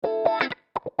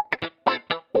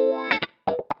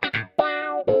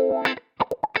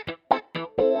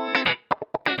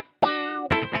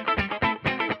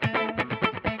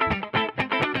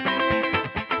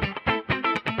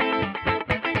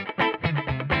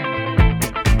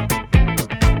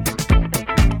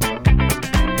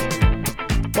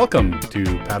Welcome to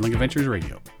Paddling Adventures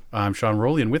Radio. I'm Sean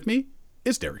Rowley, and with me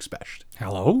is Derek Specht.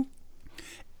 Hello.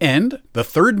 And the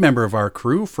third member of our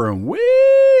crew from way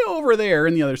over there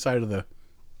in the other side of the,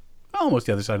 almost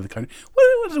the other side of the country.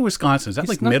 What is Wisconsin? Is that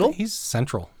like middle? He's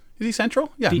central. Is he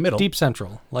central? Yeah, Deep, middle. Deep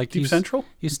central. Like Deep central?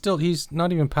 He's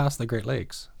not even past the Great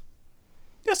Lakes.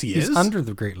 Yes, he is. He's under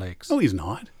the Great Lakes. No, he's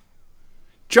not.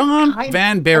 John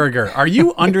Van Berriger, are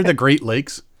you under the Great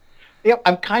Lakes? Yep,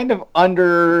 I'm kind of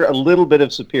under a little bit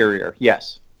of Superior.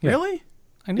 Yes. Yeah. Really?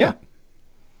 I know. Yeah.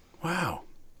 Wow.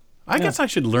 I guess I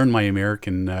should learn my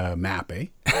American map, eh?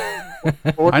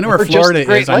 Or, I know where or just Florida the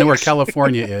Great is. I know where Lakes.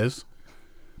 California is.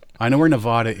 I know where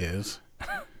Nevada is.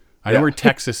 I know where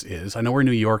Texas is. I know where New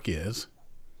York is.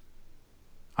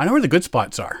 I know where the good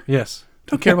spots are. Yes.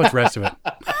 Don't care about the rest of it.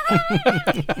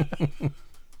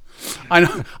 I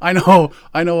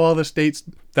know all the states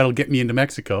that'll get me into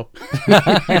Mexico.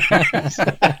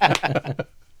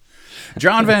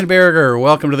 John Van Berriger,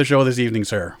 welcome to the show this evening,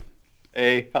 sir.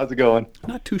 Hey, how's it going?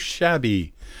 Not too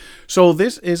shabby. So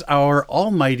this is our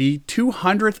almighty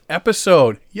 200th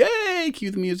episode. Yay!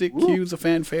 Cue the music, cue the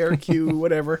fanfare, cue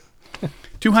whatever.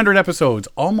 200 episodes,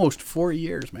 almost 4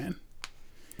 years, man.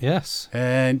 Yes.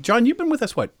 And John, you've been with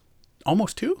us, what,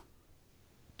 almost two?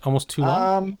 Almost too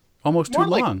long. Almost too more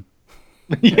like- long.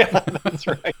 Yeah, that's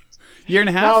right. Year and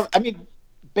a half? Now, I mean,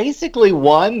 basically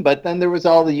one, but then there was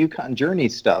all the Yukon Journey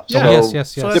stuff. Yeah. So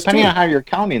Yes. So that's depending two. on how you're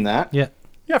counting that. Yeah.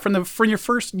 Yeah, from your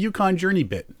first Yukon Journey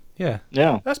bit. Yeah.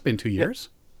 Yeah, That's been 2 years.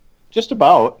 just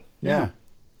about. Yeah.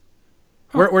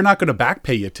 We're not going to back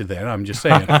pay you to that. I'm just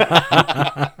saying.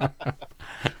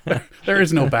 There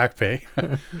is no back pay.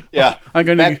 Yeah. I'm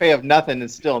gonna Back pay of nothing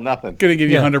is still nothing. Going to give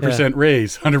you Yeah, 100%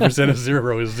 raise. 100% of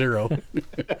zero is zero.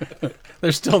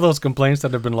 There's still those complaints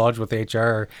that have been lodged with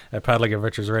HR at Paddling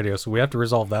Adventures Radio, so we have to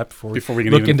resolve that before we can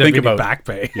look even into think maybe about back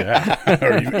pay. Yeah.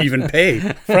 Or even pay.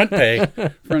 Front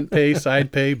pay,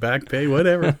 side pay, back pay,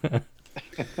 whatever.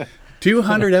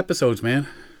 200 episodes, man.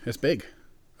 That's big.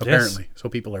 Apparently. So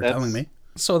people are telling me.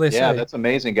 So they Yeah, say. that's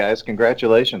amazing, guys.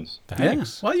 Congratulations.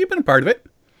 Thanks. Yeah. Well, you've been a part of it.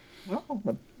 Well,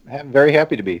 I'm very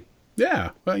happy to be.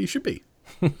 Yeah. Well, you should be.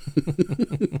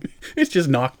 It's just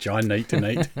knock John night to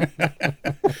night.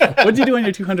 What'd you do on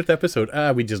your 200th episode?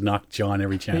 We just knocked John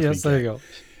every chance Yes, we there get. you go.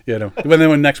 You know. Well, then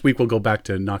when next week we'll go back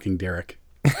to knocking Derek.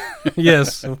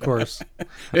 Yes, of course.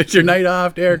 It's your night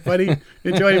off, Derek, buddy.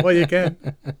 Enjoy it while you can.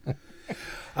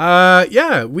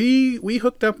 Yeah, we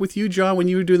hooked up with you, John, when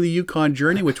you were doing the Yukon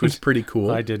Journey, which was pretty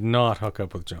cool. I did not hook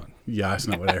up with John. Yeah, that's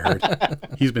not what I heard.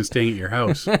 He's been staying at your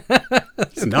house.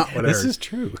 That's not what I heard. This is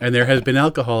true. And there has been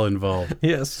alcohol involved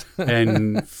Yes.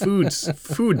 and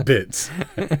food bits.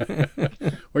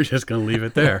 We're just going to leave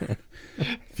it there.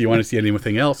 If you want to see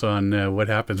anything else on what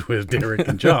happens with Derek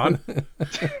and John,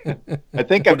 I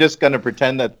think I'm just going to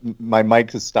pretend that my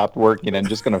mic has stopped working. I'm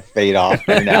just going to fade off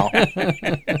right now.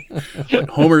 put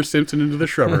Homer Simpson into the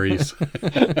shrubberies.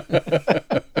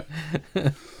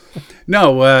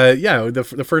 No, yeah,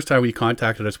 the first time we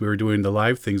contacted us, we were doing the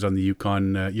live things on the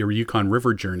Yukon, your Yukon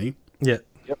River journey. Yeah.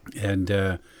 And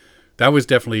that was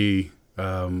definitely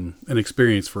an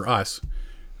experience for us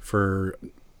for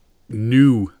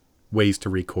new ways to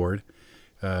record.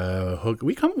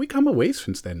 We come a ways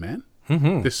since then, man.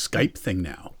 Mm-hmm. This Skype thing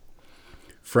now,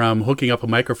 from hooking up a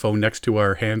microphone next to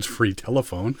our hands-free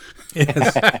telephone.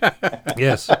 Yes.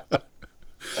 Yes.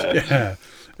 Yeah,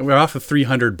 and we're off of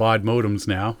 300 baud modems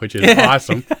now, which is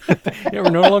awesome. Yeah, we're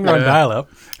no longer on dial-up.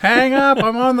 Hang up!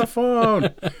 I'm on the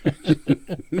phone.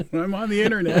 I'm on the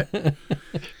internet.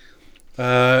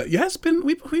 Yeah, it's been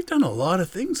we've done a lot of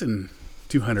things in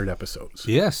 200 episodes.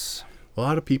 Yes. A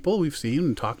lot of people we've seen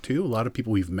and talked to, a lot of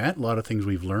people we've met, a lot of things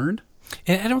we've learned.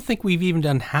 And I don't think we've even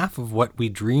done half of what we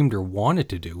dreamed or wanted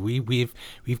to do.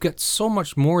 We've got so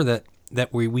much more that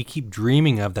we keep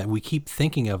dreaming of, that we keep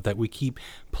thinking of, that we keep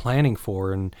planning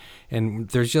for, and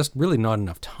there's just really not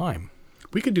enough time.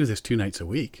 We could do this 2 nights a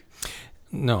week.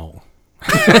 No.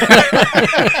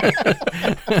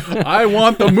 I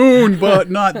want the moon, but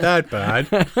not that bad.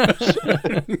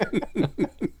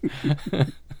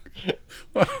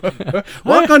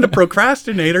 Welcome to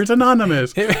Procrastinators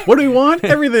Anonymous. What do we want?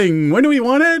 Everything. When do we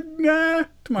want it?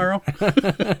 Tomorrow.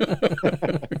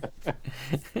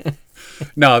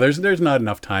 No, there's not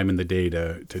enough time in the day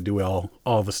to do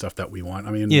all the stuff that we want.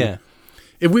 I mean, Yeah.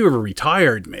 if we were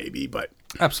retired, maybe, but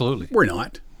Absolutely. we're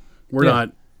not. We're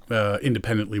not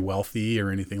independently wealthy or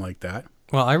anything like that.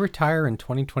 Well, I retire in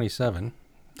 2027,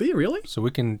 Do you really? so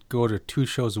we can go to 2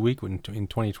 shows a week in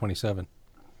 2027.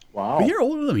 Wow. But you're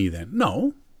older than me then.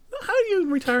 No. How are you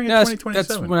retiring in That's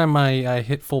 2027? when I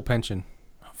hit full pension,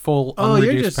 full you're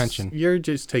unreduced just pension.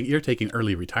 you're taking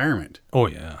early retirement. Oh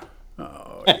yeah.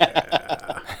 Oh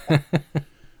yeah.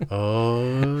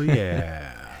 Oh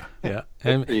yeah. Yeah.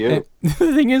 And, for you. and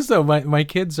the thing is, though, my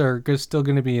kids are still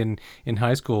going to be in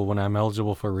high school when I'm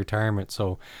eligible for retirement.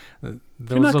 So those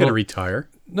You're not going to little- retire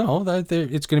No,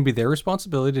 it's going to be their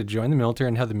responsibility to join the military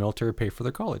and have the military pay for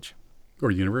their college.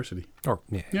 or university. Or,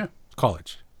 Yeah.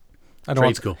 college. I Trade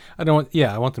want, school. I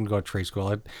want them to go to trade school.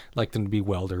 I'd like them to be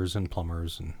welders and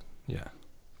plumbers. And, yeah.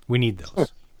 We need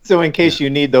those. So in case you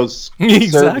need those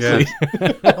Exactly.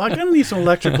 Yeah. Well, I'm going to need some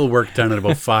electrical work done in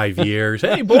about 5 years.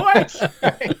 Hey, boys,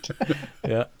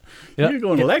 Yeah. Yeah. you're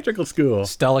going to electrical school.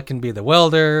 Stella can be the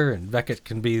welder, and Beckett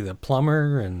can be the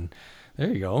plumber, and there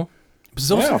you go. Because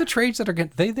those Yeah. are the trades that are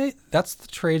they that's the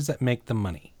trades that make the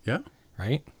money, Yeah,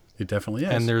 right? it definitely is.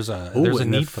 And there's a Oh,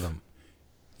 and need if- for them.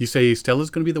 You say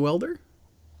Stella's going to be the welder?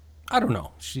 I don't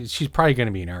know. She's probably going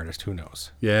to be an artist. Who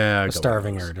knows? Yeah. A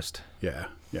starving artist. Yeah,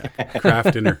 yeah.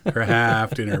 Craft dinner,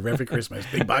 craft dinner every Christmas.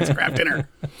 Big box craft dinner.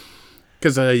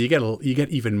 Because you get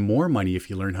even more money if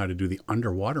you learn how to do the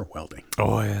underwater welding.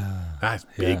 Oh yeah. That's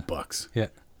big bucks. Yeah.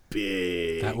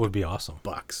 Big That would be awesome.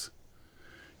 bucks.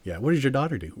 Yeah. What does your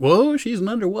daughter do? Whoa, she's an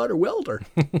underwater welder.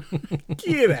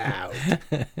 Get out.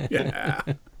 Yeah.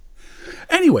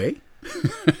 Anyway.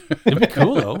 It'd be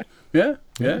cool though. Yeah.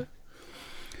 Yeah.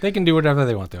 They can do whatever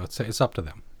they want though. It's up to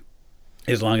them.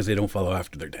 As long as they don't follow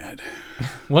after their dad.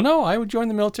 Well, no, I would join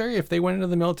the military if they went into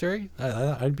the military.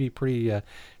 I'd be pretty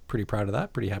proud of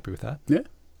that. Pretty happy with that. Yeah.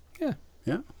 Yeah.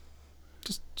 Yeah.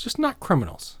 Just not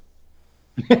criminals.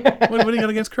 What do you got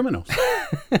against criminals?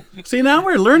 See, now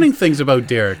we're learning things about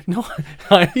Derek. No,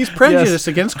 He's prejudiced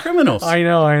against criminals. I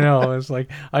know. It's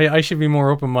like I should be more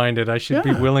open-minded. I should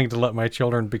be willing to let my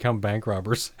children become bank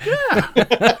robbers.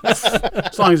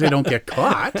 As long as they don't get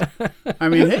caught. I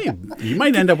mean, hey, you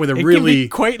might end up with a It can really be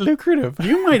quite lucrative.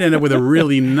 you might end up with a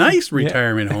really nice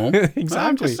retirement home. I'm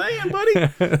Exactly. just saying,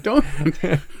 buddy.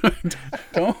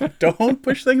 Don't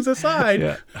push things aside.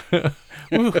 Yeah.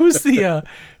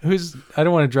 Who's I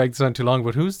don't want to drag this on too long,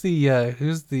 but who's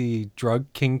the drug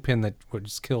kingpin that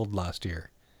was killed last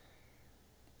year?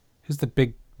 Who's the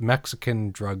big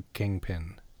Mexican drug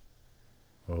kingpin?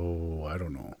 Oh, I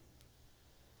don't know.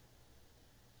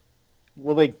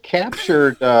 Well, they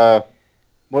captured, what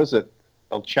was it,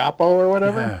 El Chapo or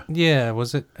whatever? Yeah. Yeah,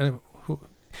 was it? Who?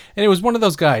 And it was one of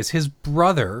those guys. His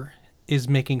brother is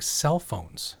making cell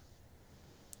phones.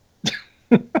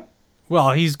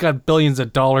 Well, he's got billions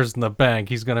of dollars in the bank.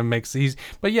 He's gonna make.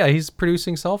 But yeah, he's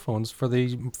producing cell phones for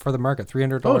the market.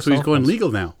 $300. Oh, so he's going phones.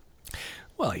 legal now.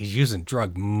 Well, he's using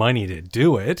drug money to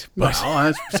do it. But Well,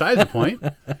 that's besides the point.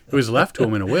 It was left to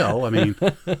him in a will. I mean,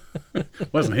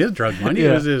 it wasn't his drug money.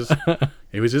 Yeah.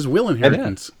 It was his will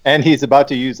inheritance. And he's about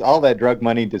to use all that drug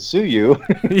money to sue you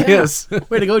yes,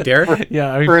 Way to go, Derek.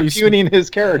 yeah. I mean, for he's- impugning his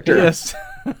character. Yes.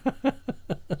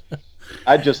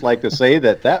 I'd just like to say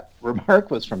that remark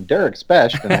was from Derek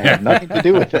Specht, and I have nothing to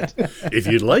do with it. If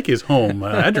you'd like his home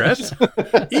address,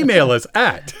 email us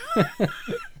at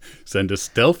send a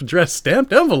self-addressed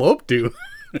stamped envelope to.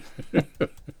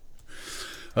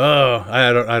 Oh,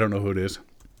 I don't know who it is,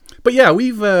 but yeah,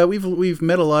 we've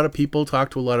met a lot of people,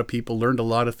 talked to a lot of people, learned a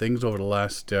lot of things over the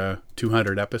last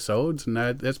 200 episodes, and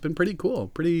that's been pretty cool.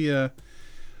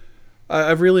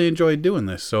 I've really enjoyed doing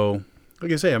this. So,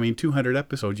 like I say, I mean, 200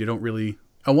 episodes, you don't really.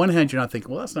 On one hand, you're not thinking,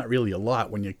 well, that's not really a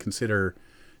lot when you consider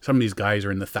some of these guys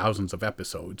are in the thousands of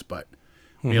episodes, but.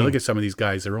 You look at some of these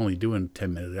guys; they're only doing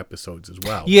 10-minute episodes as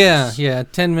well. Yeah,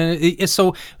 10 minutes.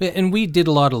 So, and we did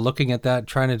a lot of looking at that,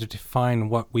 trying to define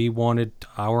what we wanted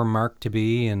our mark to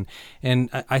be, and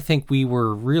I think we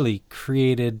were really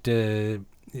created.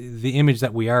 The image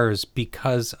that we are is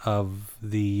because of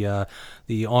the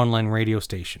online radio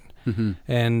station. Mm-hmm.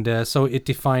 And so it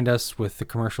defined us with the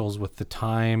commercials, with the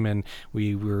time, and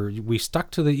we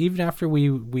stuck to even after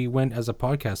we went as a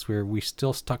podcast, we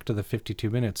still stuck to the 52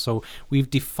 minutes. So we've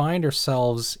defined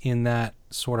ourselves in that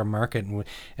sort of market,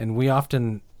 and we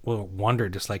often will wonder,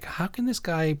 just like, how can this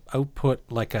guy output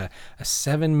like a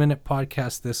 7-minute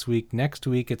podcast this week? Next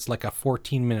week it's like a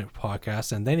 14-minute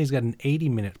podcast, and then he's got an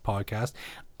 80-minute podcast,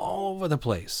 all over the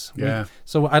place. Yeah.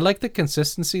 So I like the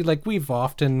consistency. Like, we've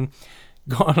often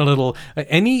gone a little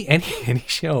any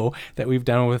show that we've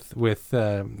done with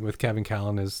Kevin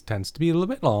Callan tends to be a little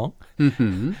bit long,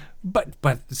 but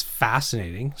it's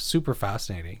fascinating, super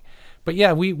fascinating. But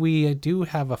yeah, we do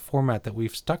have a format that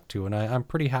we've stuck to, and I'm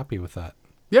pretty happy with that.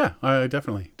 Yeah,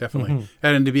 definitely.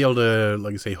 And to be able to,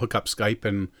 like I say, hook up Skype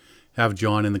and have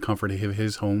John in the comfort of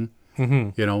his home,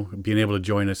 you know, being able to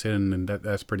join us in, and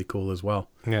that's pretty cool as well.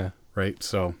 Yeah. Right.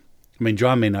 So, I mean,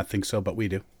 John may not think so, but we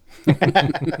do.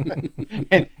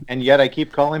 and yet I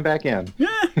keep calling back in.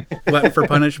 Glutton for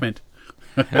punishment.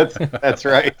 That's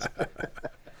right.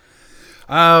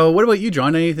 What about you,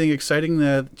 John? Anything exciting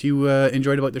that you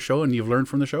enjoyed about the show and you've learned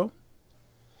from the show?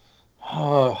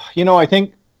 I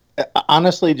think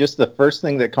honestly, just the first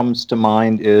thing that comes to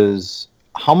mind is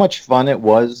how much fun it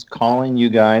was calling you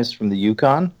guys from the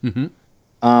Yukon.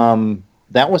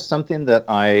 That was something that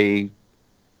I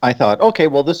thought, okay,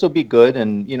 well, this will be good,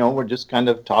 and we're just kind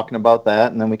of talking about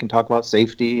that, and then we can talk about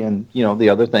safety and the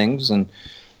other things. And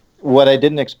what I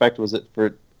didn't expect was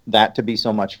for that to be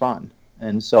so much fun.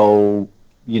 And so,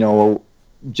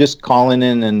 just calling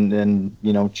in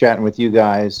and chatting with you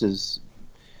guys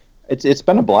it's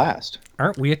been a blast.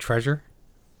 Aren't we a treasure?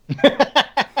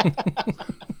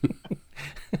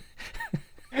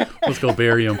 Let's go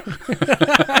bury him.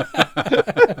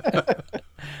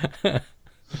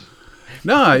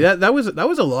 No, yeah, that was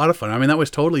a lot of fun. I mean, that was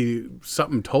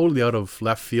something totally out of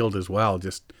left field as well.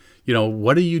 Just,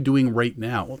 what are you doing right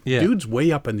now? Well, Yeah. Dude's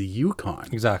way up in the Yukon.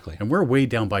 Exactly. And we're way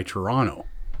down by Toronto.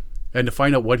 And to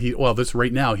find out this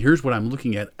right now, here's what I'm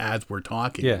looking at as we're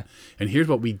talking. Yeah. And here's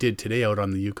what we did today out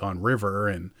on the Yukon River.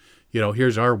 And,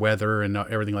 here's our weather and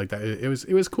everything like that. It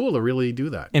was cool to really do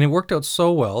that. And it worked out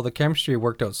so well, the chemistry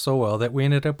worked out so well that we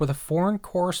ended up with a foreign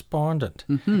correspondent.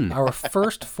 Our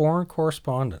first foreign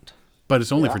correspondent. But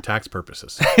it's only for tax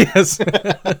purposes. Yes.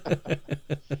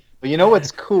 Well,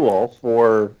 what's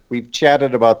cool we've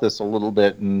chatted about this a little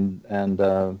bit and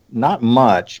not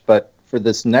much, but for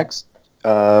this next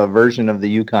version of the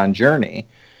Yukon Journey,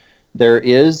 there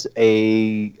is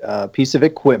a piece of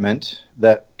equipment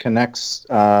that connects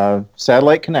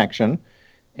satellite connection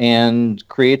and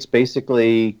creates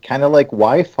basically kind of like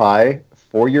Wi-Fi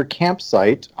for your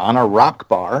campsite on a rock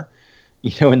bar,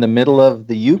 in the middle of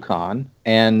the Yukon,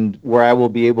 and where I will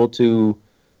be able to,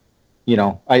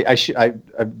 I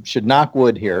should knock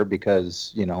wood here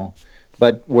because,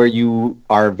 but where you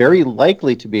are very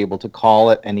likely to be able to call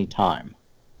at any time.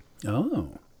 Oh,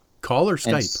 call or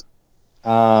Skype?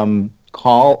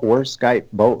 Call or Skype,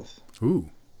 both. Ooh,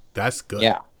 that's good.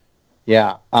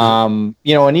 Yeah. And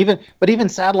even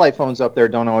satellite phones up there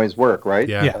don't always work, right?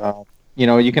 Yeah.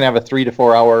 You can have a 3 to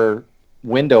 4 hour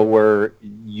window where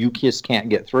you just can't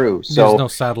get through. So there's no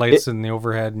satellites in the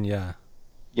overhead, and yeah.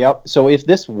 Yep. So if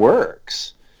this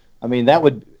works, I mean,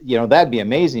 that'd be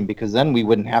amazing, because then we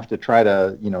wouldn't have to try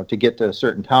to, to get to a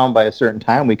certain town by a certain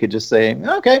time. We could just say,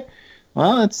 okay,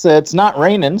 well, it's not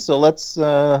raining, so let's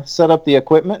set up the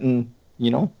equipment and,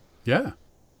 Yeah.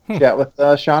 chat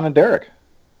with Sean and Derek.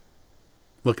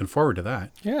 Looking forward to that.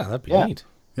 Yeah, that'd be Yeah. neat.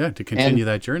 Yeah, to continue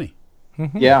that journey.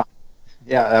 Yeah.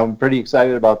 I'm pretty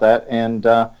excited about that, and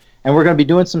we're going to be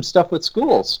doing some stuff with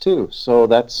schools too. So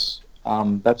that's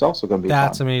also going to be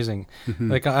That's fun. amazing.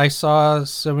 Like I saw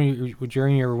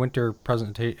during your winter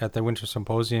presentation at the winter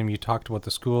symposium, you talked about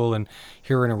the school and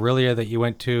here in Aurelia that you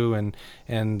went to,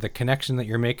 and the connection that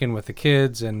you're making with the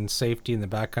kids and safety in the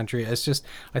backcountry. It's just,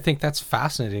 I think that's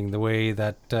fascinating, the way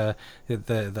that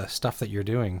the stuff that you're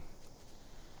doing.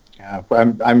 Yeah,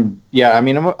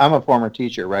 I'm a former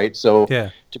teacher, right? So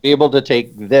Yeah. to be able to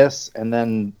take this and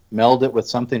then meld it with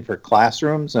something for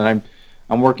classrooms, and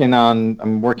I'm working on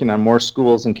more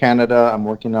schools in Canada. I'm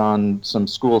working on some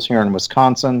schools here in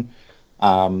Wisconsin.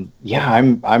 I'm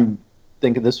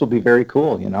thinking this will be very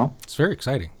cool. It's very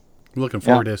exciting. Looking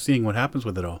forward to seeing what happens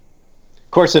with it all.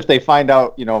 Of course, if they find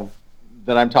out,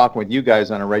 that I'm talking with you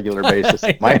guys on a regular basis,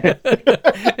 it might.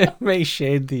 It may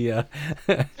shade the.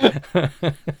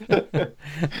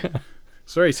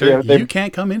 Sorry, sir, Yeah, you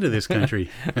can't come into this country.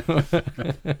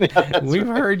 We've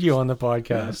heard you on the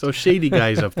podcast. So shady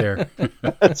guys up there.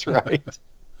 That's right.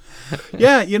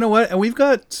 Yeah, you know what? And we've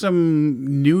got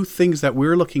some new things that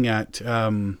we're looking at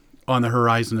on the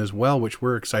horizon as well, which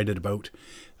we're excited about.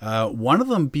 One of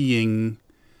them being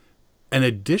an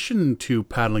addition to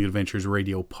Paddling Adventures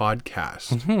Radio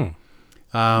podcast.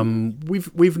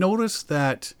 We've noticed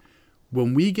that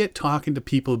when we get talking to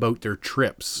people about their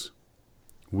trips,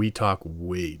 we talk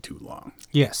way too long.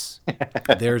 Yes.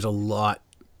 There's a lot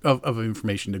of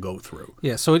information to go through.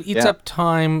 Yeah, so it eats up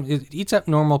time. It eats up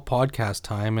normal podcast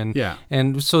time,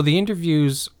 and so the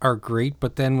interviews are great.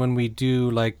 But then when we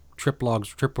do like trip logs,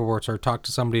 trip reports, or talk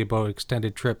to somebody about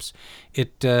extended trips,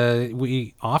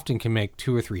 we often can make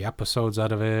 2 or 3 episodes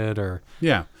out of it. Or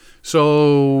Yeah.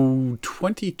 So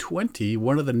 2020,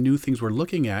 one of the new things we're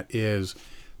looking at is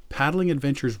Paddling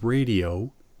Adventures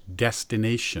Radio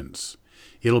Destinations.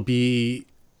 It'll be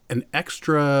an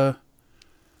extra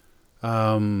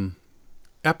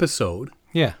episode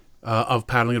yeah, of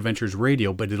Paddling Adventures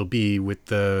Radio, but it'll be with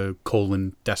the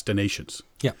destinations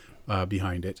yeah,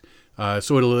 behind it.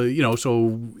 So it'll,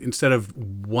 so instead of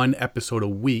one episode a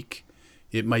week,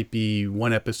 It might be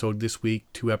one episode this week,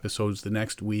 2 episodes the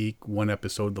next week, 1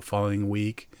 episode the following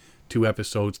week, 2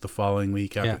 episodes the following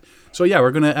week. After. Yeah. So yeah,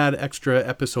 we're going to add extra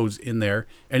episodes in there,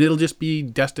 and it'll just be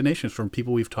destinations from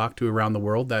people we've talked to around the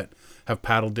world that have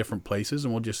paddled different places,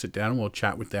 and we'll just sit down and we'll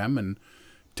chat with them and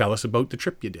tell us about the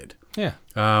trip you did. Yeah.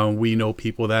 We know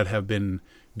people that have been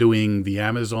doing the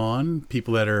Amazon,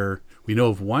 people that are, we know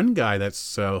of one guy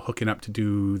that's hooking up to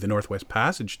do the Northwest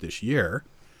Passage this year.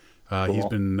 Cool. He's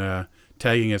been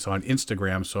tagging us on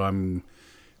Instagram, so I'm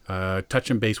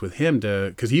touching base with him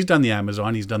because he's done the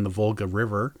Amazon, he's done the Volga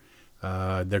River.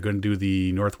 They're going to do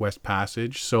the Northwest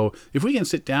Passage. So if we can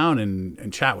sit down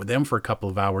and chat with them for a couple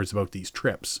of hours about these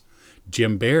trips,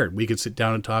 Jim Baird, we could sit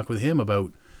down and talk with him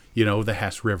about, the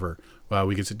Hess River.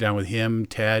 We could sit down with him,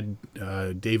 Ted,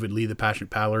 David Lee, the Passionate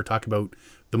Paddler, talk about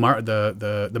the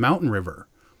Mountain River,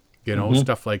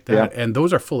 stuff like that. Yeah. And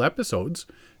those are full episodes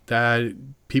that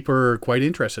people are quite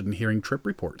interested in hearing trip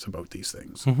reports about these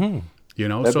things. Mm-hmm.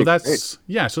 So that's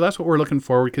great. So that's what we're looking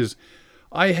forward, because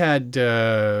I had,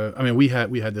 we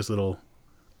had this little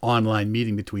online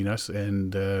meeting between us,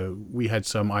 and we had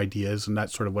some ideas, and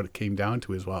that's sort of what it came down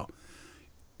to as well.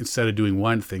 Instead of doing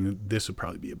one thing, this would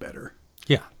probably be a better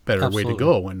absolutely. way to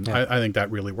go, and I think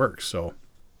that really works. So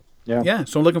so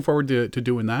I'm looking forward to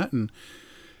doing that, and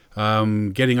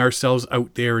getting ourselves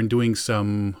out there and doing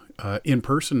some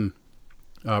in-person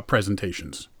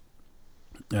presentations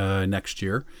next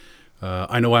year.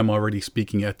 I know I'm already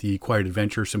speaking at the Quiet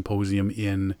Adventure Symposium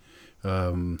in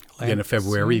end of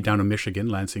February down in Michigan,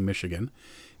 Lansing, Michigan,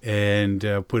 and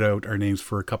put out our names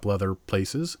for a couple other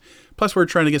places. Plus, we're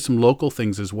trying to get some local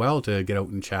things as well to get out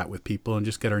and chat with people and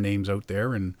just get our names out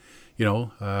there. And,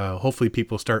 hopefully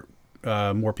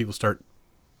more people start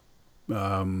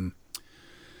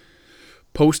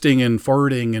posting and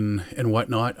forwarding and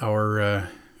whatnot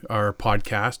our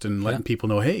podcast and letting people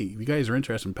know, hey, if you guys are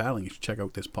interested in paddling, you should check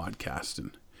out this podcast.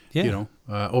 And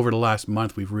over the last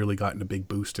month, we've really gotten a big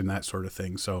boost in that sort of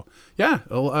thing. So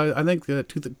I think that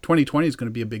 2020 is going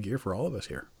to be a big year for all of us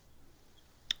here.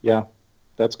 Yeah,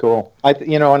 that's cool. I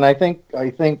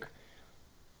think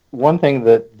one thing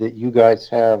that you guys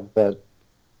have that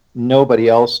nobody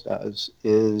else does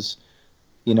is,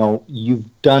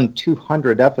 you've done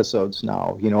 200 episodes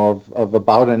now, of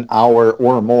about an hour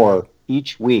or more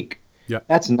each week. Yeah,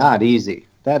 that's not easy.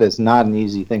 That is not an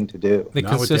easy thing to do. The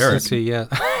consistency, yeah.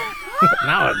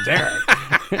 Now it's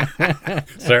Derek.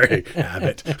 Sorry,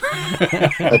 Abbott.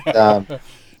 But,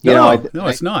 no,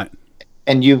 it's not.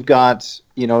 And you've got,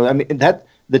 that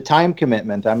the time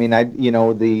commitment.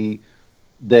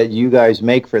 That you guys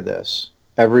make for this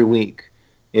every week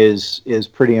is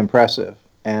pretty impressive,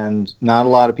 and not a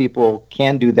lot of people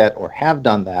can do that or have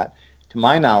done that. To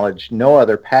my knowledge, no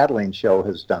other paddling show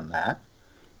has done that.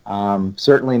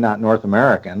 Certainly not North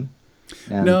American.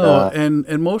 And,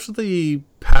 and most of the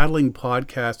paddling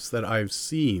podcasts that I've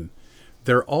seen,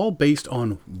 they're all based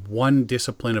on one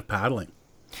discipline of paddling.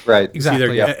 Right.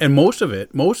 Exactly. And most of the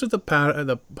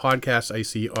podcasts I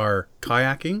see are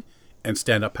kayaking and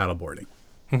stand-up paddleboarding.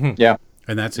 Mm-hmm. Yeah.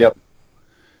 And that's it.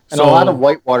 And a lot of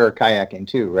whitewater kayaking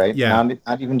too, right? Yeah.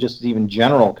 Not even just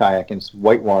general kayaking, it's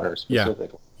whitewater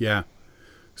specifically. Yeah.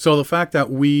 So the fact that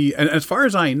and as far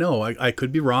as I know, I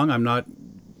could be wrong.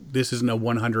 This isn't a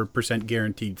 100%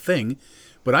 guaranteed thing,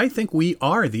 but I think we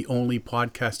are the only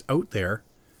podcast out there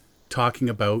talking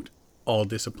about all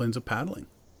disciplines of paddling.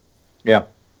 Yeah.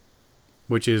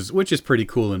 Which is pretty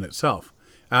cool in itself.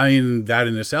 That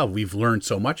in itself, we've learned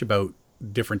so much about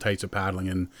different types of paddling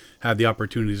and had the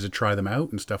opportunities to try them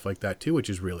out and stuff like that too, which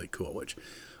is really cool. Which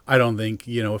I don't think,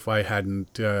 if I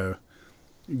hadn't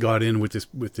got in with this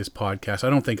podcast, I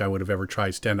don't think I would have ever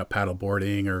tried stand-up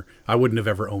paddleboarding, or I wouldn't have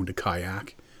ever owned a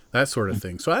kayak, that sort of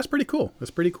thing. So that's pretty cool.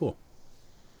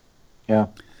 Yeah.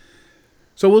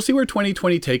 So we'll see where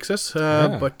 2020 takes us.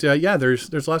 But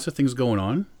there's lots of things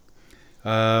going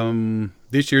on.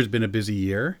 This year's been a busy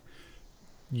year.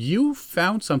 You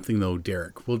found something though,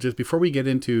 Derek. We'll just, before we get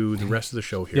into the rest of the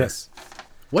show here. Yes.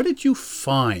 What did you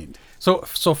find? So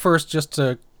first, just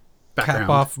to Background. cap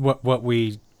off what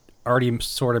we already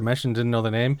sort of mentioned, didn't know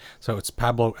the name. So it's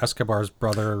Pablo Escobar's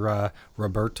brother,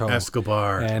 Roberto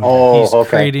Escobar. And he's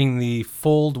creating the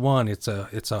Fold One. It's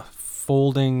a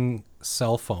folding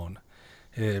cell phone.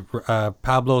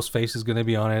 Pablo's face is going to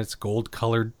be on it. It's gold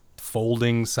colored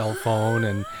folding cell phone.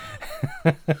 And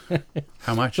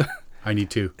how much? I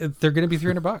need 2. They're going to be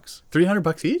 $300.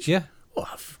 $300 each? Yeah. Well,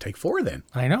 I'll take 4 then.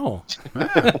 I know.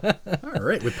 All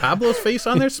right. With Pablo's face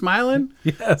on there smiling?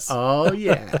 Yes. Oh,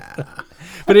 yeah.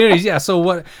 But anyways, yeah.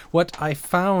 So what I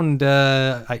found,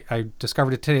 I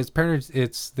discovered it today.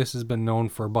 This has been known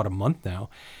for about a month now,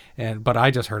 but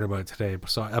I just heard about it today.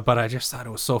 So, but I just thought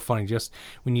it was so funny. Just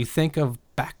when you think of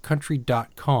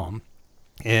backcountry.com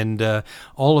and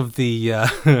all of the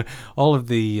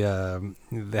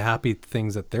happy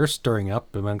things that they're stirring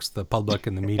up amongst the public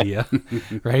and the media,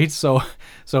 right? So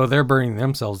they're burning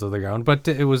themselves to the ground. But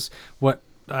it was what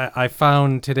I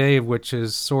found today, which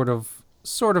is sort of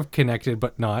connected,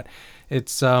 but not.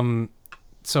 It's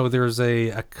so there's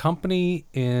a company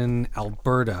in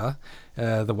Alberta,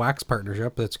 the Wax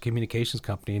Partnership. That's a communications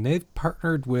company, and they've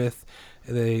partnered with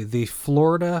the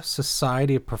Florida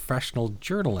Society of Professional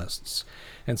Journalists.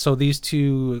 And so these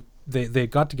two, they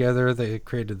got together. They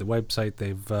created the website.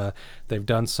 They've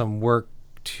done some work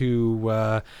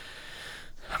to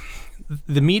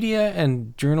the media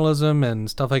and journalism and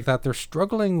stuff like that. They're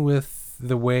struggling with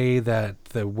the way that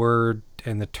the word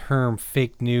and the term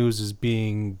fake news is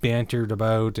being bantered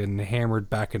about and hammered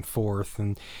back and forth,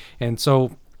 and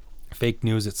so fake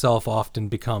news itself often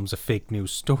becomes a fake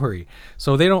news story.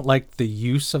 So they don't like the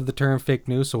use of the term fake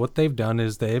news. So what they've done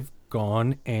is they've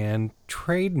gone and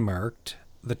trademarked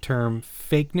the term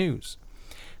fake news.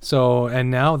 So,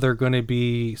 and now they're going to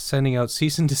be sending out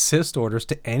cease and desist orders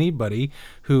to anybody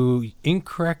who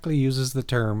incorrectly uses the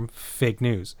term fake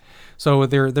news. So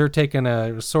they're taking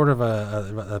a sort of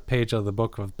a page of the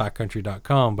book of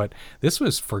backcountry.com, but this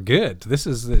was for good. This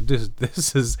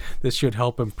should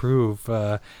help improve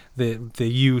the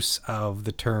use of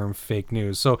the term fake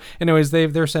news. So anyways,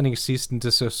 they're sending cease and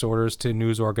desist orders to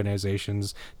news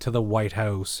organizations, to the White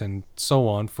House, and so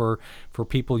on for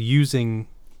people using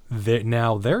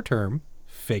their term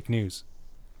fake news.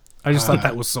 I just thought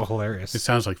that was so hilarious. It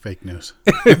sounds like fake news.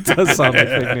 It does sound like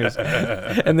fake news.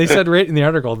 And they said right in the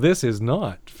article, this is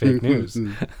not fake news.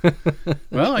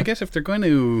 Well, I guess if they're going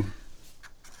to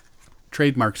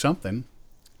trademark something,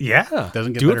 yeah,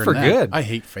 doesn't get do better it for than that. good. I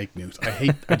hate fake news.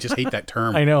 I just hate that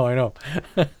term. I know.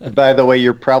 By the way,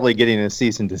 you're probably getting a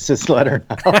cease and desist letter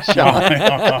now, Sean.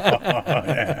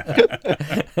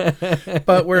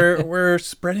 But we're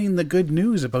spreading the good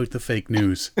news about the fake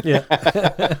news. Yeah.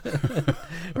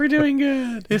 We're doing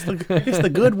good. It's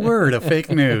the good word of fake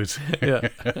news. Yeah.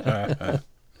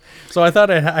 So I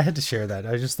thought I had to share that.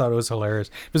 I just thought it was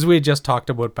hilarious because we had just talked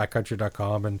about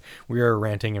backcountry.com and we were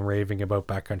ranting and raving about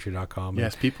backcountry.com.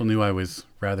 Yes, people knew I was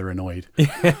rather annoyed. Who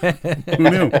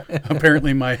knew?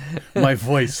 Apparently my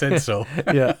voice said so.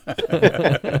 Yeah.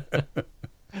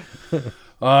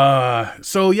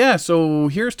 So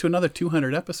here's to another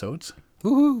 200 episodes.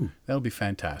 Woohoo. That'll be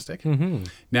fantastic. Mm-hmm.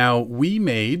 Now, we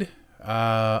made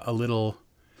a little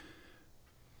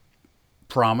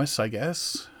promise, I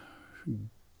guess.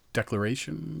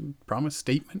 Statement.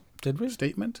 Did we?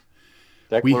 Statement.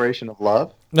 Declaration of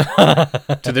love.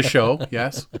 To the show,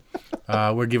 yes.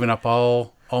 We're giving up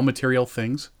all material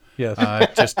things. Yes.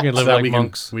 Just You're gonna live so that like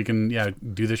monks. we can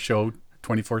do the show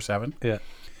 24/7. Yeah.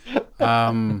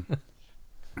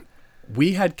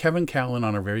 We had Kevin Callan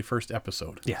on our very first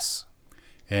episode. Yes.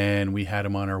 And we had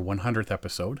him on our 100th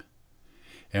episode.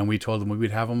 And we told him we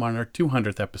would have him on our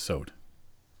 200th episode.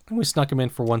 And we snuck him in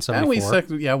for 174. And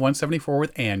we 174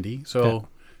 with Andy. So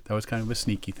that was kind of a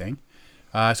sneaky thing.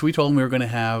 So we told him we were going to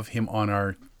have him on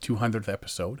our 200th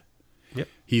episode. Yep.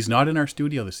 He's not in our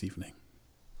studio this evening.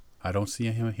 I don't see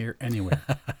him here anywhere.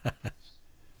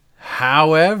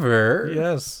 However,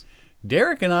 yes,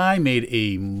 Derek and I made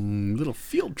a little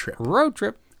field trip. Road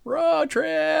trip.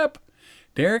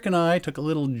 Derek and I took a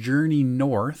little journey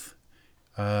north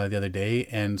the other day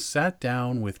and sat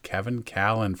down with Kevin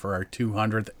Callan for our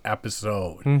 200th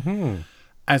episode. Mm-hmm.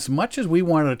 As much as we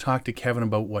wanted to talk to Kevin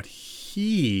about what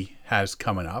he has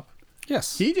coming up,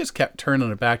 yes, he just kept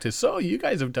turning it back to, so you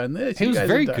guys have done this. He was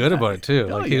very good about it too.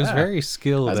 Oh, he was very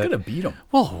skilled. I was going to beat him.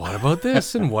 Well, what about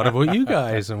this? And what about you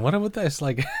guys? And what about this?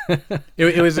 Like,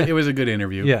 it was a good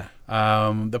interview. Yeah.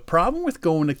 The problem with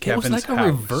going to Kevin's house. It was like house,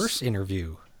 a reverse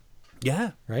interview.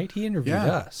 Yeah. Right? He interviewed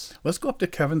us. Let's go up to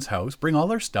Kevin's house, bring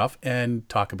all our stuff, and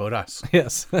talk about us.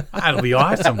 Yes. That'll be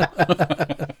awesome.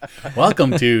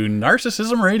 Welcome to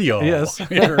Narcissism Radio. Yes.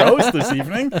 Your host this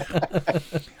evening.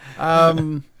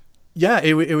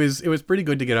 It was pretty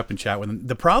good to get up and chat with him.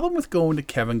 The problem with going to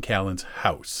Kevin Callan's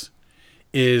house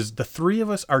is the three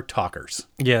of us are talkers.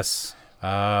 Yes.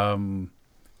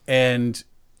 And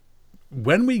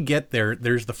when we get there,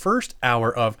 there's the first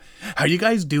hour of how you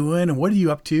guys doing and what are you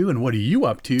up to and what are you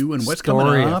up to and what's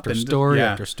coming up after story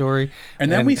after story. And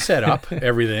then we set up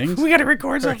everything. We got to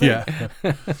record something. Yeah.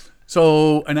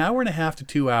 So an hour and a half to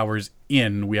 2 hours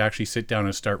in, we actually sit down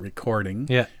and start recording.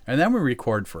 Yeah. And then we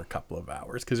record for a couple of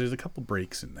hours because there's a couple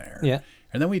breaks in there. Yeah.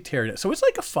 And then we tear it. So it's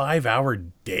like a 5-hour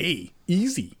day.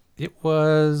 Easy. It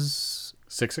was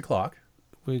 6 o'clock.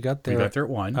 We got there. We got there at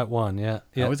 1. At 1, yeah.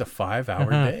 That was a 5-hour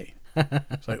day.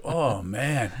 It's like, oh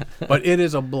man. But it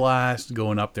is a blast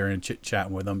going up there and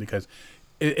chit-chatting with them, because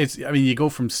I mean, you go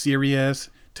from serious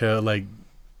to like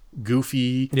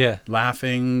goofy,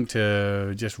 laughing,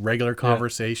 to just regular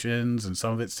conversations, and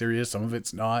some of it's serious, some of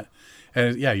it's not.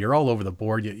 And yeah, you're all over the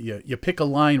board. You pick a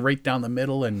line right down the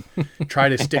middle and try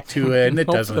to stick to it, and it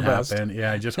doesn't happen.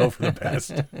 Yeah, just hope for the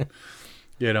best.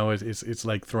 You know, it's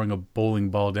like throwing a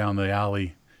bowling ball down the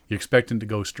alley. You expect him to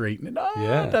go straight, and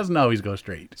it doesn't always go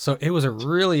straight. So it was a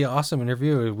really awesome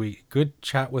interview. Good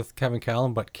chat with Kevin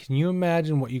Callan, but can you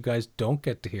imagine what you guys don't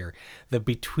get to hear? The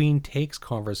between takes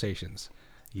conversations.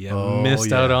 You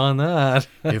missed out on that.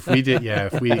 If we did,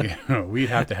 we'd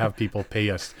have to have people pay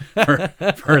us for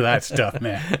that stuff,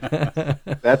 man.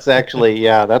 That's actually,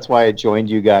 that's why I joined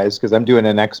you guys, because I'm doing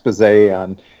an expose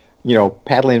on,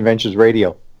 Paddling Adventures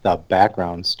Radio, the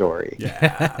background story.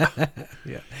 Yeah.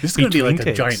 This is going to be like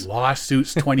a giant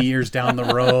lawsuits 20 years down the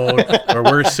road, where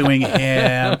we're suing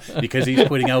him because he's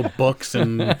putting out books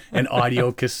and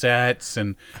audio cassettes,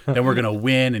 and then we're going to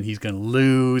win and he's going to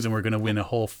lose, and we're going to win a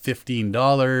whole $15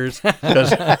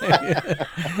 because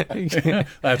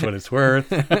that's what it's worth.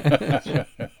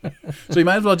 So you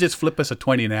might as well just flip us a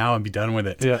 20 now and be done with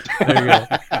it. Yeah, there you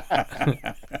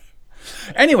go.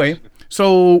 Anyway,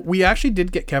 so we actually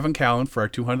did get Kevin Callan for our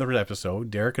 200th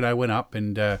episode. Derek and I went up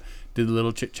and did a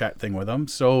little chit-chat thing with him.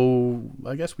 So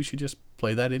I guess we should just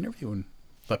play that interview and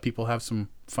let people have some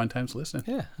fun times listening.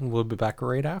 Yeah, and we'll be back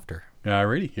right after.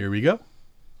 Alrighty, here we go.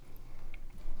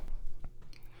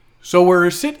 So we're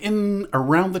sitting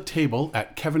around the table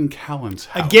at Kevin Callan's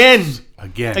house.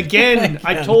 Again.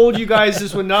 I told you guys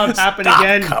this would not happen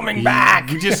again. Coming back.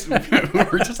 We're just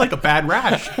like a bad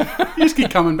rash. You just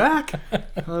keep coming back.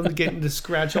 I'm getting to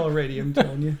scratch already, I'm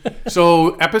telling you.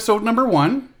 So episode number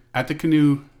 1 at the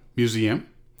Canoe Museum.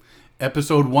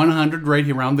 Episode 100 right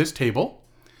here around this table.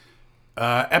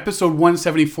 Episode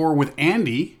 174 with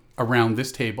Andy around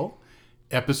this table.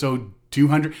 Episode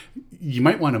 200. You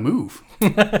might want to move. We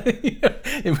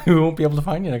won't be able to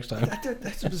find you next time.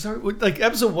 That's bizarre. Like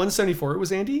episode 174, it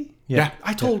was Andy? Yeah.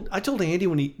 I told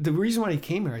Andy the reason why he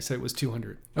came here, I said it was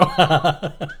 200.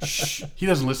 Shh. He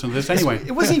doesn't listen to this anyway.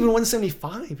 It wasn't even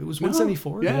 175. It was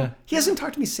 174. Yeah. He hasn't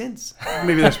talked to me since.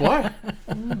 Maybe that's why.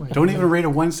 Don't even rate a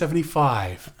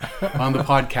 175 on the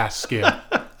podcast scale.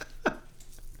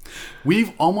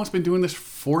 We've almost been doing this for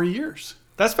 4 years.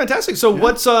 That's fantastic. So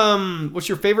what's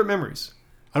your favorite memories?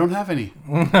 I don't have any.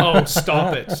 Oh,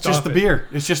 stop it. It's just the beer.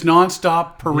 It's just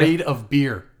nonstop parade of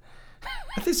beer. I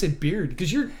think they said beard,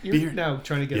 because you're now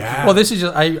trying to get Yeah. Well, this is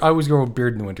just, I always grow a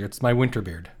beard in the winter. It's my winter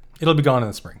beard. It'll be gone in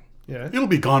the spring. Yeah. It'll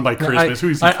be gone by Christmas.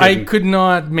 Who's kidding? I could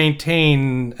not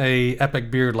maintain a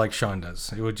epic beard like Sean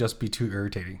does. It would just be too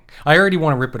irritating. I already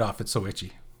want to rip it off. It's so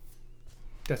itchy.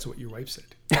 That's what your wife said.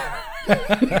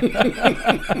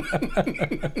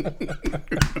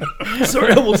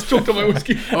 Sorry, I almost choked on my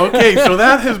whiskey. Okay, so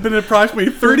that has been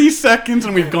approximately 30 seconds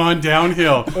and we've gone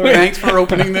downhill. Thanks for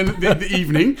opening the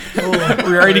evening.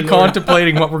 We're already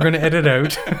contemplating what we're going to edit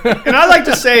out. And I like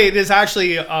to say it is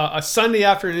actually a Sunday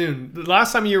afternoon. The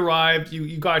last time you arrived,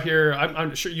 you got here.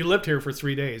 I'm sure you lived here for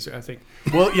 3 days, I think.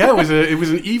 Well, yeah, it was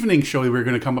an evening show that we were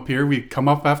going to come up here. We'd come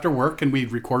up after work and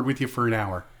we'd record with you for an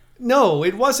hour. No,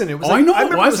 it wasn't. It was. I know it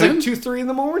remember wasn't. It was like 2-3 in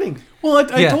the morning. Well,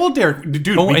 I told Derek,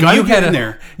 dude, we got to get in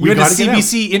there. You had a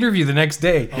CBC interview the next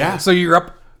day. Yeah. So you're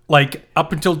up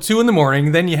until 2 in the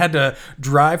morning. Then you had to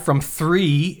drive from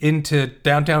 3 into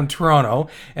downtown Toronto,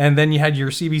 and then you had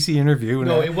your CBC interview.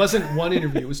 No, it wasn't one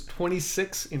interview. It was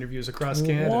 26 interviews across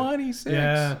Canada. 26.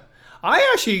 Yeah.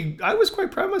 I was quite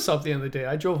proud of myself at the end of the day.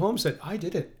 I drove home, said, I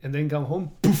did it. And then got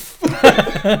home, poof.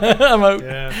 I'm out.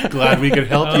 Yeah. Glad we could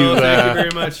help you. Thank you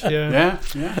very much. Yeah.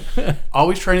 Yeah.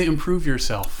 Always trying to improve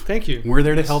yourself. Thank you. We're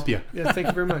there to help you. Yeah, thank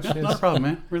you very much. Not a problem,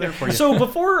 man. We're there for you. So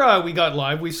before we got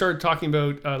live, we started talking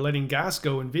about letting gas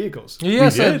go in vehicles.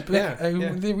 Yes, We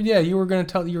did. you were going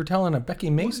to tell. You were telling a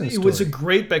Becky Mason story. It was a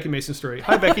great Becky Mason story.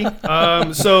 Hi, Becky.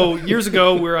 So years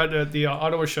ago, we were at the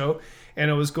Ottawa show, and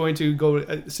I was going to go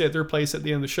stay at their place at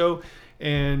the end of the show.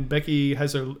 And Becky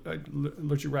has a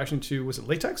allergic reaction to, was it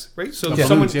latex, right? So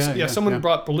someone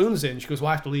brought balloons in. She goes, well,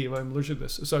 I have to leave. I'm allergic to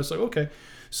this. So I was like, okay.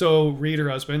 So Reed,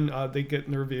 her husband, they get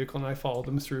in their vehicle, and I followed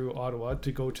them through Ottawa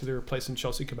to go to their place in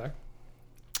Chelsea, Quebec.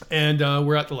 And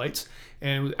we're at the lights.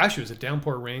 And it was a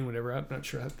downpour rain, whatever. I'm not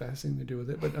sure that has anything to do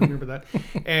with it, but I remember that.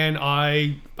 And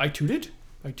I tooted.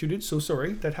 So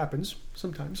sorry. That happens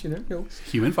sometimes, you know.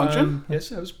 Human function.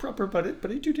 Yes, I was proper about it, but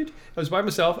I tooted. I was by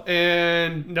myself,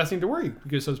 and nothing to worry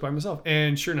because I was by myself.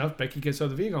 And sure enough, Becky gets out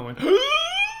of the vehicle and went,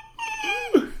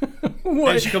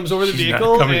 What? And she comes over the She's not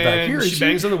vehicle coming back and here, is she she?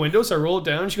 bangs on the window. So I roll it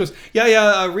down. She goes,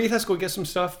 yeah, Reed has to go get some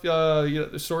stuff at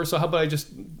the store. So how about I just,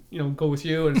 go with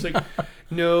you? And it's like,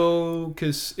 no,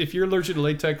 because if you're allergic to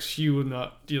latex, you will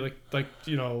not. You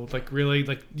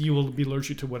really, you will be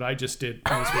allergic to what I just did.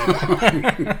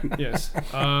 Yes.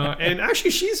 And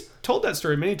actually, she's told that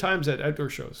story many times at outdoor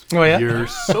shows. Oh yeah. You're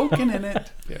soaking in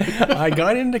it. I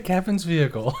got into Kevin's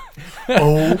vehicle.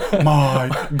 Oh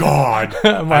my God.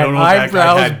 My I don't know if that guy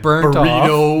eyebrows had burnt off.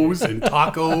 burritos and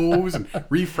tacos and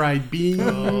refried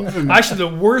beans. And Actually, the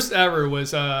worst ever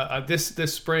was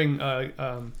this spring.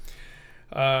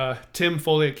 Tim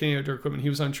Foley at Canadian Outdoor Equipment. He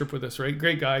was on trip with us, right?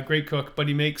 Great guy, great cook. But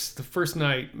he makes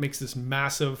this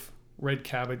massive red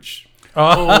cabbage.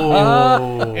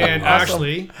 oh. And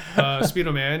Ashley,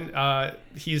 Speedo Man,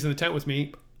 he's in the tent with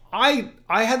me. I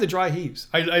had the dry heaves.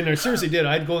 I seriously did.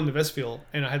 I'd go in the Vestfield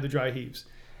and I had the dry heaves.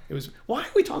 It was, why are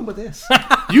we talking about this?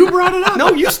 You brought it up.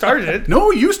 No, you started it.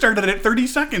 No, you started at 30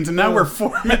 seconds, and now we're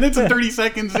 4 minutes and 30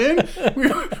 seconds in.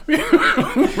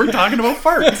 We're talking about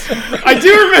farts. I do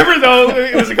remember though,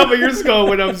 it was a couple of years ago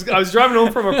when I was driving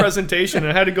home from a presentation.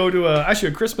 I had to go to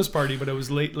a Christmas party, but it was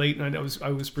late night. I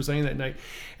was presenting that night,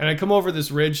 and I come over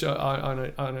this ridge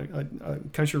on a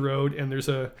country road, and there's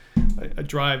a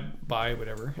drive by,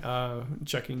 whatever,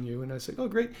 checking you, and I said, oh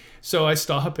great. So I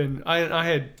stop, and I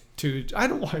had tuned. I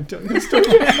don't know why I'm telling this story.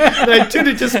 And I tuned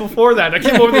it just before that. I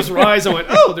came over this rise. I went,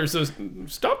 oh, there's a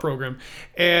stop program,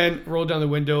 and rolled down the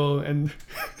window, and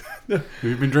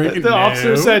We've been drinking. the officer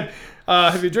No. said,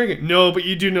 have you drinking? No, but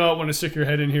you do not want to stick your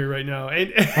head in here right now.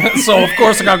 And So of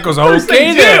course the guy goes, course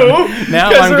they okay do, then. Now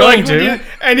 'cause I'm they're going like, to.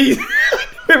 and he,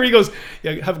 remember he goes,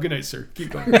 yeah, have a good night, sir. Keep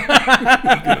going. Good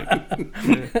night.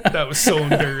 Yeah, that was so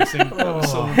embarrassing. That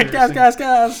was so embarrassing.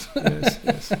 Gas.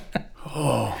 Yes.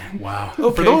 Oh, wow.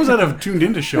 Okay. For those that have tuned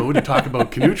into show to talk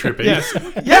about canoe tripping, Yes.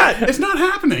 Yeah. it's not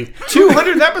happening.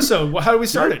 200th episode. How do we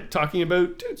start it? Talking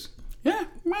about dudes. Yeah,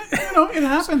 well, it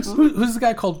happens. Who's the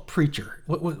guy called Preacher?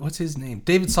 What's his name?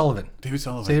 David Sullivan. David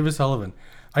Sullivan. David Sullivan.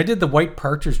 I did the White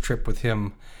Partridge trip with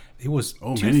him. It was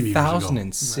many years ago.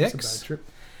 2006. That's a bad trip.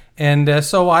 And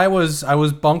so I was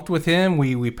bunked with him.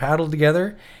 We paddled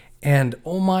together, and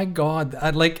oh my God,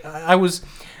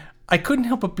 I couldn't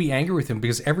help but be angry with him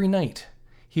because every night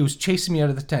he was chasing me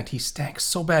out of the tent. He stank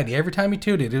so badly. Every time he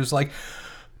tooted, it was like,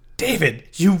 David,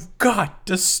 you've got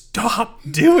to stop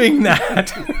doing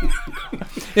that.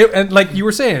 And like you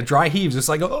were saying, dry heaves. It's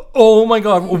like, oh my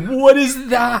God, what is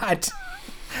that?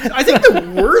 I think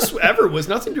the worst ever was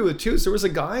nothing to do with toots. There was a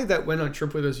guy that went on a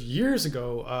trip with us years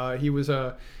ago. He was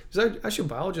actually a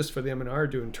biologist for the MNR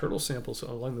doing turtle samples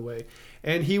along the way.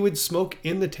 And he would smoke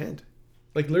in the tent.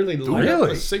 Like literally light up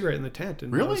Really? a cigarette in the tent.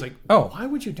 And I Really? was like, Oh, why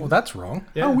would you do Well, that? that's wrong.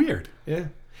 Yeah. How weird. Yeah.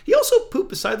 He also pooped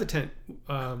beside the tent.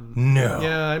 No.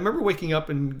 Yeah, I remember waking up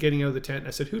and getting out of the tent. And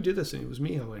I said, who did this? And it was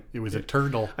me. I went, It was a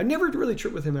turtle. I never really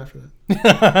tripped with him after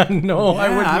that. No,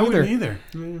 I wouldn't either.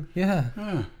 either. Yeah.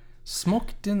 Huh.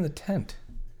 Smoked in the tent.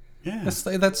 Yeah.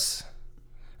 That's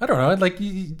I don't know. Like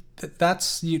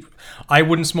that's you. I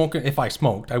wouldn't smoke if I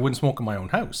smoked. I wouldn't smoke in my own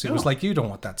house. It was No. like you don't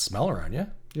want that smell around you.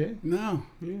 Yeah. No.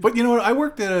 But you know what? I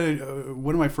worked at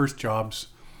one of my first jobs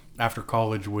after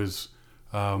college was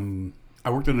I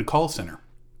worked in a call center.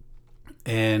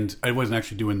 And I wasn't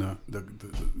actually doing the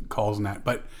calls and that.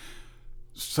 But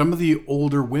some of the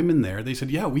older women there, they said,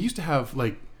 yeah, we used to have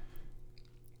like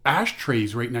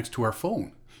ashtrays right next to our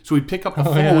phone. So we'd pick up the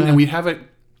phone and we'd have it,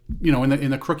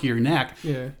 in the crook of your neck.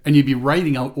 Yeah. And you'd be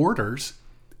writing out orders.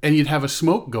 And you'd have a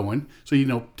smoke going. So,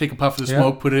 take a puff of the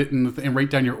smoke, put it in and write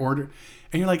down your order.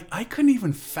 And you're like, I couldn't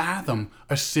even fathom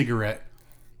a cigarette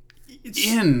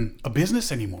in a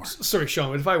business anymore. Sorry,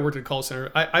 Sean. If I worked at a call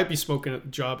center, I'd be smoking at the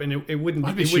job, and it wouldn't.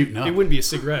 I'd be it shooting up. It wouldn't be a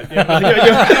cigarette. Yeah.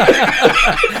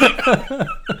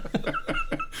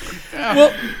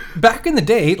 Well, back in the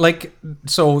day,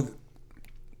 so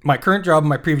my current job and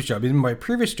my previous job. In my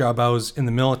previous job, I was in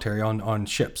the military on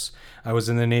ships. I was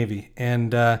in the Navy,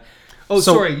 and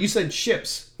Sorry, you said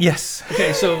ships. yes,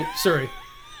 Okay, so sorry.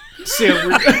 See, okay.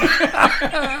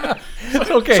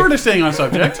 Sort of staying on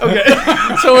subject. okay.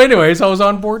 So, anyways, I was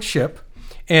on board ship,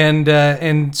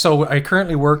 and so I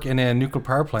currently work in a nuclear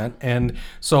power plant, and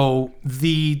so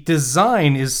the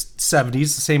design is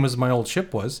 70s, the same as my old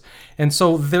ship was, and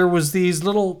so there was these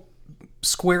little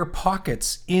square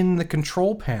pockets in the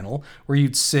control panel where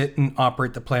you'd sit and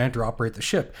operate the plant or operate the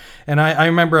ship. And I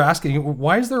remember asking,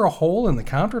 why is there a hole in the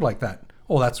counter like that?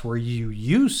 Oh, that's where you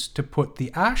used to put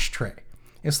the ashtray.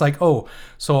 It's like, oh,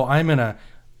 so I'm in a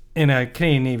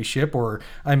Canadian Navy ship or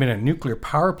I'm in a nuclear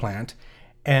power plant,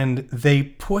 and they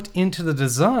put into the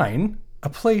design a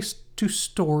place to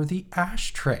store the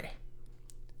ashtray.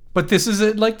 But this is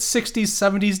a like 60s,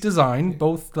 70s design.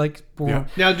 Both like Yeah.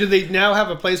 Now, do they now have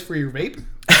a place for your vape?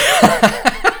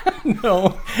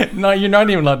 no, you're not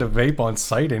even allowed to vape on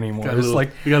site anymore. Got a It's little,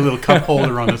 like, you got a little cup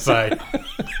holder on the side.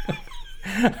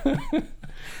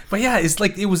 but yeah, it's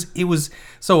like it was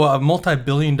so a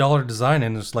multi-billion-dollar design,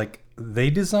 and it's like they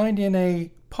designed in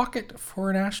a pocket for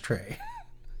an ashtray.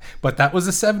 But that was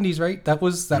the 70s, right? That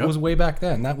was way back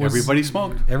then. That was Everybody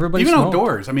smoked. Everybody Even smoked.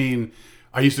 outdoors. I mean,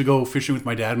 I used to go fishing with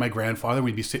my dad and my grandfather.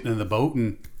 We'd be sitting in the boat,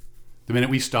 and the minute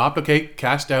we stopped, okay,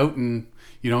 cast out, and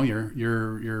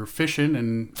you're fishing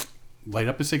and light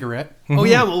up a cigarette. Oh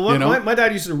yeah, well, You know? my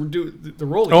dad used to do the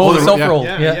rolling. Oh, the yeah. self-roll.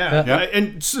 Yeah, Yeah. Yeah.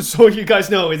 And so you guys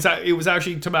know it was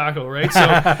actually tobacco, right?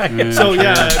 So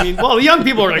yeah, I mean, well, the young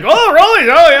people are like, oh, rollies,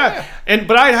 oh yeah,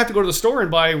 but I'd have to go to the store and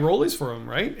buy rollies for them,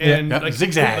 right? And Yeah. like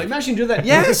Zigzag. like, imagine do that.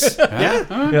 Yes, yeah.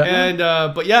 Yeah. And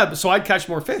but yeah, so I'd catch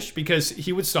more fish because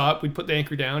he would stop, we'd put the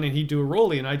anchor down, and he'd do a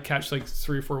rollie, and I'd catch like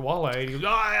 3 or 4 walleye. And he goes,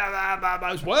 oh yeah,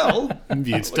 as well.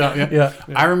 You'd stop, yeah. Yeah.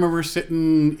 I remember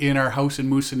sitting in our house in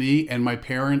Moosonee, and my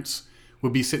parents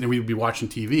would be sitting there. We would be watching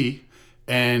TV,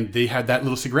 and they had that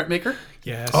little cigarette maker.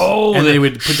 Yes. Oh, And they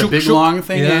would put the big long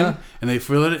thing Yeah. in, and they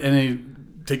fill it, and they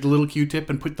take the little Q-tip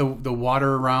and put the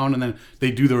water around, and then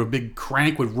they do the big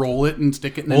crank, would roll it and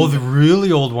stick it. And then, Oh, the really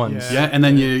old ones. yeah, and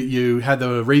then you had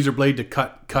the razor blade to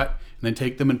cut, and then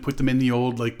take them and put them in the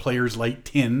old like Players Light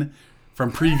tin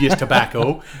from previous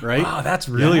tobacco, right? Wow, that's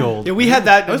really Yeah. old. Yeah, we had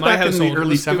that, That was in my back in the household. early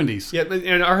It was- 70s. Yeah,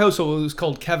 and our household was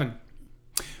called Kevin.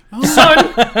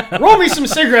 Son, roll me some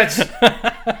cigarettes.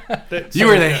 You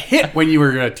were the hit when you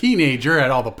were a teenager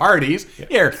at all the parties.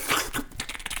 Here,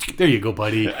 there you go,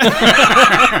 buddy.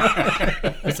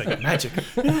 It's like magic.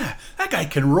 Yeah, that guy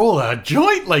can roll a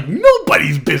joint like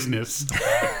nobody's business.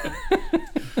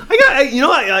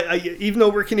 I even though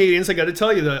we're Canadians, I got to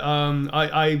tell you that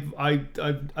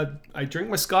I drink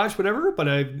my scotch, whatever, but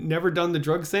I've never done the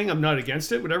drug thing. I'm not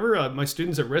against it, whatever. My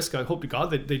students at risk. I hope to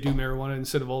God that they do marijuana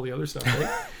instead of all the other stuff.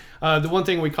 Right? The one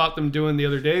thing we caught them doing the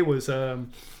other day was they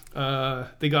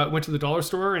went to the dollar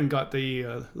store and got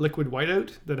the liquid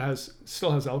whiteout that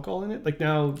still has alcohol in it. Like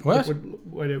now, What? liquid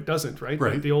whiteout doesn't, right?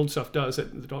 Right. Like the old stuff does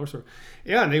at the dollar store.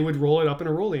 Yeah, and they would roll it up in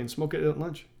a rollie and smoke it at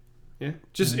lunch. Yeah,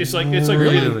 just it's like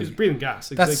Really? it's breathing gas.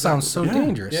 That Exactly. sounds so Yeah.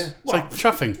 dangerous. Yeah. It's like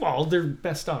chuffing. Well, they're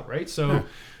messed up, right? So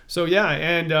yeah,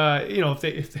 and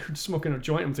if they're smoking a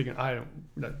joint, I'm thinking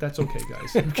that's okay,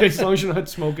 guys. Okay, as long as you're not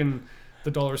smoking the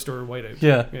dollar store whiteout.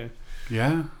 Yeah. Yeah.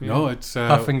 Yeah, no, it's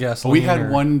Puffing gasoline We had or-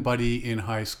 one buddy in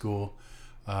high school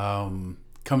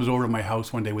comes over to my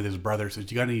house one day with his brother.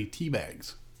 Says, "You got any tea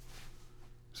bags?"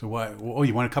 So what? Oh,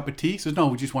 you want a cup of tea? Says, "No,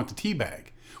 we just want the tea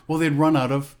bag." Well, they'd run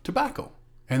out of tobacco,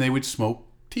 and they would smoke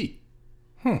tea.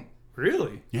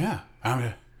 Really? Yeah,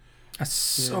 That's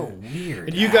so weird.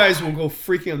 And you guys will go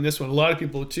freaking on this one. A lot of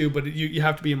people too, but you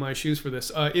have to be in my shoes for this.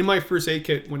 In my first aid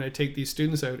kit, when I take these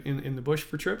students out in the bush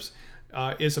for trips,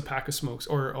 is a pack of smokes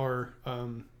or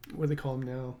what do they call them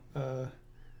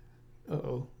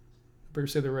now? Better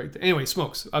say the right thing. Anyway,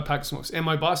 smokes. A pack of smokes. And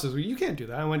my boss says, "Well, you can't do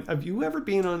that." I went, "Have you ever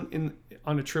been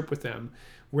on a trip with them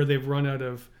where they've run out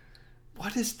of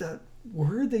what is the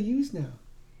word they use now?"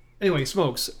 Anyway,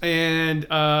 smokes, and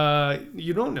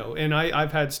you don't know. And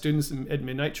I've had students at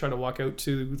midnight try to walk out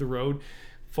to the road,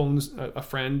 phones a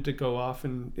friend to go off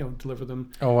and deliver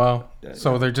them. Oh wow!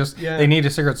 So they're just Yeah. they need a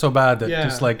cigarette so bad that Yeah,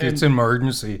 just like it's and- an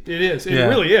emergency. It is. It Yeah.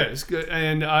 really is.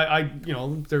 And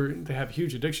they have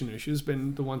huge addiction issues.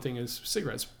 But the one thing is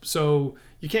cigarettes. So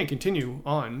you can't continue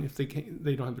on if they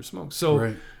don't have their smoke. So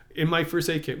Right. in my first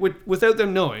aid kit, without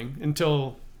them knowing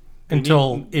until It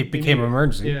they became need an it.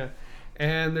 emergency. Yeah.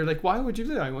 And they're like, "Why would you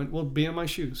do that?" I went, "Well, be in my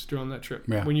shoes during that trip.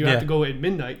 Yeah. When you Yeah. have to go at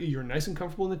midnight, you're nice and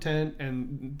comfortable in the tent,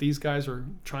 and these guys are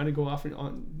trying to go off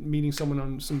on meeting someone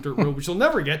on some dirt road, which will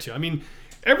never get you. I mean,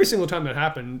 every single time that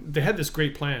happened, they had this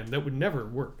great plan that would never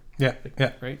work, Yeah,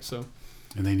 yeah. right? So,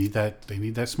 and they need that. They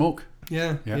need that smoke.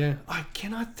 yeah. Yeah. I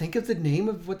cannot think of the name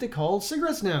of what they call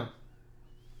cigarettes now.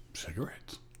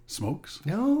 Cigarettes, smokes.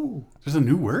 No. There's a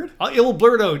new word. It will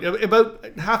blur it out about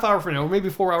a half hour from now, or maybe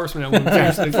 4 hours from now. When we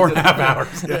finish the, 4.5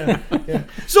 hours. Yeah.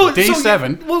 So Day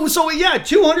 7. Well, so yeah,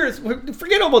 200.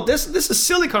 Forget all about this. This is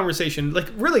silly conversation. Like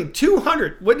really,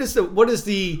 200. What is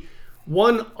the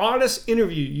one oddest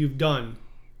interview you've done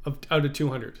out of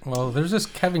 200? Well, there's this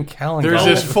Kevin Callan. There's guy.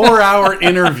 this 4-hour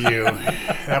interview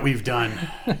that we've done.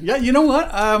 Yeah, you know what?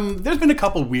 There's been a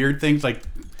couple weird things, like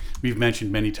we've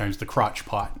mentioned many times, the crotch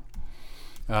pot.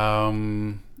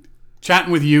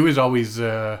 Chatting with you is always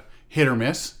hit or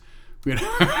miss.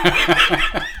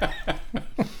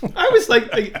 I was like,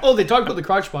 oh, they talked about the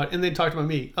crotch bot and they talked about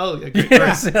me. Oh, yeah, great.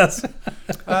 Yes, yes.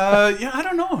 Yeah, I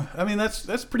don't know. I mean,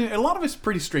 that's pretty. A lot of it's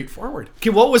pretty straightforward. Okay,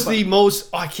 what was the most?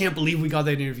 Oh, I can't believe we got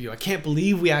that interview. I can't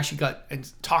believe we actually got and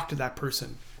talked to that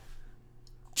person.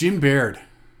 Jim Baird,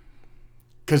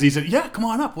 because he said, "Yeah, come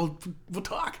on up. We'll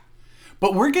talk."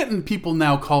 But we're getting people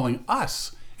now calling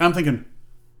us, and I'm thinking,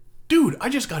 dude, I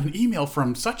just got an email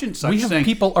from such and such We have saying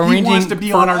people he arranging wants to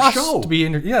be for on our us show. to be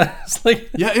yeah, it's like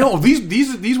Yeah, you know,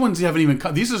 these ones haven't even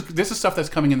come. This is stuff that's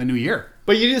coming in the new year.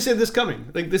 But you didn't see this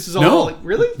coming. Like this is all. No. Like,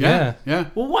 really? Yeah, yeah.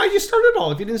 Well, why did you start it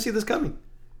all if you didn't see this coming?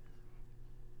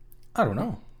 I don't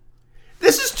know.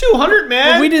 This is 200, man.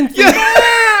 Well, we didn't think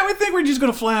Yeah, we think we're just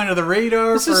going to fly under the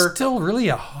radar. this is still really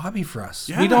a hobby for us.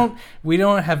 Yeah. We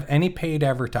don't have any paid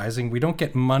advertising. We don't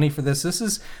get money for this. This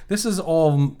is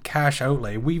all cash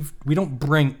outlay. We don't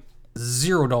bring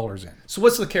 $0 in. So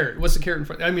what's the carrot? What's the carrot in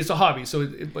front? I mean, it's a hobby.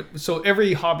 So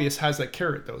every hobbyist has that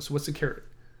carrot though. So what's the carrot?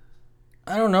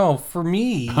 I don't know. For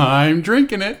me, I'm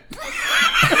drinking it.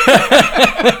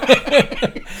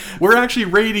 We're actually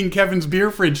raiding Kevin's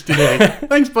beer fridge today.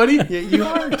 Thanks, buddy. Yeah, you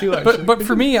are too. Actually. but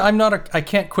for me, I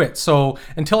can't quit. So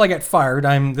until I get fired,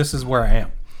 this is where I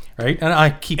am. Right? And I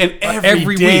keep And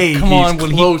every day week. Come he's on, will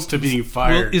close to being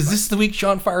fired. is this the week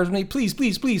Sean fires me? Please,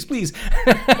 please, please, please.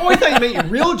 Oh, I thought you meant your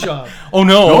real job. Oh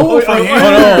no! No, Oh, for him.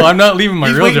 no! I'm not leaving my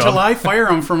He's real waiting job. till I fire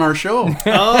him from our show. And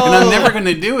I'm never going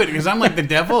to do it because I'm like the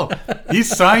devil.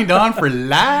 He's signed on for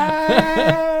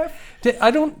life.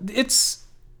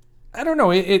 I don't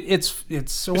know.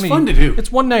 It's only fun to do.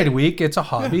 It's one night a week. It's a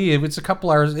hobby. It's a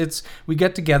couple hours. We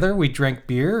get together. We drink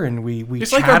beer and we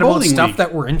It's chat like our about bowling stuff league.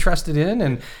 that we're interested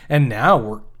in. And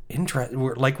now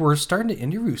we're starting to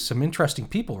interview some interesting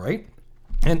people, right?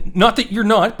 And not that you're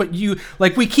not, but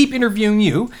we keep interviewing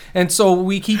you, and so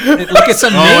we keep it's Oh,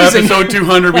 amazing. episode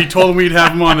 200, we told him we'd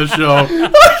have him on the show.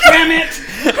 Damn it!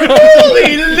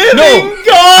 Holy living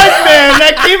God, man!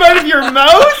 That came out of your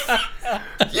mouth.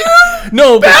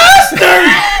 No,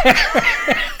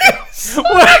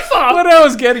 what I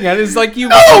was getting at is like you.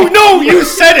 Oh no! You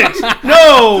said it.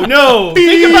 No.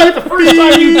 Think about the first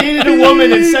time you dated a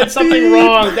woman and said something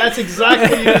wrong. That's exactly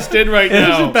what you just did right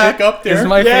now. Back up there. Is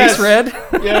my Yes. face red?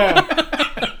 Yeah.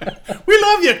 We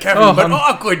love you, Kevin, Oh,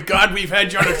 but good God, we've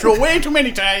had you on the show way too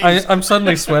many times. I'm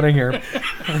suddenly sweating here.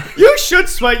 You should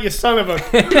sweat, you son of a.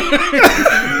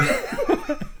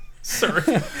 Sorry.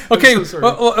 Okay, I'm so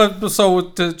sorry. so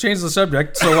to change the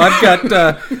subject, so I've got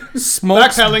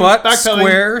Smokes, Backpedaling, Butt, backpedaling,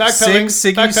 Square, backpedaling,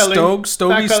 Sig, Siggy, backpedaling, Stoke,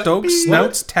 Stogie, backpedaling. Stokes,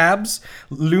 Snouts, Tabs,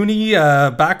 Looney,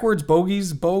 Backwards,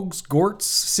 Bogies, Bogues, Gorts,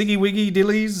 Siggy Wiggy,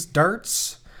 Dillies,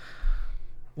 Darts.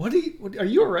 What are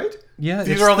you all right? Yeah,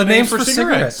 These it's are all the names for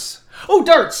cigarettes. Oh,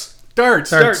 darts.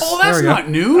 Darts. Darts. Oh, that's There we go. not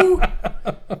new.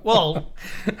 Well,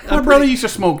 My brother used to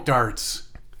smoke darts.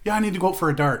 Yeah, I need to go out for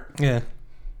a dart. Yeah,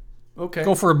 okay.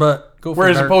 go for a butt. Go for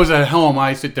Whereas a dart. opposed at home,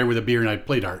 I sit there with a beer and I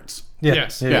play darts. Yeah.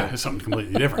 Yes. Yeah, it's something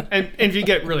completely different. And if you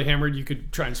get really hammered, you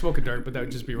could try and smoke a dart, but that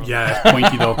would just be wrong. Yeah, it's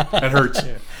pointy though. That hurts.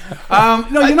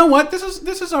 No, you know what? This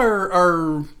is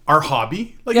our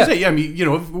hobby. Like Yeah. you say, yeah. I mean, you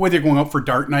know, whether you're going out for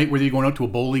dart night, whether you're going out to a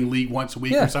bowling league once a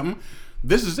week Yeah. or something,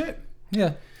 this is it.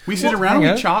 Yeah. We sit around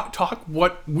hang and we out. talk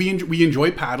what we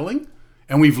enjoy paddling,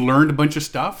 and we've learned a bunch of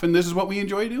stuff, and this is what we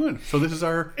enjoy doing. So this is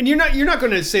our. And you're not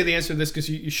going to say the answer to this because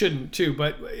you shouldn't too.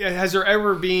 But has there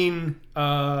ever been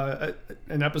an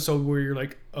episode where you're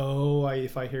like, oh,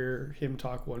 if I hear him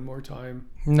talk one more time,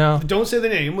 No. don't say the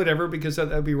name, whatever, because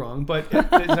that'd be wrong. But has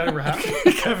that ever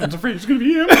happened? Kevin's afraid it's going to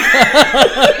be him.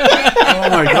 Oh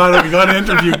my God, we got to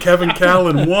interview Kevin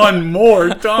Callan one more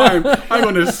time. I'm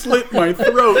going to slit my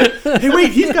throat. Hey,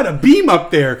 wait, he's got a beam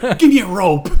up there. Give me a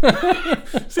rope.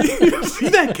 See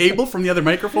that cable from the other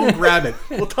microphone? Grab it.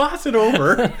 We'll toss it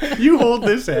over. You hold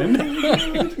this end.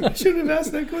 I shouldn't have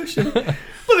asked that question.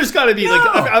 Well, there's got to be like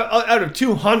out of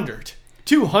 200.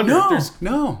 200. No, There's,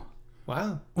 no.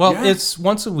 wow. Well, Yeah. it's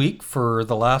once a week for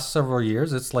the last several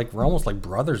years. It's like we're almost like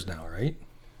brothers now, right?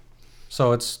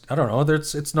 So I don't know.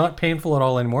 It's not painful at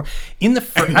all anymore.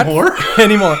 Anymore?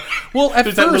 Anymore. Well, at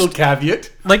There's that little first,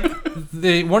 caveat. like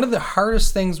one of the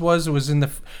hardest things was within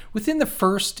the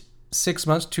first 6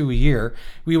 months to a year,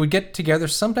 we would get together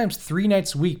sometimes 3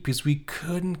 nights a week because we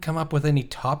couldn't come up with any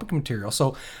topic material.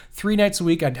 So 3 nights a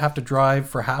week, I'd have to drive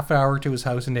for half an hour to his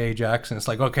house in Ajax, and it's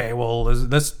like, okay, well,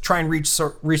 let's try and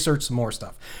research some more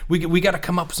stuff. We got to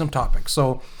come up with some topics.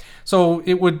 So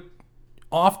it would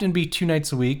often be 2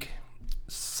 nights a week,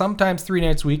 sometimes 3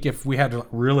 nights a week if we had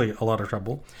really a lot of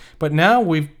trouble. But now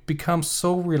we've become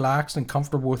so relaxed and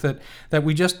comfortable with it that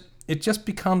it just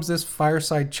becomes this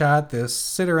fireside chat, this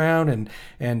sit around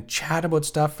and chat about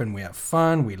stuff, and we have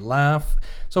fun, we laugh.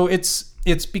 So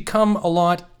it's become a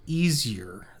lot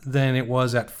easier than it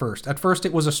was at first. At first,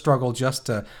 it was a struggle just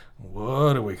to,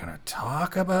 what are we going to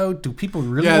talk about? Do people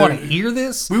really want to hear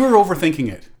this? We were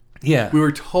overthinking it. Yeah. We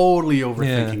were totally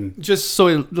overthinking. Just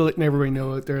so letting everybody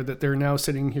know out there that they're now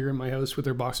sitting here in my house with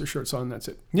their boxer shorts on. That's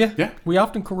it. Yeah. Yeah. We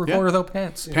often record without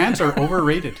pants. Pants are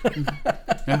overrated.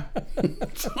 Yeah.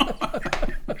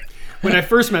 When I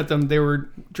first met them, they were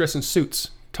dressed in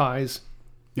suits, ties.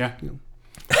 Yeah.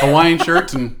 Hawaiian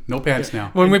shirts and no pants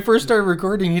now. When we first started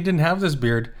recording, he didn't have this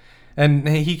beard. And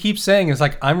he keeps saying, it's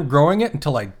like, I'm growing it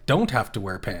until I don't have to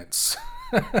wear pants.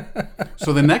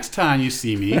 So the next time you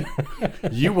see me,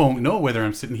 you won't know whether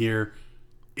I'm sitting here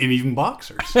in even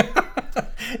boxers.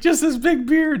 Just this big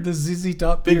beard, this ZZ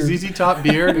Top Big beard. ZZ Top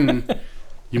beard, and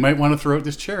you might want to throw out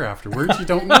this chair afterwards. You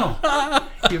don't know.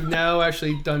 You've now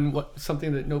actually done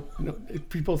something that no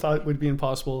people thought would be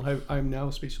impossible. I'm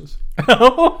now speechless.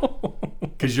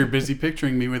 Because you're busy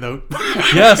picturing me without...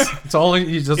 Yes, that's all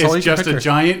you It's can just picture. a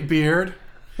giant beard,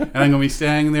 and I'm going to be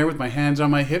standing there with my hands on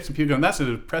my hips, and people going, that's an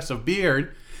impressive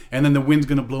beard, and then the wind's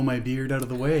going to blow my beard out of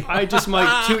the way. I just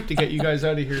might toot to get you guys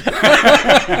out of here.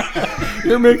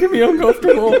 You're making me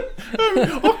uncomfortable.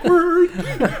 Awkward.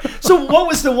 So what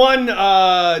was the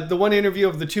one interview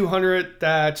of the 200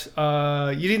 that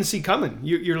you didn't see coming?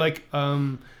 You're like,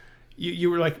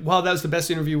 you were like, wow, that was the best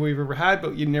interview we've ever had,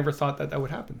 but you never thought that would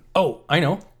happen. Oh, I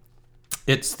know.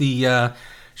 It's the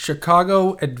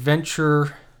Chicago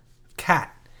Adventure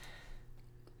Cat.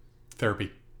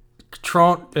 Therapy.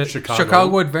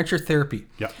 Chicago Adventure Therapy.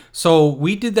 Yeah. So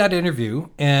we did that interview,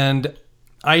 and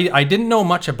I didn't know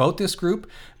much about this group,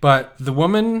 but the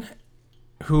woman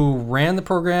who ran the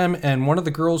program and one of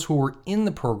the girls who were in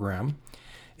the program,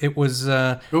 it was...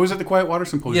 It was at the Quiet Water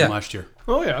Symposium last year.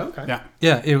 Oh yeah, okay. Yeah.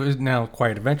 Yeah, it was now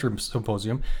Quiet Adventure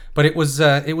Symposium, but it was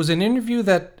an interview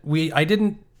that I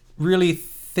didn't really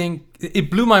think, it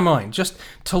blew my mind just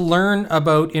to learn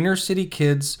about inner city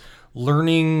kids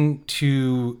learning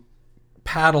to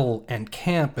paddle and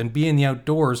camp and be in the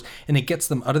outdoors, and it gets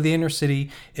them out of the inner city.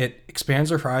 It expands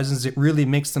their horizons. It really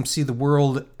makes them see the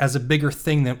world as a bigger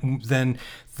thing than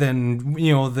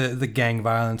the gang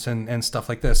violence and stuff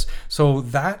like this. So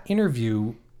that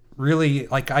interview really,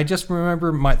 like, I just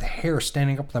remember the hair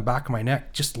standing up on the back of my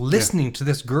neck just listening to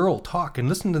this girl talk and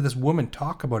listening to this woman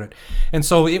talk about it. And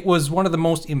so it was one of the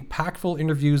most impactful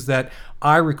interviews that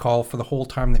I recall for the whole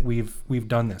time that we've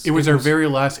done this. It was our very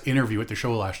last interview at the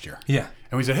show last year. Yeah.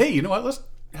 And we said, hey, you know what? Let's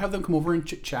have them come over and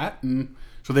chit-chat. And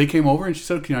so they came over, and she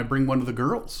said, can I bring one of the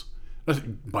girls? I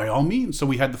said, by all means. So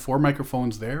we had the 4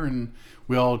 microphones there, and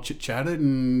we all chit-chatted,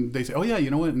 and they said, oh, yeah, you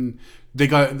know what? And they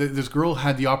got this girl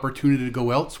had the opportunity to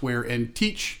go elsewhere and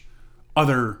teach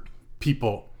other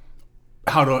people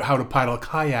how to paddle a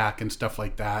kayak and stuff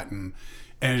like that. And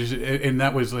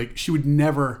that was like, she would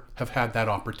never have had that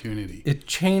opportunity. It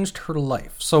changed her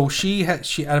life. So she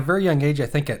at a very young age, I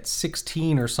think at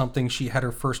 16 or something, she had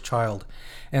her first child.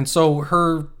 And so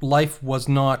her life was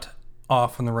not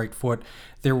off on the right foot.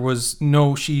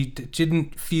 She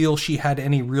didn't feel she had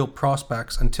any real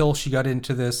prospects until she got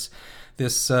into this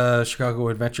Chicago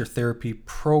Adventure Therapy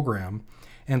program.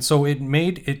 And so it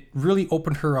really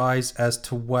opened her eyes as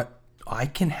to what I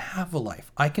can have a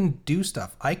life. I can do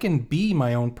stuff. I can be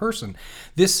my own person.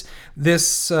 This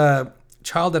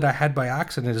child that I had by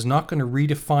accident is not going to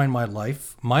redefine my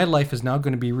life. My life is now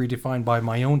going to be redefined by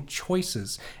my own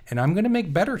choices, and I'm going to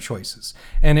make better choices.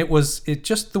 And it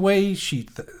just the way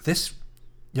this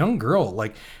young girl,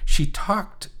 like, she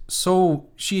talked, so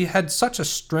she had such a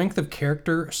strength of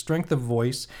character, a strength of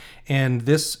voice, and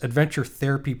this adventure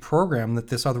therapy program that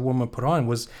this other woman put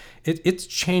on it's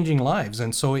changing lives.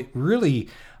 And so it really,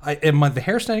 the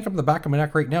hair standing up on the back of my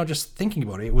neck right now just thinking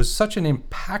about it. It was such an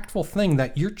impactful thing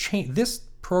that this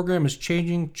program is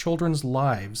changing children's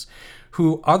lives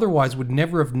who otherwise would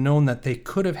never have known that they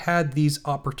could have had these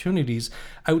opportunities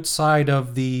outside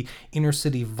of the inner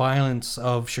city violence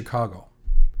of Chicago.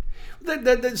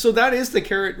 So that is the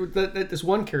carrot. That is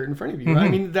one carrot in front of you. Mm-hmm. I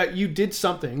mean, that you did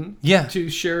something to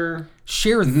share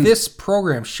mm-hmm. this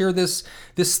program, share this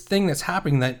thing that's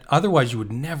happening that otherwise you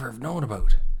would never have known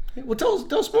about. Well,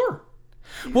 tell us more.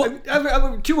 Well,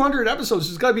 200 episodes.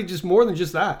 There's got to be just more than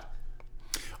just that.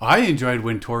 I enjoyed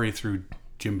when Tori threw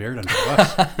Jim Baird under the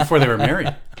bus before they were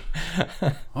married.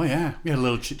 Oh yeah, we had a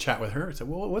little chit chat with her. I said,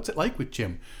 "Well, what's it like with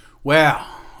Jim?" Well,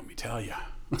 let me tell you.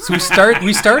 So we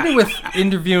started with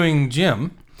interviewing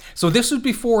Jim, So this was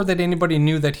before that anybody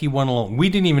knew that he won alone. We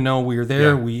didn't even know we were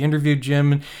there. Yeah. We interviewed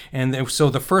Jim, and so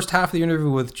the first half of the interview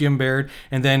with Jim Baird,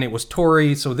 and then it was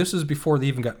Tori. So this was before they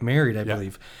even got married, I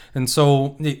believe. And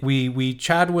so we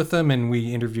chatted with them, and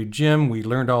we interviewed Jim. We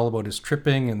learned all about his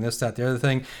tripping and this, that, the other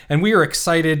thing, and we were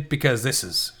excited because this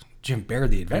is Jim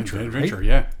Baird, the adventurer. Right?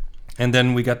 Yeah. And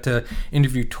then we got to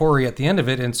interview Tori at the end of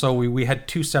it, and so we had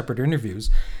 2 separate interviews.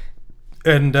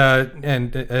 And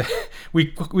we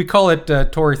call it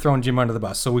Tori throwing Jim under the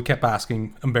bus. So we kept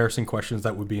asking embarrassing questions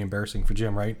that would be embarrassing for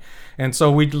Jim, right? And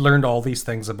so we learned all these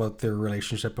things about their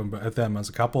relationship and them as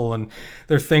a couple and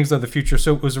their things of the future.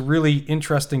 So it was really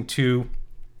interesting to.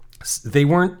 They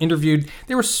weren't interviewed.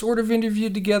 They were sort of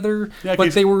interviewed together,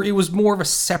 but they were. It was more of a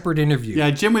separate interview.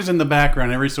 Yeah, Jim was in the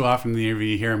background. Every so often in the interview,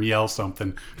 you hear him yell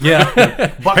something.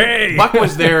 Yeah. Buck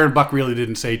was there, and Buck really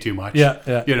didn't say too much.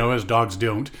 Yeah. You know, as dogs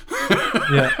don't.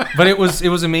 Yeah, but it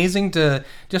was amazing to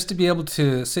be able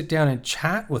to sit down and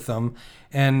chat with them,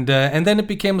 and then it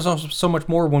became so much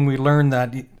more when we learned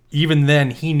that. Even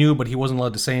then, he knew, but he wasn't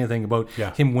allowed to say anything about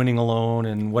him winning alone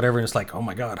and whatever. And it's like, oh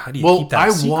my God, how do you keep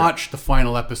that secret? I watched the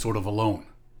final episode of Alone.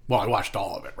 Well, I watched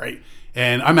all of it, right?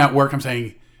 And I'm at work. I'm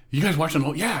saying, you guys watching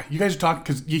Alone? Yeah, you guys are talking,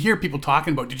 because you hear people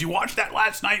talking about, did you watch that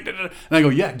last night? And I go,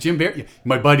 yeah, Jim Baird, yeah,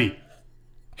 my buddy,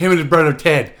 him and his brother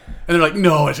Ted. And they're like,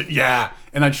 no. I said, yeah.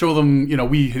 And I'd show them,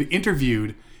 we had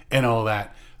interviewed and all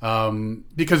that.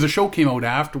 Because the show came out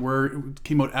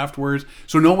afterwards.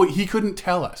 So he couldn't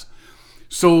tell us.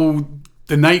 So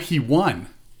the night he won,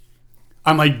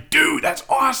 I'm like, dude, that's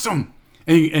awesome.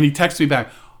 And he texted me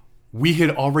back, we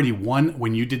had already won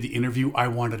when you did the interview. I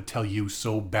wanted to tell you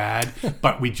so bad,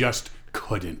 but we just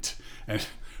couldn't.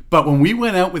 But when we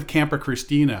went out with Camper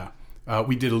Christina,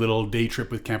 we did a little day trip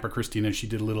with Camper Christina. She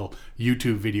did a little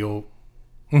YouTube video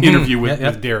interview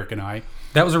with Derek and I.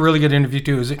 That was a really good interview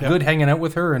too. It was good hanging out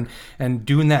with her and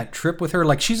doing that trip with her.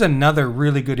 Like, she's another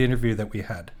really good interview that we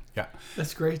had. Yeah.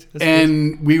 That's great.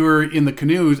 We were in the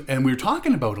canoes and we were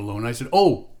talking about Alone. I said,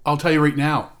 I'll tell you right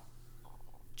now,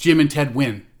 Jim and Ted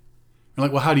win. I'm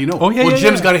like, well, how do you know?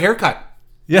 Jim's got a haircut.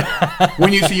 Yeah.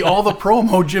 When you see all the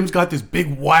promo, Jim's got this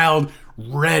big, wild,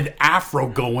 red afro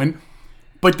going.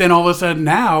 But then all of a sudden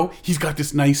now, he's got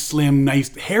this nice, slim,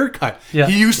 nice haircut. Yeah.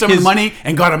 He used some of the money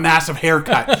and got a massive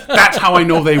haircut. That's how I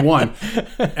know they won.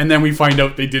 And then we find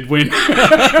out they did win.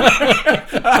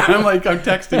 I'm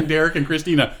texting Derek and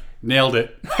Christina. Nailed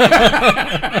it.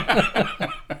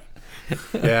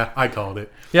 Yeah, I called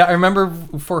it. Yeah, I remember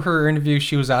for her interview,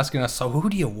 she was asking us, so who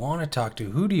do you want to talk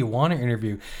to? Who do you want to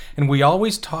interview? And we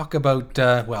always talk about,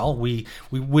 we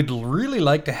would really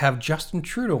like to have Justin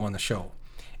Trudeau on the show.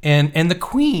 And the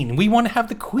Queen. We want to have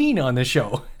the Queen on the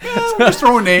show. Yeah, just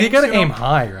throwing names. You got to aim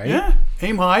high, right? Yeah,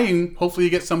 aim high, and hopefully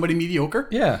you get somebody mediocre.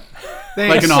 Yeah.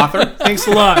 Thanks. Like an author. Thanks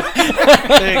a lot.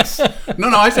 Thanks. No,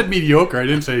 I said mediocre. I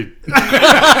didn't say...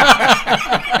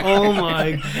 Oh,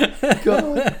 my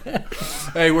God.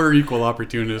 Hey, we're equal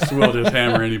opportunists. We'll just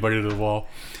hammer anybody to the wall.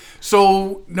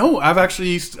 So, no, I've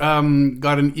actually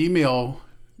got an email,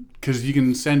 because you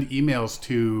can send emails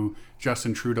to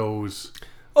Justin Trudeau's...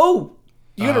 Oh,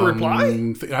 you got a reply?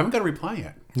 I haven't got a reply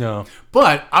yet. No.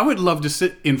 But I would love to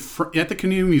sit at the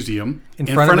Canoe Museum in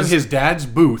front of his dad's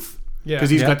booth,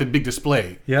 because he's got the big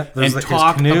display. Yeah, there's and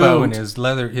talk his canoe about and his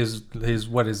leather, his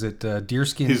what is it,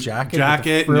 deerskin his jacket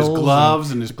and his gloves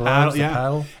and his gloves,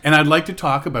 paddle. And I'd like to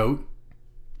talk about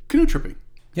canoe tripping.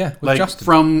 Yeah, with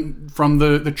Justin. from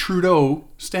the Trudeau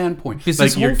standpoint, it's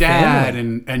like your dad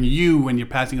and you, and you're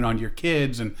passing it on to your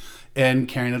kids and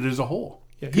carrying it as a whole.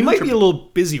 Yeah, he might be a little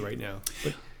busy right now.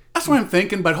 But. That's what I'm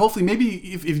thinking, but hopefully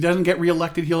maybe if he doesn't get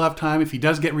reelected, he'll have time. If he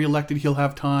does get reelected, he'll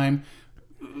have time.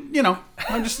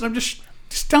 I'm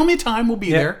just tell me a time, we'll be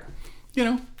there.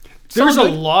 There's a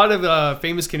lot of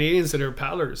famous Canadians that are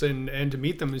paddlers, and to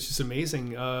meet them is just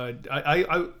amazing.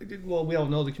 Well, we all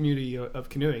know the community of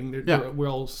canoeing. We're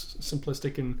all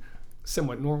simplistic and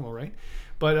somewhat normal, right?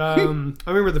 But I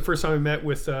remember the first time I met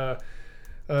with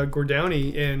Gord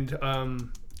Downey,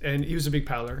 and he was a big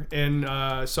paddler. And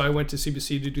so I went to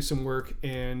CBC to do some work,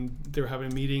 and they were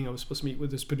having a meeting. I was supposed to meet with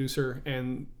this producer,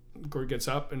 and Gord gets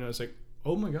up, and I was like,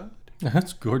 oh my God.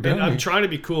 That's Gord Downey. And I'm trying to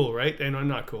be cool, right? And I'm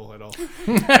not cool at all.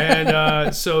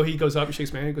 And so he goes up and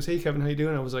shakes my hand and goes, hey, Kevin, how you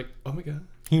doing? I was like, oh my God.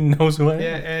 He knows who I am.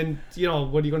 Yeah, and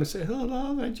what are you going to say?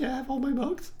 Hello, did you have all my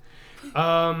books?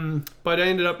 But I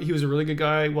ended up, he was a really good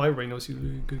guy. Well, everybody knows he was a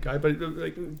good guy, but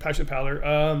passionate paddler.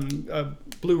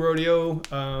 Blue Rodeo,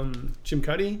 Jim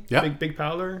Cuddy, big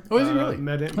paddler. Oh, is he really?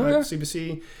 Met him at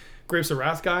CBC. Grapes of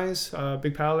Wrath guys,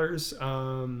 big paddlers.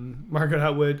 Margaret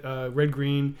Atwood, Red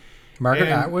Green. Margaret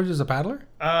And- Atwood is a paddler?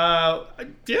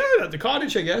 Yeah, at the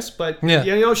cottage, I guess. But Yeah.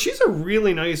 yeah, you know, she's a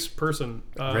really nice person.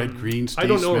 Red, green, I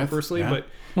don't Steve know her Smith, personally, yeah. but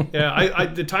yeah, I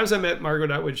the times I met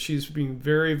Margaret Atwood, she's been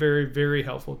very, very, very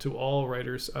helpful to all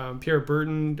writers. Pierre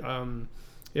Burton,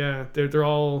 yeah, they're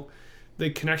all the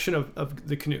connection of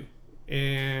the canoe.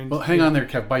 And Well, hang on there,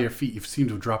 Kev. By your feet, you seem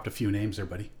to have dropped a few names there,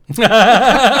 buddy.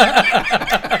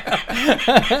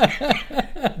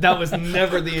 that was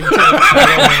never the intent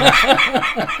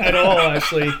at all,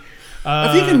 actually.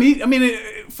 If you can meet, I mean,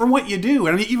 from what you do,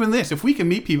 I mean, even this, if we can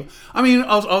meet people, I mean,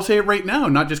 I'll say it right now,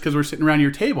 not just because we're sitting around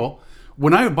your table.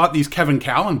 When I bought these Kevin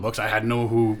Callan books, I had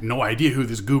no idea who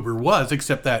this goober was,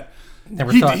 except that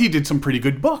he did some pretty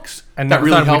good books. And that never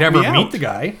really thought we'd helped ever me out. meet the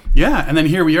guy. Yeah, and then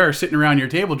here we are sitting around your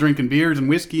table drinking beers and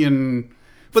whiskey and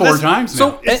four that's- times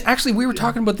So now. actually, we were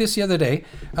talking about this the other day.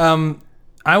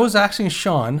 I was asking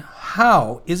Sean,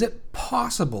 how is it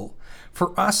possible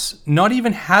for us not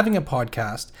even having a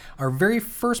podcast, our very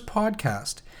first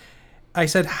podcast? I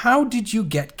said, how did you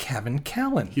get Kevin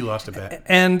Callan? He lost a bet.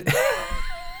 And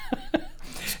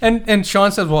and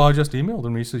Sean says, well, I just emailed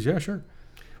him. He says, yeah, sure.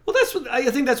 Well, that's what I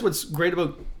think. That's what's great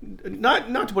about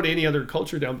not to put any other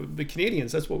culture down, but the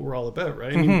Canadians. That's what we're all about,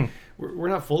 right? I mean, we're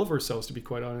not full of ourselves, to be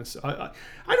quite honest. I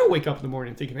don't wake up in the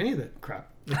morning thinking any of that crap.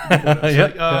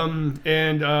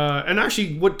 And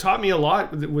actually, what taught me a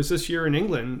lot was this year in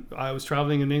England. I was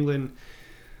traveling in England,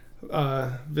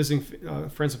 visiting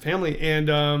friends and family,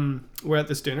 and we're at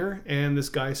this dinner, and this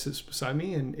guy sits beside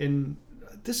me, and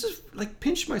this is like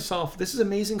pinch myself. This is an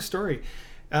amazing story.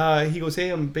 He goes, hey,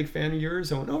 I'm a big fan of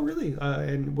yours. I went, oh, really?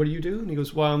 And what do you do? And he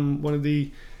goes, well, I'm one of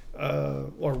the,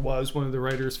 or was one of the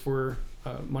writers for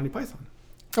Monty Python.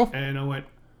 Oh. And I went,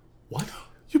 what?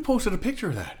 You posted a picture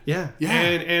of that. Yeah. Yeah.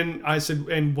 And I said,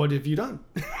 and what have you done?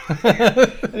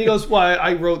 And he goes, well,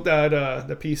 I wrote that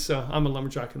the piece, I'm a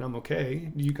lumberjack and I'm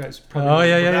okay. You guys probably Oh,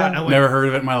 yeah, remember yeah, that. yeah. And I went, Never heard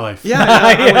of it in my life. yeah.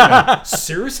 And I went,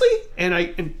 seriously?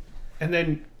 And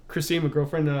then Christine, my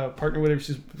girlfriend, partner with her,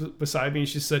 she's beside me, and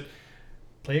she said,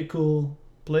 play it cool,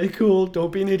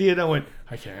 don't be an idiot. I went,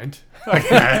 I can't.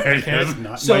 That's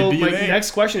not So my my DNA.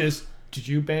 next question is, did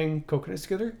you bang coconuts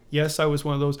together? Yes, I was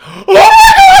one of those.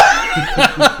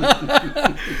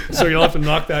 So you'll have to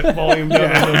knock that volume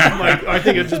down. I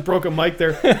think it just broke a mic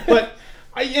there. But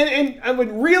I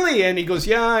went, really? And he goes,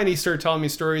 yeah. And he started telling me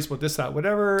stories about this, that,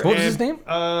 whatever. What was And, his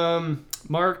name?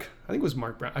 Mark. I think it was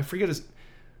Mark Brown. I forget his.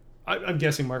 I'm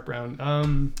guessing Mark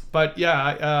Brown. But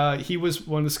yeah, he was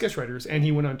one of the sketch writers, and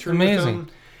he went on tour with Amazing. them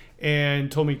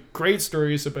and told me great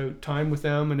stories about time with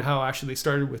them and how actually they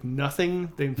started with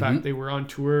nothing. In fact, they were on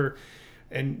tour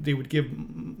and they would give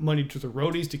money to the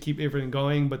roadies to keep everything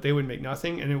going, but they would make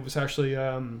nothing. And it was actually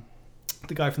the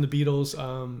guy from the Beatles,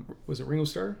 was it Ringo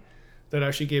Starr, that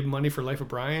actually gave money for Life of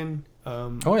Brian.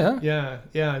 Oh, yeah?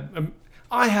 Yeah.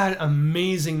 I had an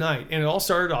amazing night, and it all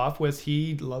started off with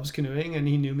he loves canoeing, and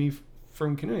he knew me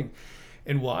from canoeing.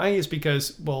 And why is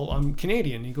because, well, I'm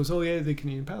Canadian. He goes, oh yeah, the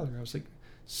Canadian paddler. I was like,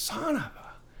 son of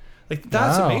a, like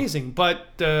that's Wow. amazing.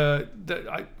 But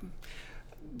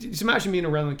just imagine being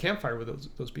around the campfire with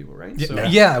those people, right? So,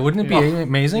 Yeah, wouldn't it be Yeah.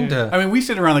 amazing Yeah. to... I mean, we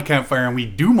sit around the campfire and we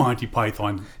do Monty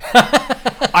Python.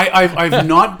 I've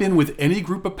not been with any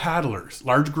group of paddlers,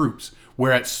 large groups,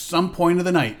 where at some point of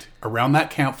the night around that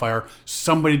campfire,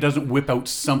 somebody doesn't whip out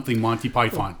something Monty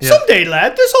Python. Someday,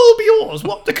 lad, this all will be yours.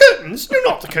 What, the curtains? You're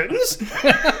not the curtains.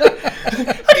 How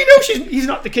do you know he's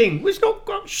not the king? He's not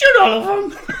got shit all of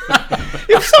them.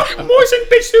 If some boys and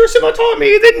bitch there some taught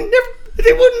me,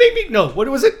 they wouldn't make me. No, what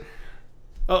was it?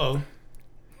 Uh-oh.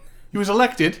 He was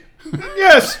elected.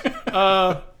 Yes.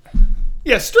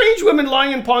 Yes, strange women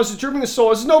lying in ponds disturbing the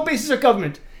soil is no basis of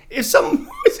government. If some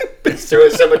boys and bitch there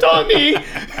some taught me.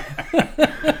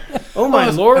 Oh my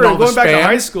lord, and all I'm the going back to spam.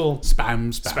 high school.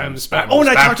 Spam. Oh, and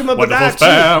I talked to him about that Wonderful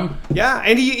spam. too. Yeah,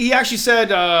 and he actually said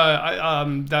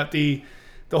that the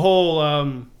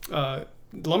whole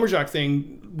lumberjack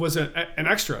thing was an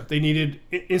extra. They needed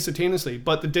instantaneously,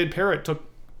 but the dead parrot took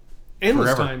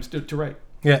endless Forever. times to write.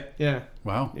 Yeah. Yeah,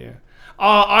 Wow. yeah.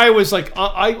 I was like,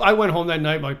 I went home that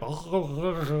night like, I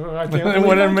can't believe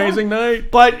What an I'm amazing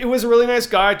night. But it was a really nice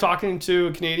guy talking to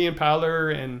a Canadian paddler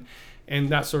and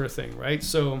that sort of thing, right?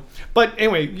 So, but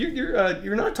anyway,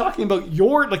 you're not talking about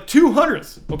your like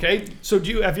 200th, okay? So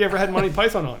have you ever had Monty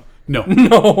Python on? No,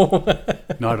 No.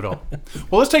 not at all.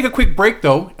 Well, let's take a quick break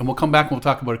though, and we'll come back and we'll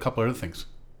talk about a couple other things.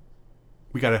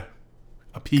 We gotta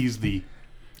appease the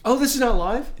Oh, this is not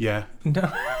live? yeah.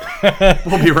 No.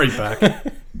 We'll be right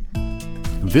back.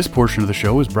 This portion of the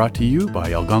show is brought to you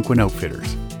by Algonquin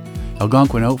Outfitters.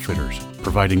 Algonquin Outfitters,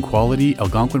 providing quality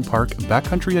Algonquin Park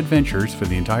backcountry adventures for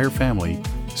the entire family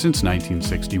since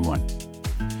 1961.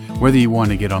 Whether you want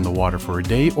to get on the water for a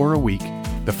day or a week,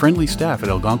 the friendly staff at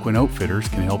Algonquin Outfitters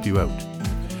can help you out.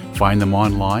 Find them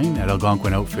online at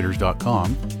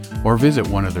algonquinoutfitters.com or visit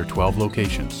one of their 12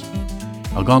 locations.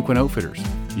 Algonquin Outfitters,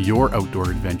 your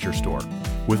outdoor adventure store,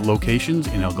 with locations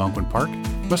in Algonquin Park,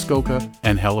 Muskoka,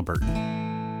 and Halliburton.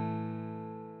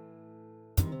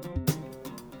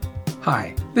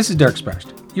 Hi, this is Derek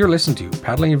Specht. You're listening to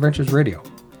Paddling Adventures Radio.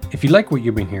 If you like what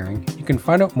you've been hearing, you can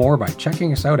find out more by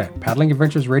checking us out at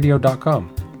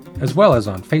paddlingadventuresradio.com, as well as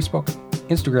on Facebook,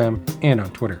 Instagram, and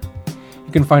on Twitter.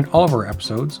 You can find all of our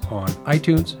episodes on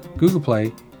iTunes, Google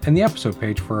Play, and the episode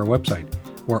page for our website,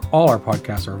 where all our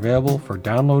podcasts are available for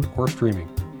download or streaming.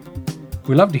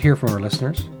 We love to hear from our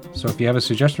listeners, so if you have a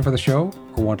suggestion for the show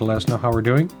or want to let us know how we're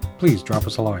doing, please drop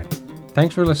us a line.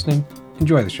 Thanks for listening.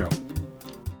 Enjoy the show.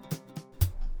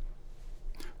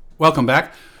 Welcome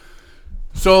back.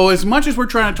 So as much as we're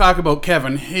trying to talk about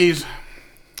Kevin, he's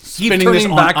spinning this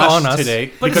turning on back us on us. today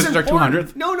But because it's our important.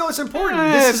 200th. No, it's important.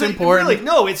 It's important. Really,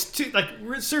 no, it's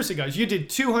seriously, guys. You did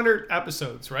 200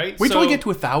 episodes, right? Wait till we get to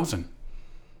 1,000.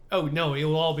 Oh no, it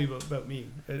will all be about me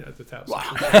at the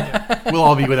 1,000. We'll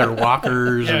all be with our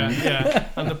walkers. Yeah,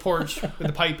 on the porch with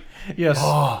the pipe. Yes.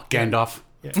 Oh, Gandalf.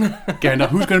 Yeah. Gandalf.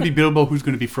 Who's going to be Bilbo? Who's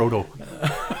going to be Frodo?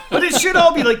 But it should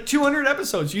all be like 200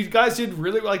 episodes. You guys did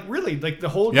really the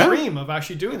whole Yeah. dream of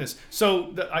actually doing this.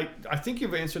 So I think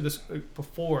you've answered this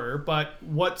before, but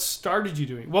what started you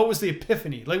doing? What was the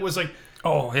epiphany? Like was like,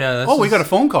 Oh, yeah. Oh, we got a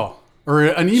phone call or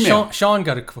an email. Sean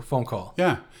got a phone call.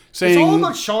 Yeah. it's Saying, all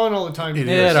about Sean all the time. It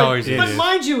is. It always It But is.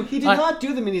 mind you, he did not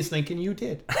do the minis link, and you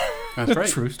did. That's right.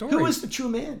 True story. Who was the true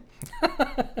man?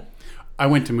 I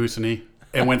went to Moosonee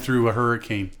and went through a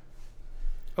hurricane.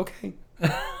 Okay.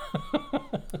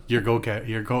 Your go, Derek.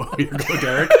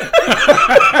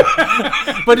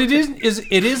 But it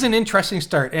is an interesting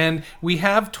start, and we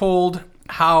have told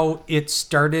how it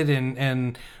started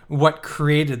and what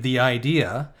created the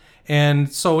idea,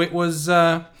 and so it was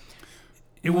way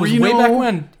back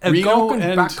when Algonquin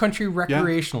and- backcountry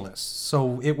recreationalists.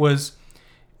 So it was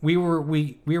we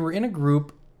were in a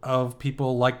group of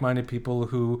people, like-minded people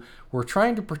who were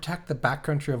trying to protect the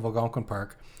backcountry of Algonquin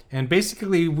Park, and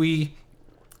basically we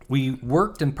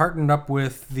worked and partnered up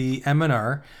with the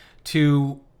MNR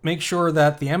to make sure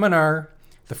that the MNR,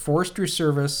 the Forestry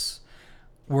Service,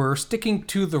 were sticking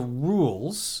to the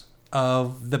rules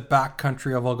of the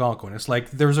backcountry of Algonquin. It's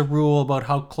like there's a rule about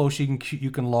how close you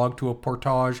can log to a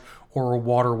portage or a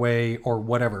waterway or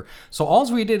whatever. So all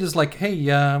we did is like, hey,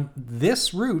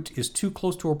 this route is too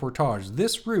close to a portage.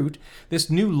 This route, this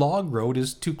new log road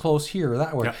is too close here or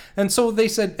that way. Yeah. And so they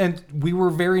said, and we were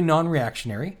very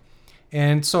non-reactionary.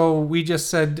 And so we just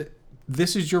said,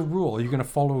 this is your rule. You're going to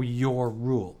follow your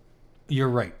rule. You're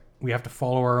right. We have to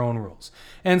follow our own rules.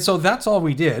 And so that's all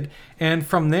we did. And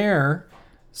from there,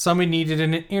 somebody needed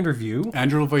an interview.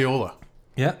 Andrew Viola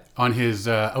Yeah. on his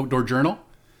outdoor journal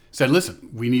said, listen,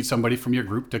 we need somebody from your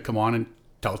group to come on and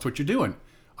tell us what you're doing.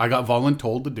 I got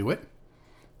voluntold to do it.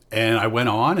 And I went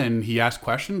on and he asked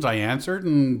questions. I answered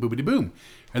and boobity boom.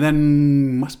 And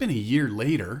then must have been a year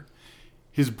later,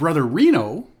 his brother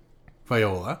Reno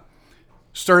Viola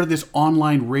started this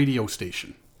online radio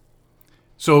station.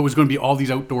 So it was going to be all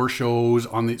these outdoor shows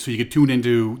so you could tune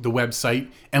into the website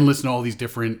and listen to all these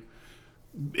different,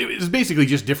 it was basically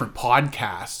just different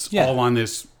podcasts all on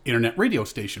this internet radio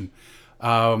station. Like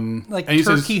and he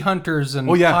turkey says, hunters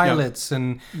and yeah. pilots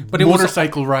but it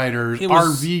motorcycle riders, it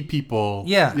was- RV people.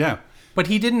 Yeah. Yeah. But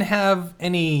he didn't have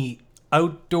any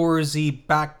outdoorsy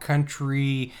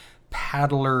backcountry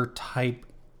paddler type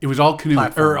It was all canoe, or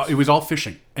Platforms. it was all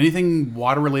fishing. Anything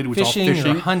water related was all fishing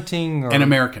fishing or hunting or and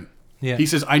American. Yeah. He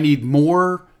says, I need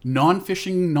more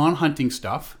non-fishing, non-hunting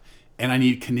stuff, and I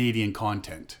need Canadian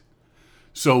content.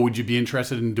 So would you be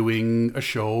interested in doing a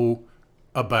show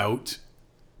about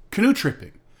canoe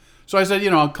tripping? So I said,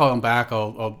 I'll call him back.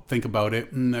 I'll think about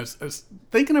it. And I was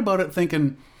thinking about it,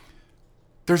 thinking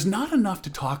there's not enough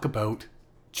to talk about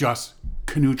just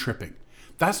canoe tripping.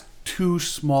 That's too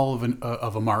small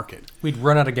of a market. We'd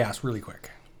run out of gas really quick.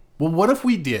 Well, what if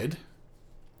we did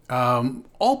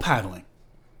all paddling?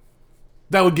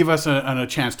 That would give us a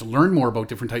chance to learn more about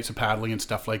different types of paddling and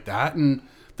stuff like that. And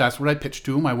that's what I pitched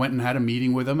to him. I went and had a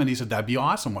meeting with him, and he said, that'd be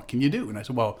awesome. What can you do? And I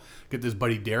said, well, get this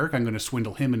buddy Derek. I'm going to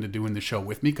swindle him into doing the show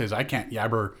with me because I can't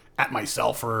yabber at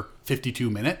myself for 52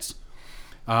 minutes.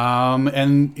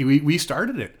 And we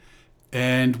started it.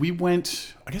 And we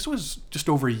went, I guess it was just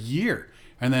over a year.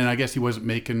 And then I guess he wasn't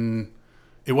making,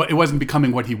 it wasn't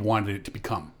becoming what he wanted it to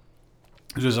become.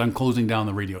 It was I'm closing down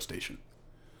the radio station.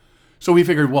 So we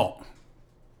figured, well,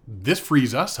 this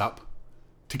frees us up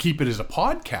to keep it as a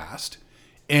podcast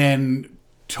and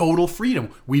total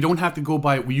freedom. We don't have to go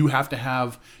by, you have to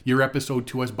have your episode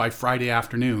to us by Friday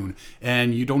afternoon.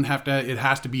 And you don't have to, it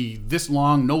has to be this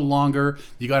long, no longer.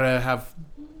 You got to have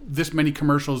this many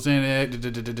commercials in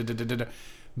it.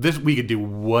 This, we could do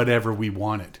whatever we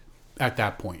wanted at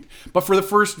that point. But for the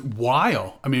first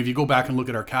while, I mean, if you go back and look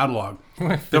at our catalog,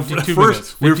 the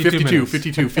first, we were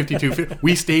 52.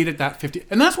 We stayed at that 50.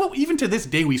 And that's what, even to this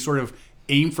day, we sort of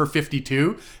aim for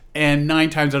 52. And 9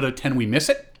 times out of 10, we miss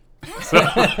it.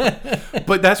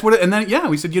 But that's what, and then, yeah,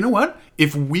 we said, you know what?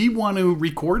 If we want to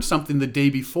record something the day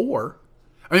before,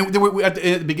 I mean, at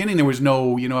the beginning, there was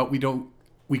no, you know what,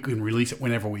 we can release it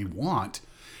whenever we want.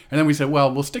 And then we said,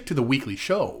 well, we'll stick to the weekly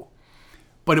show.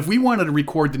 But if we wanted to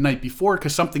record the night before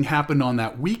because something happened on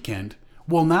that weekend,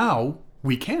 well, now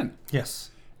we can.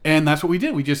 Yes. And that's what we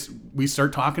did. We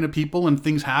start talking to people and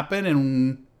things happen,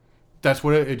 and that's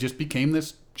what it just became,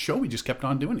 this show. We just kept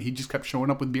on doing it. He just kept showing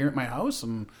up with beer at my house,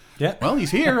 and well,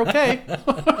 he's here, okay.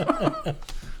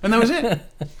 And that was it.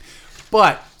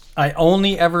 But I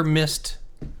only ever missed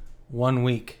 1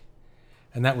 week,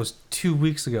 and that was 2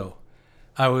 weeks ago.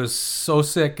 I was so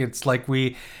sick. It's like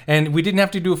we didn't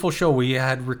have to do a full show. We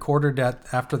had recorded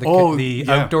after the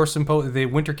outdoor the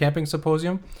winter camping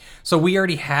symposium. So we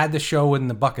already had the show in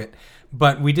the bucket,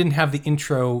 but we didn't have the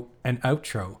intro and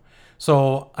outro.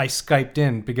 So I Skyped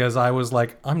in because I was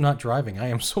like, I'm not driving. I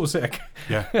am so sick.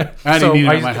 Yeah. I didn't need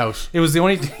it at my house. It was the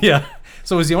only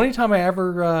So it was the only time I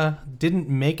ever didn't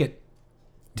make it.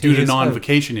 Due to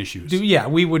non-vacation issues.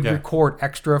 We would record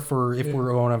extra for if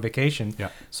we're going on vacation. Yeah.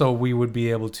 So we would be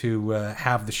able to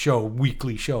have the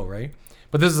weekly show, right?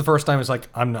 But this is the first time it's like,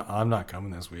 I'm not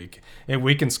coming this week. And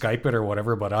we can Skype it or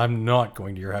whatever, but I'm not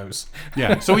going to your house.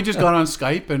 Yeah. So we just got on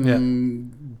Skype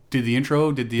and did the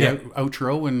intro, did the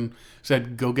outro, and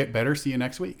said, go get better, see you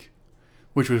next week,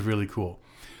 which was really cool.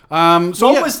 What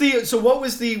was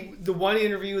the one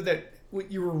interview that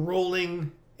you were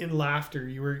rolling in laughter?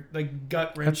 You were like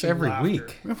gut wrenching. That's every laughter.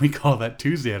 week. We call that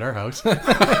Tuesday at our house.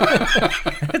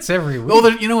 That's every week.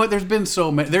 Well, you know what? There's been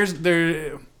so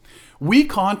many. We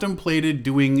contemplated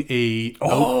doing a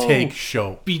outtake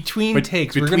show. Between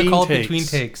takes. We're going to call it Between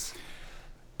Takes.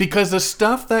 Because the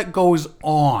stuff that goes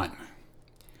on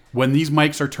when these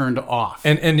mics are turned off.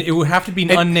 And it would have to be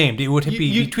unnamed. It would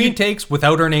be Between Takes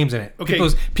without our names in it. Okay.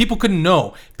 Because people couldn't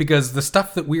know. Because the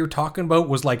stuff that we were talking about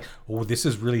was like, oh, this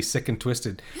is really sick and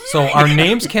twisted. So our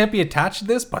names can't be attached to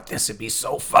this, but this would be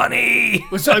so funny.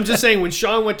 So I'm just saying, when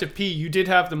Sean went to pee, you did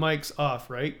have the mics off,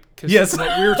 right? Yes.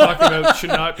 What we were talking about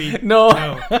should not be. No.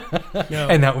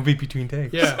 And that would be Between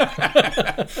Takes.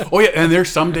 Yeah. Oh, yeah. And there's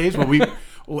some days where we...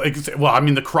 Well, I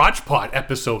mean, the Crotch Pot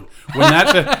episode. When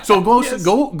that's so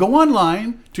go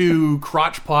online to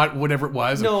Crotch Pot, whatever it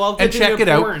was, and check it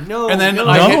out. No, and then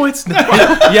it's not.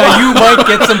 Yeah, you might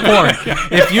get some porn.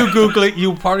 If you Google it,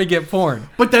 you'll probably get porn.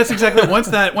 But that's exactly once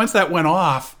that went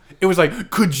off. It was like,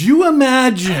 could you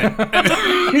imagine?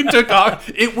 It took off.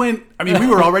 It went. I mean, we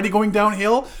were already going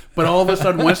downhill, but all of a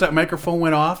sudden, once that microphone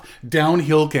went off,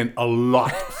 downhill can a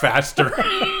lot faster.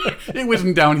 It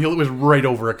wasn't downhill; it was right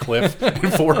over a cliff,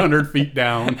 and 400 feet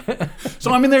down.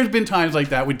 So, I mean, there's been times like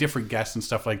that with different guests and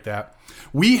stuff like that.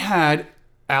 We had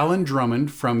Alan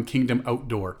Drummond from Kingdom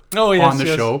Outdoor on the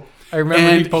show. I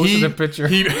remember he posted a picture.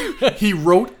 He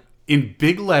wrote in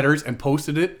big letters and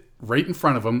posted it right in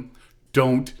front of him.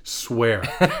 Don't swear.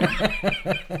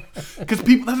 Because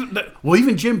people,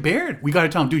 even Jim Baird, we got to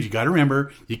tell him, dude, you got to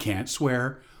remember, you can't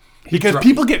swear. Because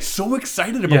people get so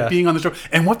excited about being on the show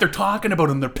and what they're talking about,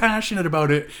 and they're passionate about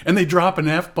it, and they drop an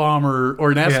F-bomb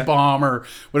or an S-bomb or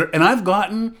whatever. And I've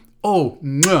gotten,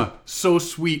 so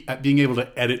sweet at being able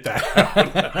to edit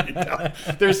that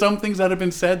out. There's some things that have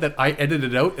been said that I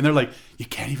edited out, and they're like, you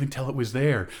can't even tell it was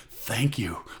there. Thank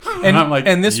you. And I'm like,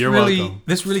 and this you're really welcome.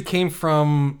 This really came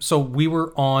from, so we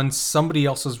were on somebody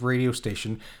else's radio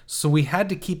station, so we had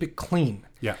to keep it clean.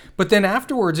 Yeah. But then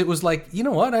afterwards it was like, you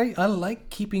know what? I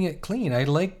like keeping it clean. I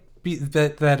like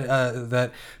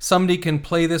that somebody can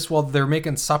play this while they're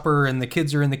making supper and the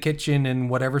kids are in the kitchen and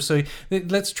whatever. So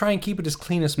let's try and keep it as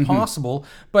clean as possible,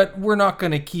 but we're not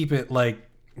going to keep it like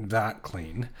that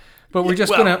clean. But we're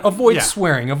just going to avoid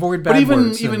swearing, avoid bad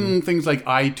words. But even things like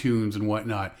iTunes and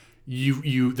whatnot,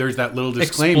 you there's that little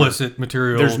disclaimer. Explicit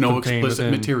material. There's no explicit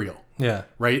material. Yeah.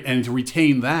 Right? And to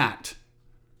retain that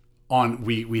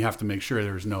we have to make sure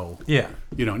there's no... Yeah.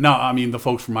 Now, I mean, the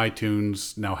folks from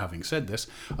iTunes, now having said this,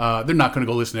 they're not going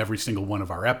to go listen to every single one of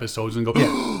our episodes and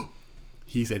go,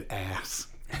 he said ass.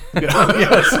 You know?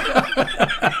 Yes.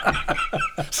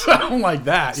 Something like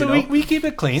that. So you know? we keep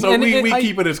it clean. So and we I-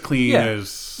 keep it as clean yeah.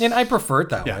 as. And I prefer it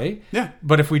that Yeah. way. Yeah.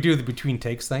 But if we do the between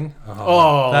takes thing,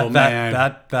 Man.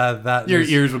 that Your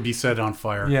is- ears would be set on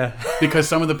fire. Yeah. Because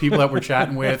some of the people that we're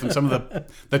chatting with and some of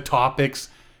the topics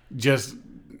just.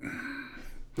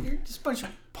 You're just a bunch of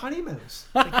potty mouths.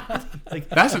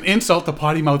 That's an insult to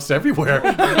potty mouths everywhere.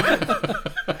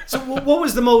 So what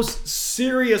was the most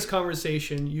serious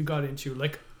conversation you got into?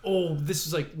 Like, oh, this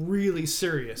is like really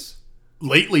serious.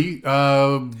 Lately,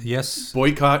 Yes.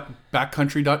 boycott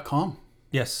backcountry.com.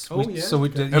 Yes. Oh, yeah. So we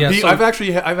did. And Yeah, so- I've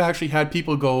actually had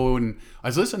people go, and I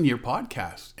was listening to your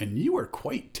podcast, and you were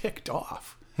quite ticked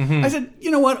off. Mm-hmm. I said,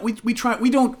 you know what? We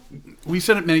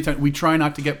said it many times. We try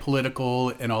not to get political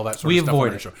and all that sort We of stuff avoid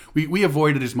on our it. show. We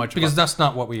avoid it as much because as that's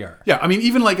not what we are. yeah. I mean,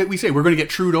 even like we say, we're going to get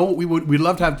Trudeau. We'd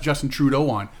love to have Justin Trudeau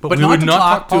on, but we not would to not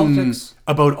talk talk to him politics.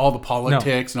 about all the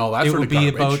politics and all that It sort would of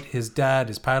be garbage. about his dad,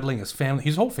 his paddling, his family.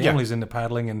 His whole family's into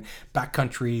paddling and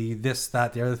backcountry, this,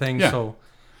 that, the other thing. Yeah.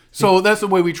 So that's the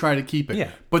way we try to keep it.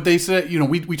 Yeah. But they said, you know,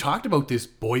 we talked about this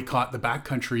boycott the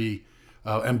backcountry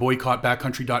and boycott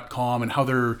backcountry.com and how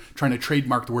they're trying to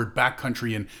trademark the word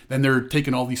backcountry. And then they're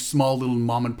taking all these small little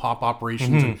mom and pop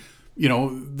operations and, you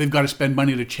know, they've got to spend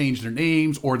money to change their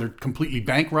names or they're completely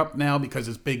bankrupt now because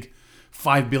this big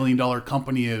 $5 billion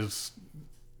company has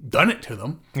done it to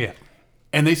them. Yeah.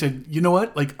 And they said, you know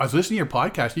what? Like, I was listening to your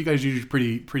podcast. You guys are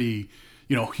usually pretty,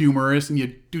 you know, humorous and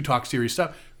you do talk serious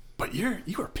stuff. But you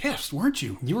were pissed, weren't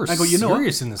you? You were I go, you know what?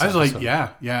 serious in this I was like,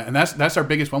 episode. yeah. And that's our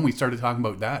biggest one. We started talking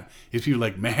about that. Is people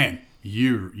like, man,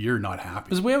 you're not happy.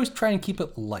 Because we always try and keep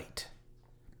it light.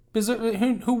 Because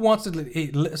who wants to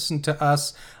listen to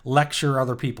us lecture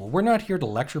other people? We're not here to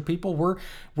lecture people.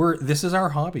 We're this is our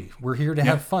hobby. We're here to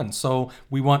have fun. So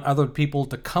we want other people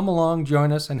to come along,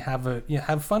 join us, and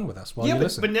have fun with us while Yeah, you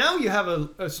listen. but now you have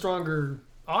a stronger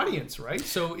audience, right?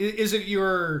 So is it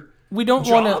your we don't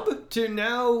want job to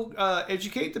now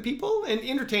educate the people and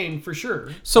entertain for sure?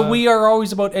 So we are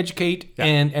always about educate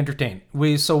and entertain.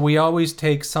 We always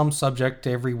take some subject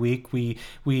every week. We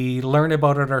learn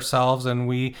about it ourselves and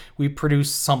we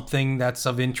produce something that's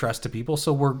of interest to people.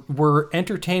 So we're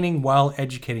entertaining while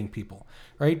educating people,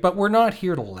 right? But we're not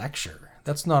here to lecture.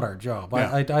 That's not our job.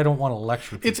 Yeah. I don't want to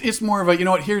lecture people. It's more of a, you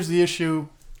know what? Here's the issue.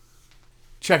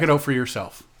 Check it out for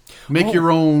yourself. Make your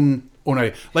own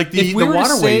idea. Like the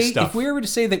waterway stuff. If we were to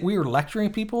say that we were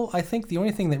lecturing people, I think the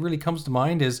only thing that really comes to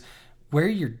mind is wear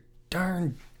your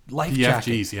darn life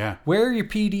jacket. PFDs, yeah. Wear your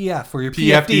PDF or your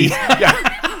PFD. PFD.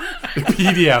 Yeah. The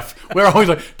PDF. We're always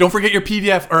like, don't forget your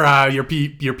PDF or your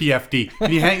PFD.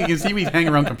 You can see we hang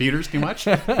around computers too much.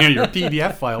 Your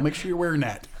PDF file. Make sure you're wearing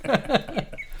that.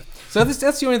 So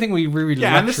that's the only thing we really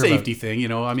Yeah, and the lecture about. safety thing. You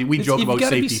know, I mean, we joke you've about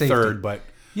gotta be safety safety. third, but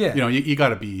Yeah. you know, you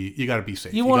gotta be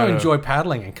safe. You want to gotta- enjoy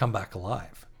paddling and come back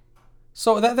alive.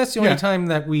 So that's the only Yeah. time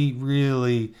that we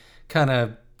really kind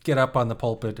of get up on the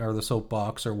pulpit or the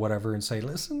soapbox or whatever and say,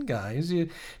 "Listen, guys,"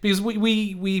 because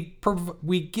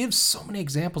we give so many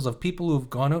examples of people who have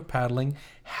gone out paddling,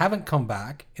 haven't come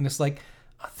back, and it's like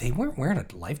they weren't wearing a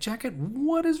life jacket.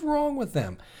 What is wrong with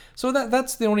them? So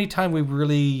that's the only time we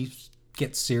really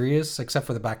get serious, except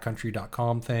for the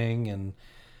backcountry.com thing and.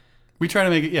 We try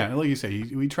to make it, like you say,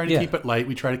 we try to Yeah. keep it light.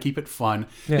 We try to keep it fun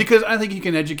Yeah. because I think you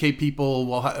can educate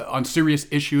people on serious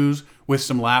issues with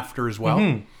some laughter as well.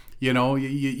 Mm-hmm. You know,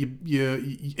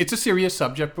 it's a serious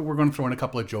subject, but we're going to throw in a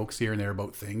couple of jokes here and there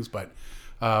about things. But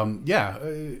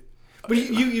But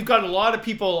you've got a lot of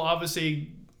people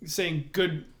obviously saying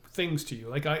good things to you.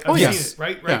 Like I've seen yes. it,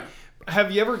 right? Yeah.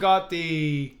 Have you ever got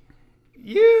the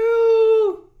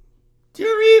you're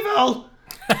evil?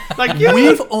 Like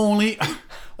we've only, like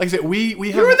I said, we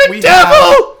have you're the we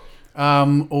devil.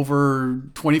 have, over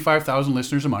 25,000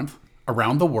 listeners a month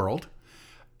around the world.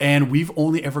 And we've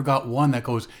only ever got one that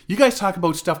goes, you guys talk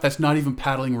about stuff that's not even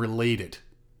paddling related.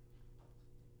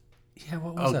 Yeah,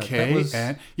 what was that? Okay. That was,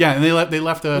 And they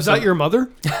left a. Was that your mother?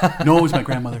 No, it was my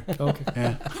grandmother. Okay.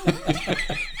 Yeah.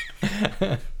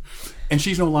 And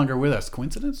she's no longer with us.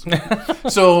 Coincidence?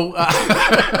 So,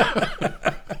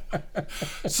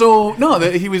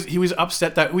 he was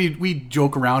upset that we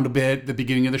joke around a bit at the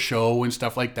beginning of the show and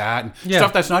stuff like that, and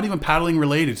stuff that's not even paddling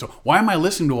related. So why am I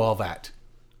listening to all that?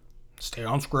 Stay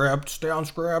on script.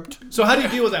 So how do you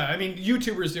deal with that? I mean,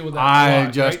 YouTubers deal with that. I a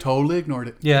lot, just right? totally ignored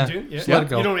it. Yeah. You do? Yeah. Just let it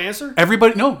go. You don't answer?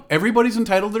 Everybody's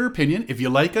entitled to their opinion. If you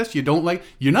like us, you don't like.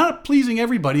 You're not pleasing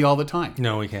everybody all the time.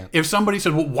 No, we can't. If somebody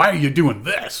said, well, why are you doing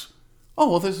this? Oh,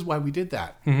 well, this is why we did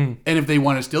that. Mm-hmm. And if they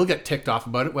want to still get ticked off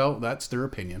about it, well, that's their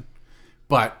opinion.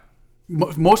 But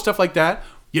most stuff like that,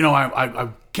 you know, I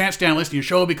can't stand listening to your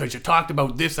show because you talked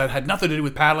about this that had nothing to do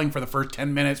with paddling for the first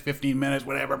 10 minutes, 15 minutes,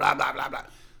 whatever, blah, blah, blah, blah.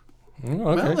 Okay,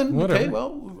 Well, then, whatever. okay,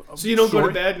 well. So you don't go to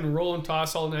sorry. bed and roll and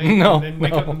toss all night, No, and then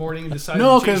wake no. up in the morning and decide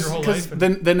No, to change your whole because life.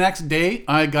 And, the next day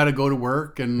I got to go to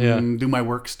work and Yeah. do my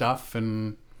work stuff.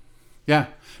 And yeah.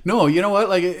 No, you know what?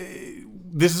 Like,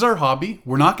 this is our hobby.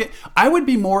 We're not getting. I would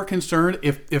be more concerned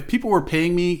if people were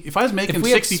paying me. If I was making If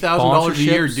we had $60,000 a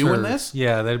year sponsorships doing or- this,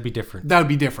 yeah, that'd be different. that would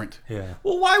be different. Yeah.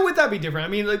 well, why would that be different? I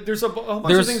mean, like, there's a whole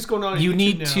bunch of things going on. In You YouTube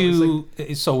need now. It's like,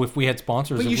 to. So if we had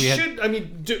sponsors, but if you we had, should. I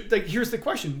mean, like, here's the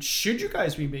question: should you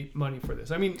guys be making money for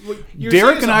this? I mean, you're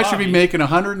Derek saying and it's a I should be hobby. making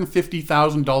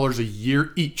 $150,000 a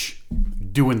year each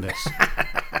doing this.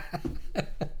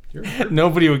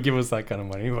 nobody would give us that kind of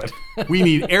money, but We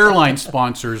need airline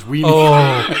sponsors. We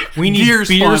need we need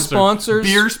beer sponsors,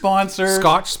 beer sponsors.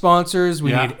 Scotch sponsors.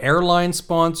 We Yeah. need airline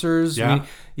sponsors. Yeah.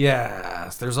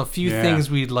 Yes, there's a few Yeah. things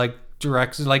we'd like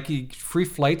direct, like free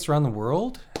flights around the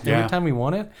world Yeah. every time we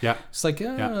want it. Yeah. It's like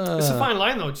It's a fine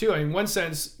line, though, too. I mean, one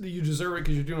sense, you deserve it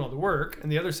because you're doing all the work,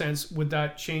 and the other sense, would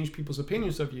that change people's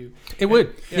opinions of you? it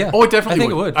would. Yeah. Oh, it definitely I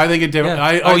think would. it would. I think it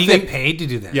definitely. Yeah. I you think, get paid to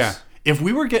do this. Yeah. If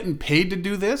we were getting paid to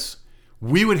do this,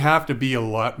 we would have to be a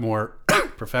lot more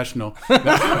professional.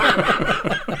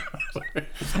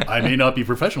 I may not be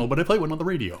professional, but I play one on the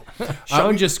radio.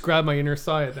 Sean just grabbed my inner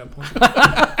thigh at that point.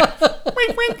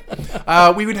 Wink, wink.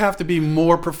 We would have to be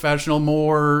more professional,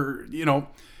 more,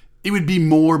 it would be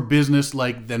more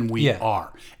business-like than we Yeah.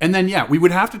 are. And then, we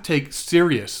would have to take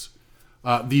serious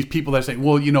these people that say,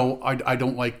 well, I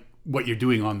don't like what you're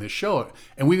doing on this show.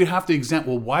 And we would have to examine,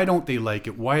 well, why don't they like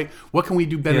it? What can we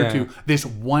do better Yeah. to this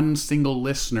one single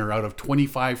listener out of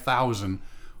 25,000?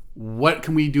 What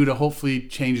can we do to hopefully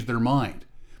change their mind?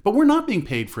 But we're not being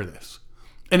paid for this.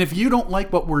 And if you don't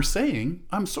like what we're saying,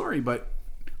 I'm sorry, but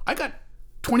I got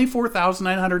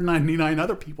 24,999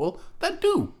 other people that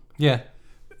do. Yeah.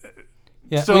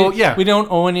 Yeah. So, we, yeah. we don't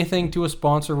owe anything to a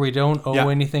sponsor. We don't owe Yeah.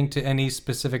 anything to any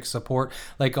specific support.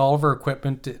 Like all of our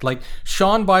equipment, like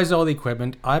Sean buys all the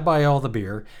equipment, I buy all the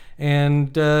beer,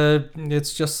 and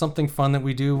it's just something fun that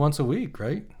we do once a week,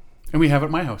 right? And we have it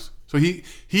at my house. So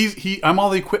I'm all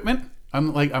the equipment.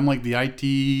 I'm like the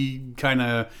IT kind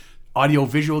of audio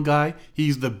visual guy.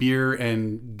 He's the beer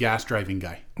and gas driving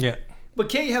guy. Yeah. But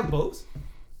can't you have both?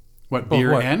 What,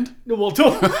 beer what? and? No, well,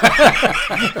 don't.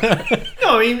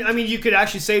 No, I mean, you could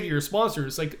actually say to your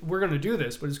sponsors, like, we're going to do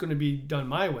this, but it's going to be done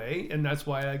my way, and that's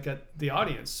why I get the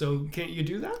audience. So can't you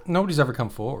do that? Nobody's ever come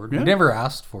forward. Yeah. We never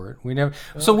asked for it. We never.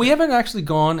 So we haven't actually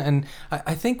gone. And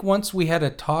I think once we had a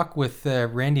talk with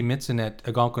Randy Mitzen at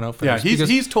Algonquin Yeah, Outfitters.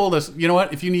 he's told us, you know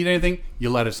what? If you need anything, you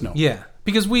let us know. Yeah,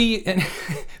 because we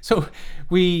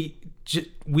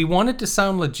want it to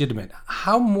sound legitimate.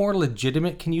 How more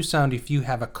legitimate can you sound if you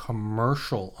have a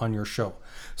commercial on your show?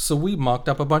 So we mocked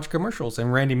up a bunch of commercials,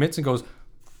 and Randy Mitzen goes,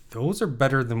 "Those are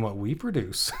better than what we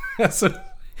produce."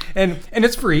 and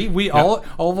it's free. We all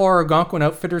of our Algonquin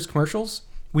Outfitters commercials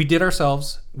we did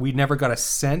ourselves. We never got a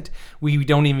cent. We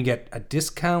don't even get a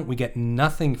discount. We get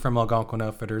nothing from Algonquin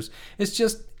Outfitters. It's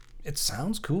just it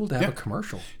sounds cool to have a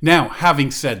commercial. Now, having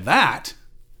said that,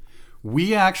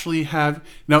 we actually have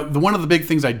one of the big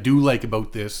things I do like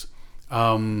about this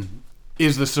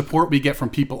is the support we get from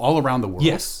people all around the world.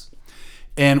 Yes.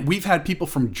 And we've had people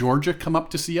from Georgia come up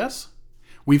to see us.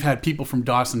 We've had people from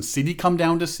Dawson City come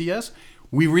down to see us.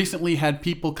 We recently had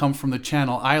people come from the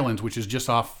Channel Islands, which is just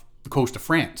off the coast of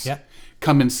France,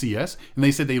 come and see us. And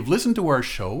they said they've listened to our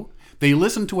show. They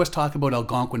listened to us talk about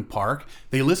Algonquin Park.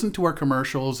 They listened to our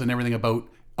commercials and everything about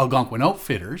Algonquin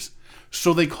Outfitters.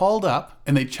 So they called up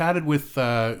and they chatted with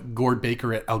Gord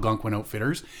Baker at Algonquin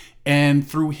Outfitters. And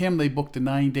through him, they booked a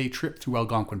 9-day trip through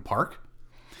Algonquin Park.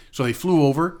 So they flew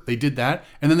over, they did that,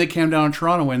 and then they came down to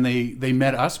Toronto and they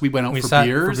met us. We went out for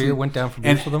beers. Went down for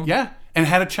beers with them. Yeah, and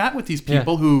had a chat with these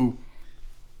people who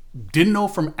didn't know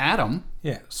from Adam.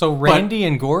 Yeah. So Randy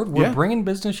and Gord, we're bringing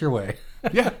business your way.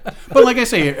 Yeah. But like I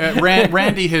say,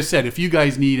 Randy has said, if you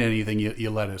guys need anything, you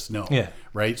let us know. Yeah.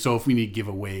 Right? So if we need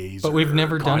giveaways But we've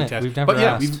never done it. We've never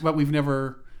asked.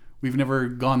 We've never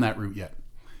gone that route yet.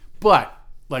 But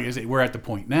like I say, we're at the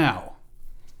point now,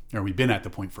 or we've been at the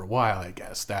point for a while, I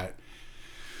guess, that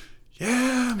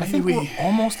I think we're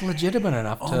almost legitimate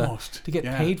enough to get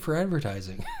yeah. paid for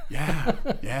advertising. Yeah.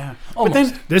 Almost. But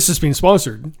then This has been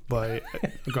sponsored by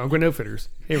Algonquin Outfitters.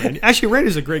 Hey, Randy. Actually,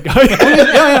 Randy's a great guy.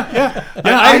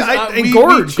 yeah. And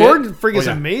Gord Gord friggin' is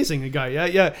amazing. A guy.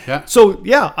 Yeah. Yeah. So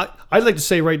I'd like to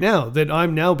say right now that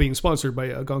I'm now being sponsored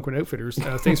by Algonquin Outfitters.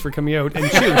 Thanks for coming out,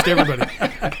 and cheers to everybody,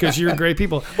 because you're great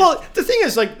people. Well, the thing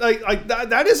is, like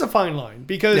that is a fine line,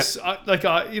 because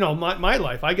my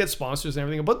life, I get sponsors and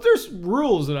everything, but there's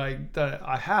rules that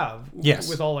I have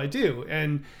with all I do,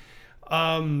 and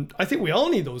I think we all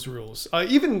need those rules.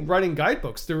 Even writing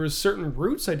guidebooks, there was certain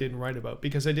routes I didn't write about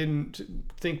because I didn't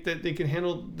think that they could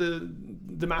handle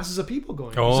the masses of people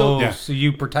going. So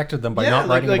you protected them by not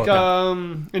writing about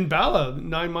them. In Bala,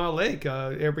 9 Mile Lake,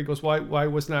 everybody goes, why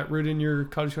wasn't that route in your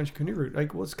cottage country canoe route?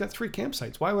 Like, well, it's got 3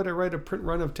 campsites. Why would I write a print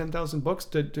run of 10,000 books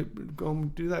to go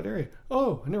and do that area?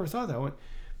 Oh, I never thought that one.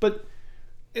 But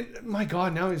my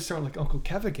God, now he's starting like Uncle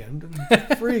Kev again.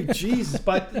 Freak, Jesus.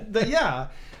 But yeah.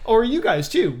 Or you guys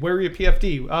too. Where are your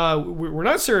PFD? We're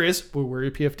not serious, but where are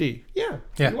your PFD? Yeah.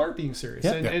 You are being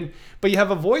serious. But you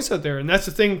have a voice out there, and that's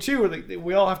the thing too. Like,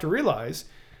 we all have to realize,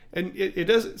 and it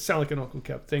does sound like an Uncle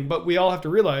Kev thing, but we all have to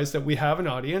realize that we have an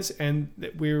audience, and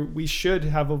that we should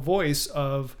have a voice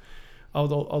of all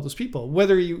those people.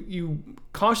 Whether you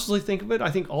consciously think of it,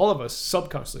 I think all of us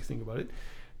subconsciously think about it,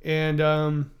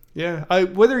 and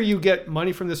whether you get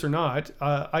money from this or not,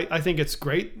 I think it's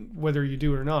great whether you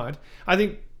do it or not. I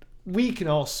think we can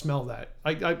all smell that.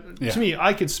 To me,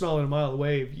 I could smell it a mile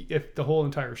away if the whole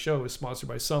entire show is sponsored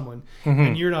by someone,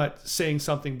 and you're not saying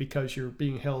something because you're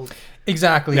being held.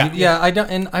 Exactly. Yeah. I don't,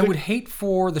 and I would hate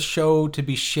for the show to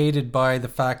be shaded by the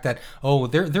fact that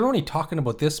they're only talking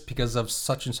about this because of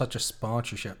such and such a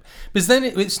sponsorship. Because then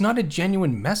it's not a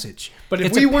genuine message. But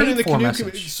if we weren't in the canoe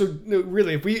community, so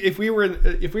really, if we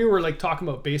were like talking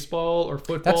about baseball or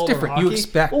football, that's different. Or hockey, you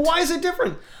expect. Well, why is it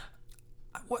different?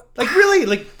 What? Like, really,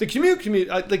 like the canoe,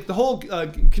 like the whole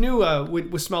canoe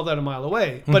would smell that a mile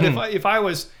away. But if I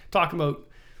was talking about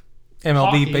MLB,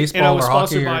 hockey, baseball, and I was or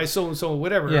sponsored hockey, by so and so,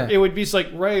 whatever, it would be like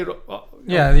right.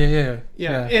 Yeah.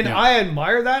 And I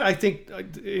admire that. I think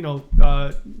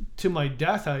to my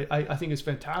death, I think it's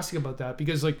fantastic about that,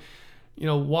 because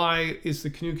why is the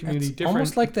canoe community it's different?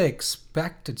 Almost like they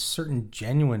expect a certain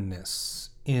genuineness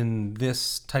in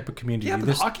this type of community. Yeah, but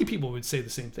the hockey people would say the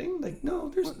same thing. Like,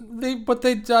 no,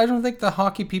 I don't think the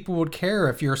hockey people would care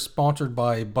if you're sponsored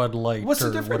by Bud Light What's or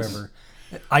the difference? whatever.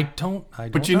 I don't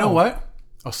But you know what?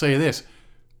 I'll say this.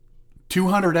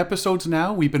 200 episodes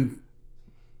now, we've been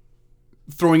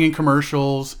throwing in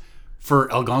commercials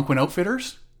for Algonquin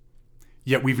Outfitters,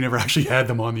 yet we've never actually had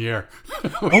them on the air.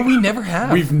 We never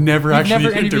have. We've never actually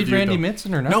interviewed Randy them.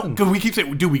 Mitson or nothing. No, because we keep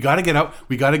saying, dude, we got to get out.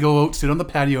 We got to go out, sit on the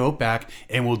patio out back,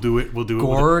 and we'll do it.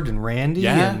 Gord and Randy.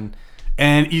 And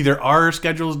either our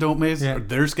schedules don't miss or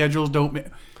their schedules don't miss.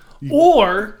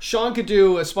 Or Sean could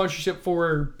do a sponsorship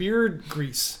for beard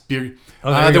grease. There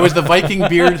was the Viking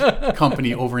Beard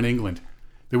Company over in England.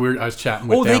 I was chatting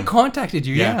with them. They contacted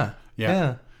you,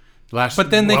 yeah.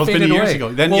 But then they faded away.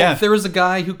 Ago. There was a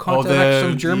guy who contacted us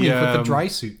from Germany with the dry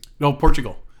suit. No,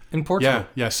 Portugal. In Portugal.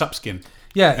 Yeah, Supskin.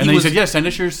 Yeah, and then he said, send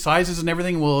us your sizes and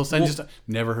everything. We'll send you stuff.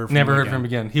 Never heard from him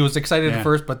again. He was excited at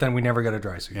first, but then we never got a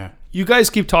dry suit. Yeah. You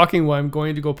guys keep talking while I'm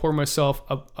going to go pour myself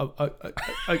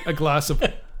a glass of...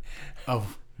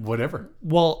 Of whatever.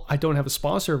 Well, I don't have a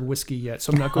sponsor of whiskey yet,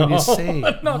 so I'm not going to say.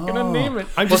 I'm not going to name it.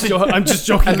 I'm just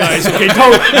joking, guys. Okay,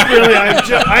 don't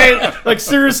really.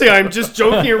 Seriously, I'm just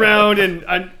joking around. And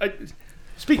I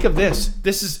speak of this.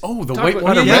 This is the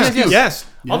Whitewater Rescue. Yes,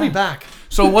 I'll be back.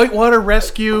 So Whitewater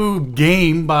Rescue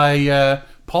game by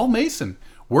Paul Mason.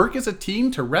 Work as a team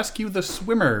to rescue the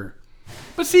swimmer.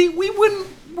 But see, we wouldn't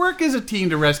work as a team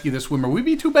to rescue the swimmer. We'd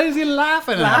be too busy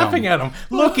laughing at him.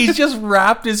 Look, he's just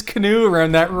wrapped his canoe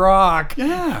around that rock.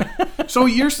 Yeah. So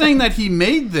you're saying that he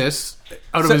made this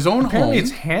out of his own home. Apparently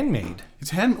it's handmade.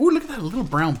 It's handmade. Oh, look at that little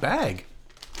brown bag.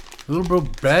 A little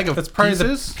bag of That's part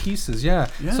pieces. of the pieces, yeah.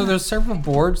 So there's several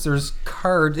boards. There's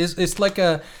cards. It's like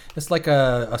a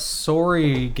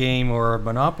sorry game or a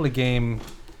Monopoly game.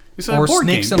 It's or board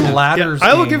Snakes game. and Ladders.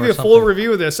 I will game give or you a something. full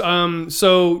review of this.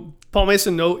 So Paul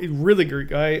Mason, really great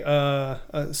guy,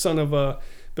 son of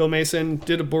Bill Mason,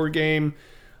 did a board game.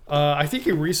 I think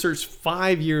he researched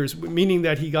 5 years, meaning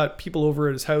that he got people over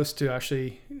at his house to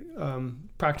actually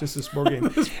practice this board game.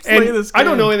 And I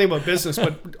don't know anything about business,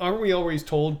 but aren't we always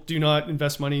told do not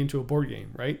invest money into a board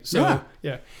game, right? So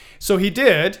yeah. So he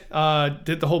did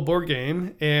the whole board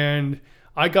game, and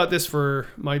I got this for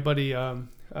my buddy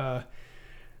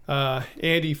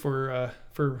Andy for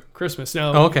Christmas.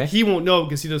 Now, he won't know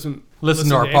because he doesn't listen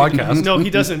to our podcast. No,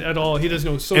 he doesn't at all. He doesn't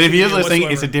know social And if he is media listening,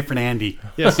 whatsoever. it's a different Andy.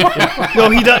 Yes. Yeah. No,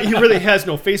 he really has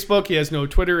no Facebook. He has no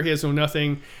Twitter. He has no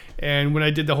nothing. And when I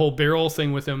did the whole barrel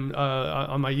thing with him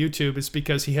on my YouTube, it's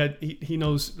because he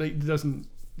knows that he doesn't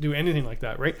do anything like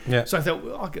that, right? Yeah. So I thought,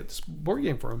 well, I'll get this board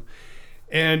game for him.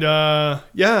 And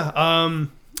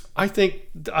I think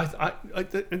I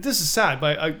this is sad,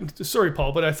 but sorry,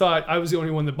 Paul, but I thought I was the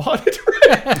only one that bought it.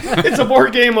 It's a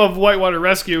board game of whitewater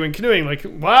rescue and canoeing. Like,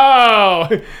 wow,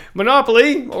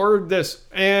 Monopoly or this.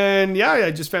 And yeah,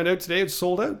 I just found out today it's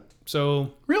sold out.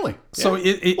 So Really? So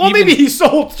maybe he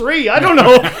sold 3. I don't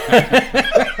know.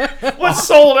 What's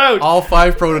sold out? All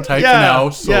 5 prototypes Yeah, now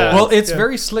sold. yeah. well, it's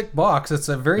very slick box. It's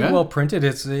a very Yeah. well printed.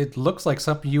 It looks like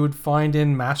something you would find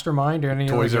in Mastermind or any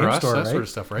Toys other R game Us, store, that right? sort of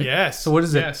stuff, right? Yes. So what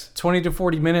is it? Yes. 20 to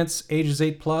 40 minutes, ages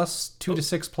 8+, 2 to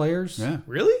 6 players. Yeah.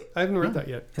 Really? I haven't read that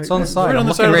yet. It's on the side. Right I'm on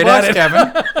the looking side of right the at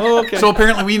box, it. Kevin. Oh, okay. So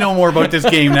apparently we know more about this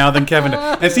game now than Kevin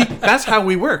does. And see, that's how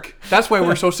we work. That's why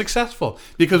we're so successful.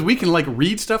 Because we can like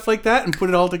read stuff like that and put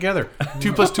it all together.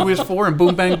 2 + 2 is 4 and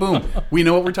boom, bang, boom. We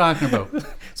know what we're talking about.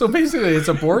 So basically, it's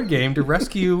a board game to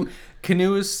rescue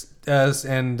canoes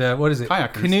and what is it?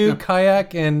 Kayakers, Canoe, yeah.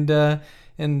 kayak,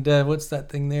 and what's that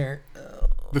thing there?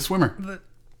 The swimmer.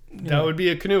 that would be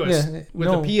a canoeist Yeah, with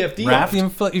no. a PFD. Raft?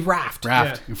 Raft.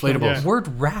 Raft. Yeah. Inflatables. Yeah.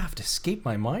 Word raft escaped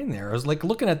my mind there. I was like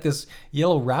looking at this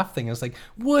yellow raft thing. I was like,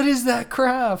 what is that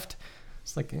craft?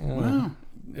 It's like, Wow.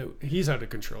 He's out of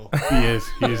control. He is.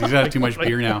 He's had too much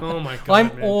beer now. Oh my god! well, I'm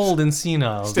man. old and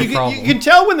senile. is the You problem. can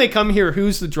tell when they come here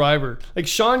who's the driver. Like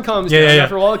Sean calms down yeah.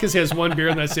 after a while because he has one beer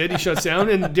and that's it. He shuts down.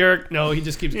 And Derek, no, he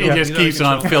just keeps He going. just He's out of keeps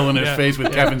on control. filling his Yeah. face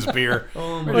with Kevin's beer. Oh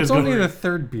Well, my it's Just only go- the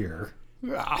third beer.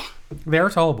 Ah. They're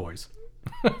tall boys.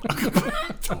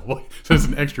 So it's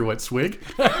an extra wet swig.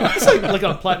 It's like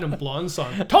a Platinum Blonde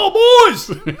song. Tall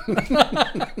boys,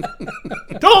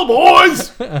 tall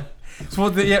boys. So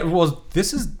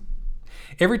this is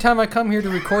every time I come here to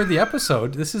record the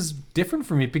episode, this is different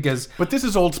for me because But this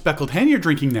is old speckled hen you're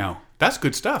drinking now. That's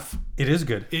good stuff. it is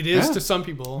good. It is Yeah. to some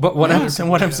people. But what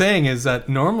I'm saying is that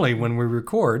normally when we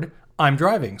record, I'm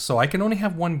driving, so I can only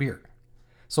have one beer.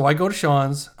 So I go to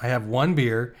Sean's, I have one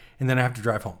beer, and then I have to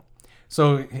drive home.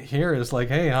 So here is like,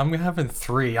 hey, I'm having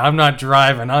 3. I'm not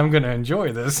driving. I'm going to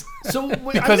enjoy this. so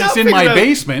Because it's in my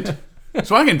basement.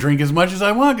 So I can drink as much as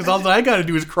I want because all I got to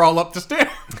do is crawl up the stairs.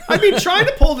 I've been trying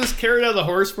to pull this carrot out of the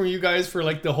horse from you guys for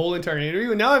like the whole entire interview,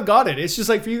 and now I've got it. It's just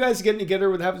like for you guys getting together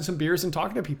with having some beers and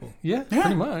talking to people. Yeah,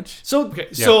 pretty much. So okay,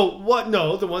 so what?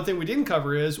 No, the one thing we didn't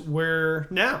cover is where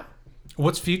now.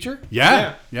 What's future?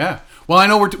 Yeah. Well, I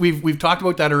know we've talked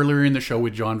about that earlier in the show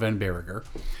with John Van Berriger.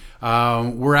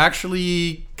 We're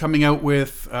actually coming out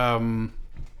with,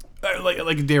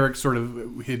 like Derek sort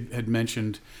of had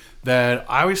mentioned, that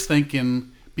I was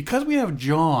thinking, because we have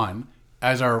John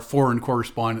as our foreign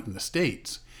correspondent in the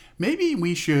States, maybe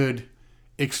we should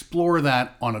explore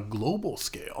that on a global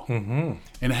scale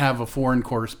and have a foreign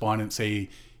correspondent, say,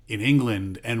 in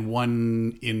England and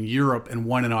one in Europe and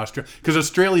one in Australia. Because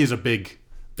Australia is a big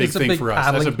It's a thing big for us.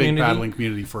 That's a paddling big community. paddling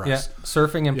community for Yeah, us.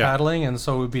 surfing and Yeah. paddling, and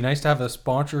so it would be nice to have a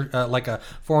sponsor, like a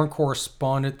foreign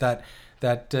correspondent that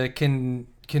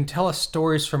can tell us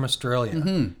stories from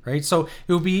Australia, right? So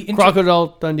it would be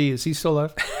Crocodile Dundee, is he still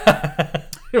left?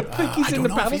 I think he's I in don't the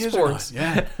know paddle if he is or sports. not.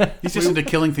 Yeah, he's just into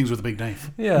killing things with a big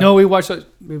knife. Yeah. No, we watched that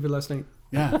movie last night.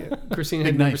 Yeah. Christine Big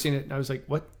had never knife. seen it. And I was like,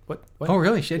 what? Oh,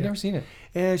 really? She had never seen it.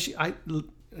 And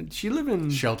she lived in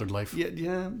Sheltered life.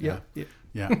 yeah.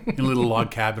 Yeah, in a little log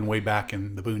cabin way back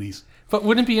in the boonies. But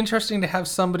wouldn't it be interesting to have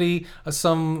somebody,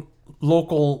 some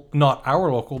local, not our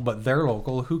local, but their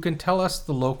local, who can tell us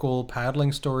the local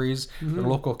paddling stories, the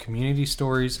local community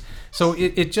stories? So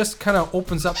it just kind of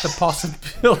opens up the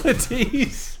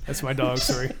possibilities. That's my dog.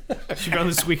 Sorry, she found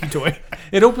the squeaky toy.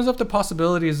 It opens up the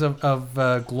possibilities of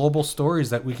global stories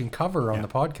that we can cover on the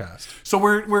podcast. So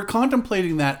we're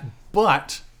contemplating that,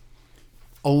 but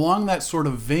along that sort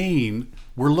of vein,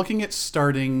 we're looking at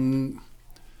starting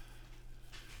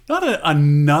not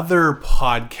another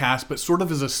podcast, but sort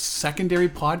of as a secondary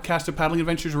podcast of Paddling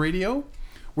Adventures Radio.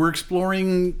 We're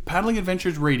exploring Paddling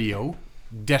Adventures Radio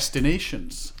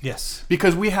destinations. Yes.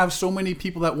 Because we have so many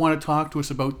people that want to talk to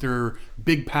us about their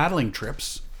big paddling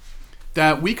trips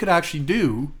that we could actually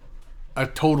do a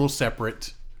total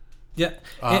separate Yeah.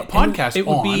 podcast It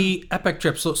would on. be Epic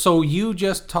Trip. So you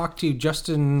just talked to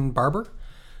Justin Barber?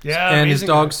 Yeah, And his amazing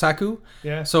dog guy. Saku.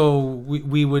 Yeah. So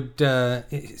we would.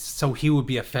 So he would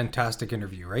be a fantastic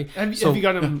interview, right? Have So- you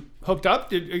got him hooked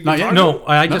up? Are you Not yet. talking No, to him?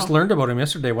 I just learned about him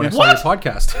yesterday when I saw What? your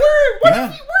podcast. What? Yeah.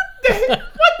 What the heck?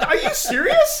 What? Are you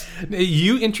serious?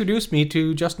 You introduced me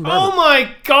to Justin Barber. Oh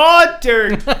my God,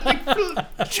 Derek! Like,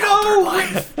 Sheltered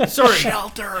life. sorry.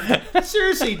 Sheltered.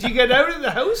 Seriously, do you get out of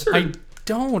the house or? I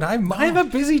don't. I have a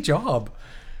busy job.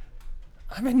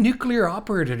 I'm a nuclear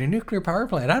operator at a nuclear power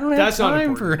plant. I don't have That's not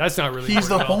time important. for. That's not really. He's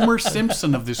the important. Homer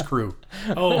Simpson of this crew.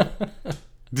 Oh,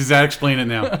 Does that explain it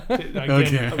now?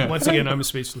 Again, once again, I'm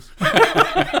speechless.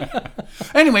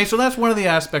 Anyway, so that's one of the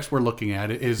aspects we're looking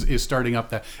at is starting up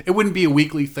that. It wouldn't be a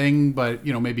weekly thing, but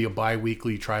maybe a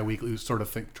bi-weekly, tri-weekly sort of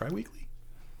thing. Tri-weekly?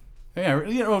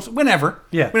 Yeah, whenever.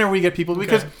 Yeah. Whenever we get people.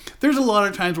 Because there's a lot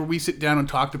of times where we sit down and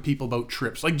talk to people about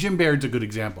trips. Like Jim Baird's a good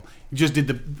example. He just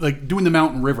did doing the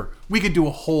Mountain River. We could do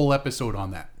a whole episode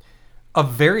on that.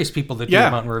 Of various people that do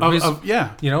the Mountain River.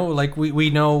 Like we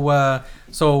know,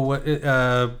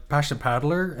 Passionate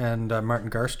Paddler and Martin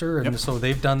Garster, and so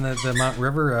they've done the Mountain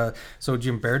River. So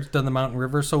Jim Baird's done the Mountain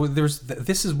River. So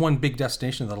this is one big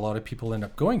destination that a lot of people end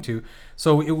up going to.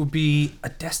 So it would be a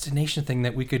destination thing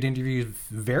that we could interview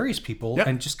various people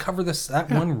and just cover that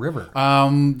one river.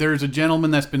 There's a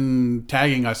gentleman that's been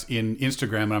tagging us in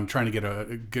Instagram, and I'm trying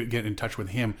to get in touch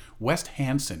with him. West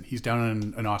Hansen. He's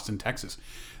down in Austin, Texas.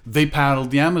 They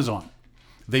paddled the Amazon.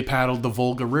 They paddled the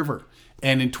Volga River.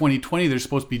 And in 2020, they're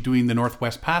supposed to be doing the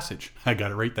Northwest Passage. I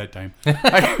got it right that time.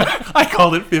 I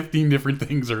called it 15 different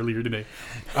things earlier today.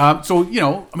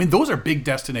 Those are big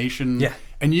destinations. Yeah.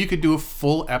 And you could do a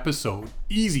full episode,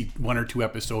 easy 1 or 2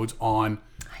 episodes on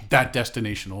that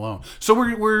destination alone. So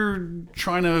we're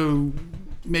trying to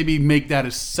maybe make that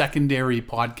a secondary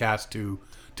podcast to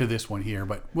this one here,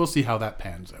 but we'll see how that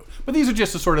pans out. But these are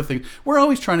just the sort of things we're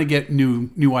always trying to get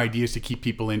new ideas to keep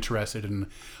people interested.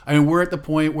 And we're at the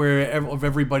point where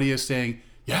everybody is saying,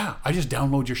 "Yeah, I just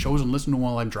download your shows and listen to them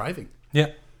while I'm driving." Yeah.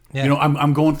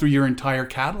 I'm going through your entire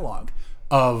catalog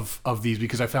of these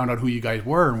because I found out who you guys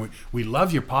were, and we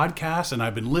love your podcasts, and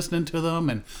I've been listening to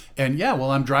them, and while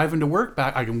I'm driving to work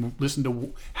back, I can listen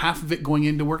to half of it going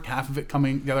into work, half of it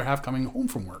the other half coming home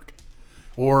from work,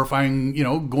 or if I'm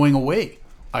going away.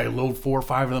 I load 4 or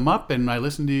 5 of them up and I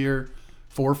listen to your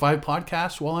 4 or 5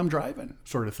 podcasts while I'm driving,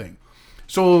 sort of thing.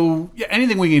 So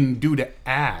anything we can do to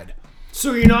add.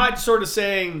 So you're not sort of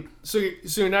saying.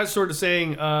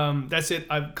 That's it.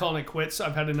 I'm calling it quits.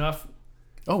 I've had enough.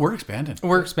 Oh, we're expanding.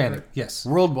 Yes.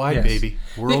 Worldwide, baby.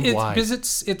 Worldwide. Because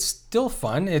it's still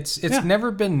fun. It's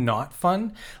never been not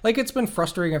fun. Like, it's been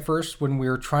frustrating at first when we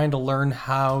were trying to learn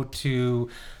how to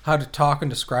talk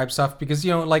and describe stuff because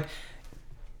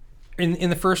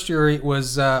in the first year, it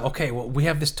was, we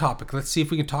have this topic. Let's see if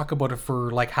we can talk about it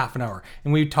for like half an hour.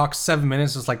 And we talked 7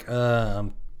 minutes. It's like,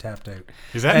 I'm tapped out.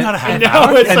 Is that not a half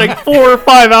hour? It's like 4 or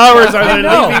 5 hours. Are they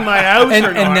leaving my house or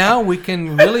not? And now we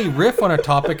can really riff on a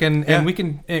topic and we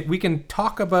can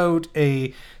talk about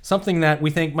something that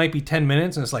we think might be 10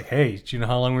 minutes. And it's like, hey, do you know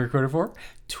how long we recorded for?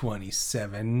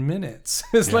 27 minutes.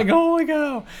 It's like, oh my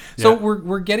God. So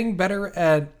we're getting better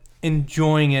at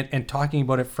enjoying it and talking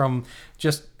about it from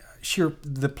just sheer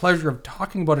the pleasure of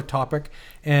talking about a topic.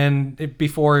 And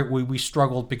before we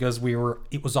struggled because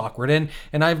it was awkward, and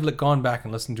I've gone back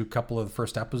and listened to a couple of the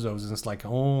first episodes, and it's like,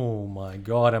 oh my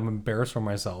God, I'm embarrassed for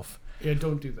myself. Yeah,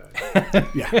 don't do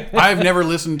that. I've never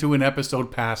listened to an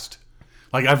episode past,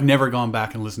 I've never gone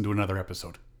back and listened to another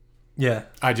episode. Yeah,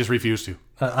 I just refuse to.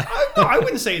 I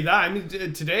wouldn't say that. I mean,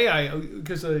 today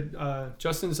because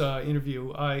Justin's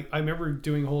interview, I remember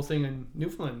doing a whole thing in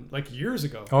Newfoundland like years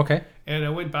ago. Okay. And I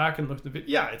went back and looked at the video.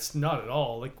 Yeah, it's not at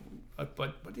all like,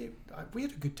 but we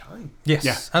had a good time. Yes,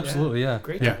 yeah. Absolutely, yeah.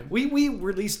 Great time. Yeah. We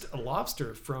released a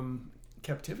lobster from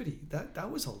captivity.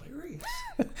 That was hilarious.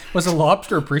 Was a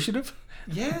lobster appreciative?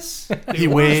 Yes. He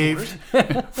waved.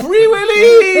 Free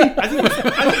Willy! I think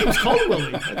it was called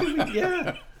Willy.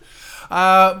 Yeah.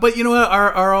 But you know what?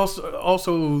 Our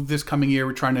also this coming year,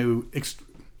 we're trying to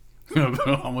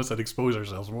almost said expose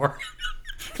ourselves more.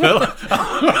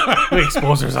 We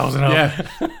expose ourselves enough. Yeah.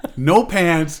 No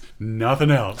pants,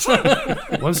 nothing else.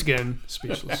 Once again,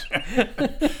 speechless.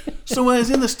 So I was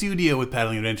in the studio with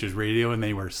Paddling Adventures Radio, and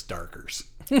they were Starkers.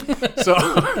 So,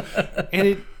 and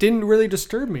it didn't really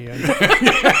disturb me.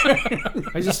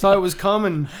 I just thought it was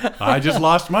common. I just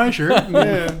lost my shirt.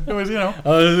 Yeah, it was this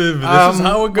is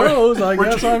how it goes. I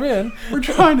guess I'm in. We're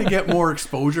trying to get more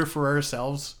exposure for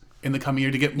ourselves in the coming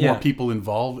year to get more people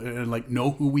involved and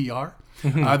know who we are.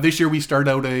 This year we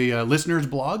started out a listeners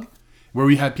blog where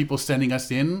we had people sending us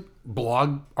in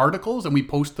blog articles and we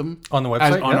post them on the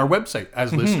website on our website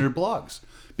as listener blogs,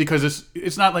 because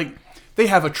it's not like they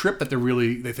have a trip that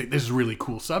they think this is a really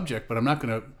cool subject, but I'm not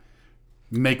going to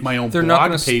make my own blog page. They're not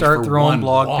going to start their own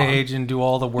blog page and do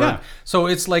all the work. Yeah. So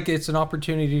it's an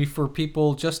opportunity for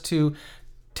people just to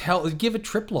give a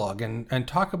trip log and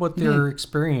talk about their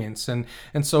experience, and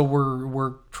so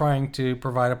we're trying to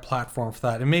provide a platform for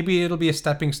that, and maybe it'll be a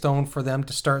stepping stone for them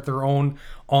to start their own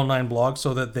online blog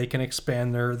so that they can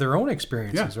expand their own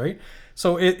experiences, right?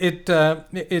 So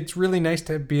it's really nice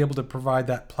to be able to provide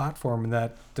that platform and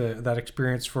that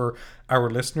experience for our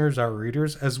listeners, our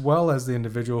readers, as well as the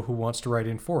individual who wants to write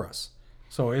in for us.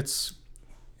 So it's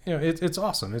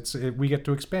awesome. We get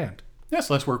to expand. That's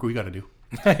less work we got to do.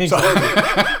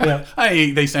 Exactly. Yeah.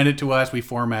 They send it to us, we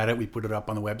format it, we put it up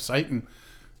on the website and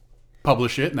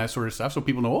publish it and that sort of stuff, so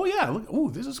people know, oh yeah, look, oh,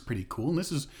 this is pretty cool, and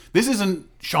this isn't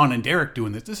Sean and Derek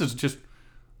doing this. This is just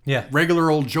regular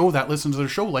old Joe that listens to the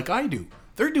show like I do.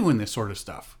 They're doing this sort of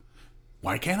stuff.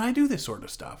 Why can't I do this sort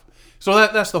of stuff? So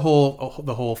that's the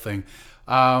whole thing.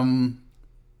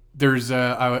 There's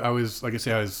I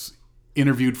was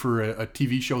interviewed for a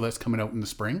TV show that's coming out in the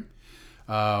spring.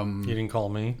 You didn't call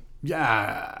me.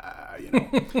 Yeah,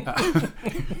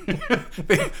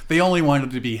 they only wanted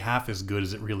it to be half as good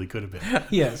as it really could have been.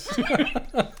 Yes.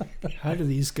 How do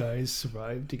these guys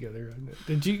survive together?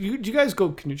 Did you guys go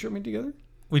canoe tripping together?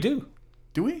 We do.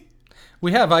 Do we?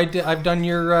 We have. I've done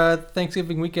your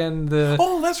Thanksgiving weekend.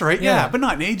 Oh, that's right. Yeah, but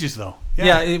not in ages though.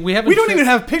 Yeah, we haven't. We don't even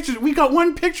have pictures. We got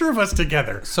one picture of us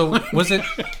together. So was it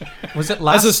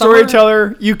last? As a summer?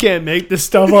 storyteller, you can't make this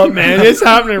stuff up, man. It's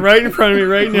happening right in front of me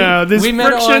right now. This we met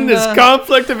friction, on, this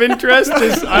conflict of interest,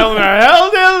 this I don't know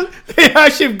how they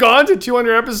actually have gone to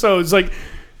 200 episodes. Like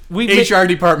HR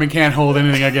department can't hold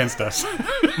anything against us.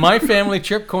 My family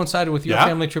trip coincided with your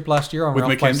family trip last year on with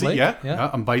Ralph Mackenzie. Lake. Yeah,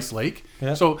 on Bice Lake.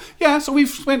 Yeah. So we've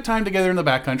spent time together in the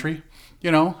backcountry.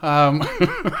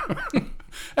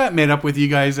 Met up with you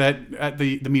guys at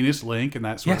the Munis Link and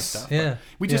that sort of stuff. Yeah.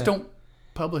 We just don't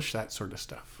publish that sort of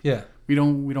stuff. Yeah. We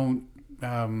don't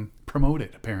promote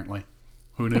it, apparently.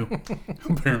 Who knew?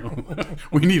 Apparently.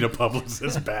 We need a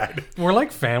publicist bad. We're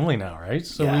like family now, right?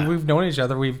 So Yeah. we've known each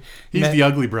other. He's the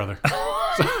ugly brother.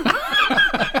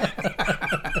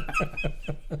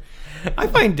 I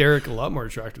find Derek a lot more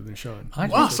attractive than Sean.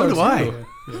 Wow, so do I.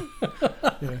 Yeah.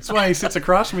 That's why he sits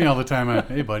across from me all the time.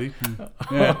 Hey, buddy.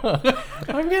 Yeah.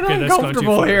 I'm getting Okay, that's gone too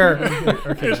uncomfortable far. here.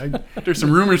 Okay, There's some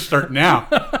rumors starting now.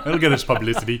 That'll get us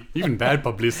publicity. Even bad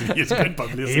publicity is good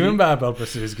publicity. Even bad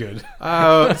publicity is good.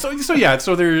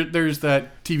 So there's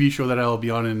that TV show that I'll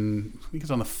be on I think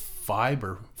it's on the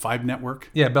Five network.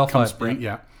 Yeah, Bell come 5, spring.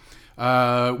 Yeah.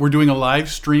 We're doing a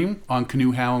live stream on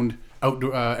Canoe Hound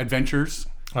Outdoor Adventures.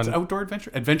 It's an outdoor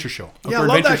adventure show. Yeah, Outdoor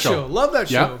love adventure that show. Love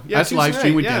that Yeah, show. that's Tuesday live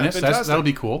stream night. with Yeah, Dennis. fantastic. That'll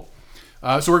be cool.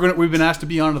 So we've been asked to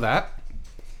be onto that.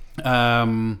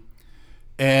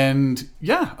 And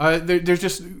yeah, there's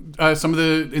just some of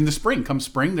in the spring. Come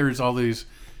spring, there's all these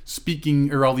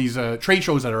all these trade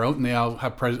shows that are out, and they all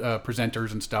have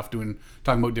presenters and stuff talking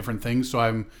about different things. So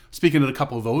I'm speaking at a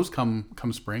couple of those come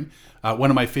spring. One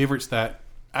of my favorites that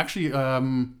actually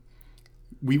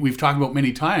we've talked about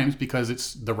many times because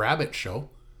it's the Rabbit Show.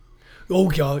 Oh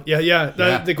God, yeah.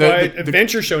 The Quiet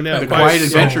Adventure Show now. The Quiet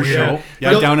Adventure yeah.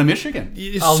 Show, down in Michigan.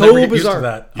 It's I'll so never get bizarre. used to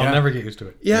that. I'll Yeah. never get used to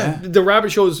it. Yeah, the Rabbit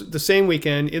Show is the same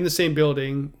weekend in the same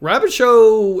building. Rabbit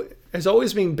Show has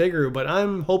always been bigger, but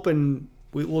I'm hoping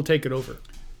we'll take it over.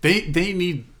 They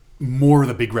need more of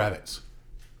the big rabbits.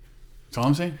 That's all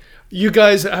I'm saying. You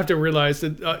guys have to realize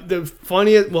that the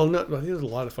funniest, there's a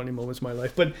lot of funny moments in my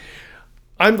life, but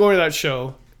I'm going to that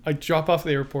show. I drop off at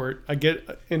the airport. I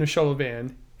get in a shuttle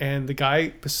van, and the guy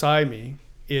beside me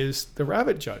is the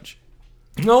rabbit judge.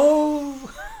 No.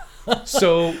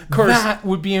 So, of course, That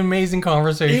would be an amazing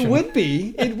conversation. it would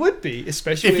be,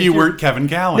 especially If you weren't Kevin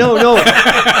Callan. No.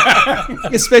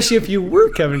 Especially if you were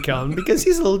Kevin Callan, because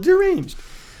he's a little deranged.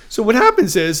 So what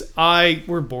happens is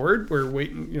we're bored. We're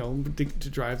waiting, to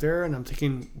drive there, and I'm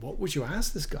thinking, what would you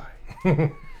ask this guy?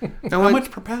 How much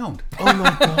per pound? Oh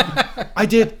my God! I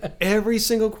did every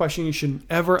single question you should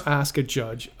ever ask a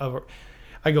judge.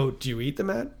 I go, do you eat them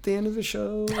at the end of the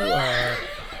show?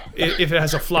 If it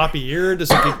has a floppy ear, does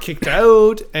it get kicked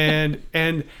out? And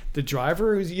the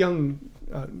driver, who's a young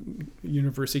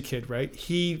university kid, right?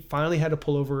 He finally had to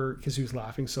pull over because he was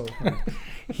laughing so hard.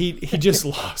 He just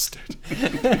lost it.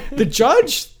 The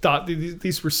judge thought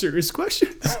these were serious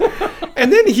questions,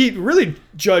 and then he really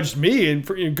judged me. And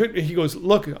he goes,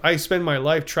 "Look, I spend my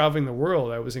life traveling the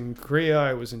world. I was in Korea,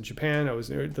 I was in Japan, I was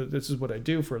there. This is what I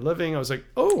do for a living." I was like,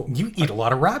 "Oh, You eat a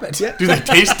lot of rabbit. yeah." Do they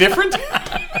taste different?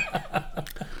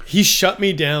 He shut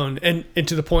me down, and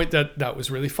to the point that was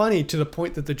really funny. To the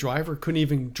point that the driver couldn't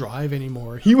even drive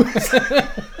anymore. He was.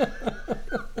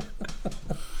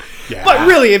 Yeah. But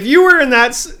really, if you were in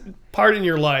that part in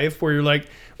your life where you're like,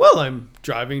 well, I'm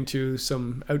driving to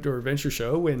some outdoor adventure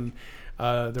show and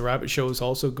the rabbit show is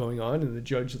also going on and the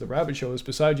judge of the rabbit show is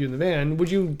beside you in the van, would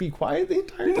you be quiet the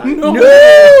entire time? No.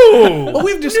 Well,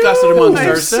 we've discussed it amongst I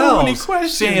have ourselves. so many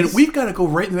questions. Saying we've got to go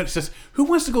right in the middle. It says, who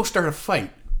wants to go start a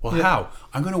fight? Well, how?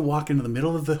 I'm going to walk into the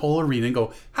middle of the whole arena and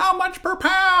go, how much per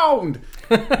pound?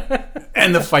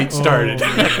 And the fight started.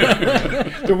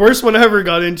 The worst one I ever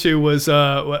got into was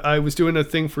I was doing a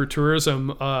thing for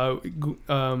tourism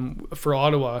for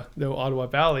Ottawa, the Ottawa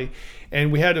Valley,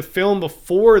 and we had to film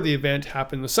before the event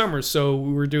happened in the summer. So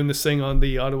we were doing this thing on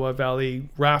the Ottawa Valley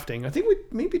rafting. I think we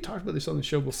maybe talked about this on the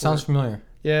show before. Sounds familiar.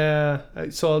 Yeah,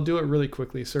 so I'll do it really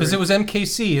quickly. Sorry. Because it was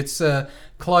MKC. It's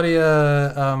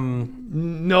Claudia.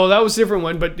 No, that was a different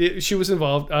one, but she was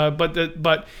involved.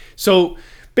 But so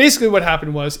basically what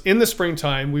happened was in the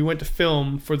springtime, we went to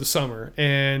film for the summer,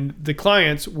 and the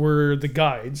clients were the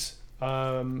guides.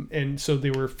 And so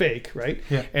they were fake, right?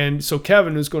 Yeah. And so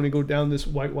Kevin was going to go down this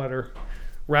whitewater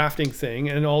rafting thing,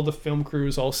 and all the film crew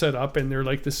is all set up, and they're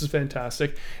like, this is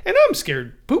fantastic. And I'm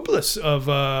scared poopless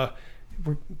of,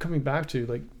 we're coming back to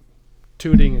like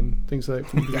tooting and things like that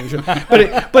from the beginning of the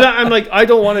show. But I'm like, I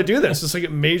don't want to do this. It's like a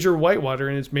major whitewater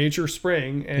and it's major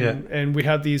spring, and we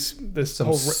have this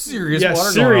whole serious water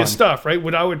going serious on. stuff, right?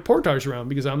 What I would portage around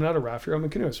because I'm not a rafter, I'm a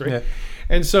canoeist, right? Yeah.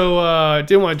 And so I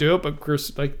didn't want to do it, but of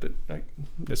course,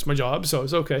 that's my job, so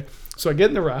it's okay. So I get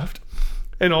in the raft,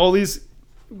 and all these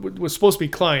was supposed to be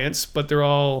clients, but they're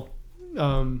all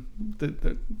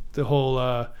the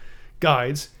whole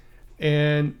guides.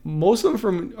 And most of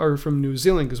them are from New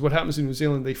Zealand, because what happens in New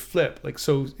Zealand, they flip. Like,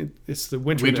 so it's the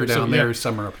winter Down so, there,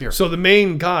 summer up here. So the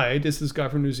main guide is this guy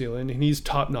from New Zealand, and he's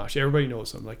top notch. Everybody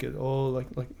knows him. Like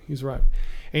he's right.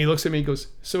 And he looks at me and goes,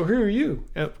 so who are you?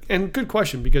 And good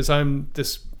question, because I'm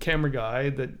this camera guy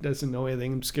that doesn't know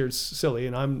anything. I'm scared silly,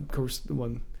 and I'm, of course, the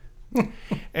one.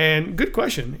 And good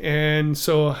question. And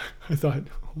so I thought,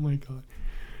 oh my God,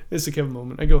 this is a Kevin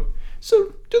moment. I go,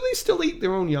 so do they still eat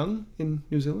their own young in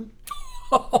New Zealand?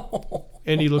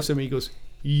 And he looks at me, he goes,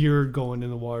 you're going in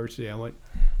the water today. I'm like,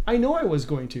 I know I was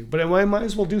going to, but I might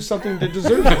as well do something that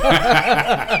deserves it.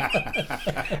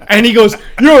 And he goes,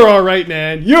 you're all right,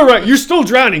 man. You're right. You're still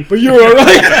drowning, but you're all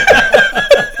right.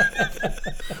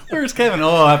 Where's Kevin?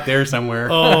 Oh, up there somewhere.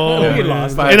 Oh, We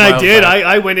lost. and I did.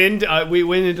 I went in. We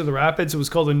went into the rapids. It was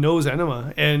called a nose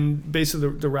enema, and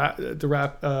basically the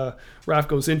raft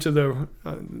goes into the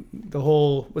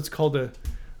whole, what's called a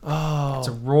It's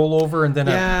a rollover and then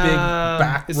a big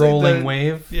back it's like rolling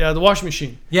wave. Yeah, the washing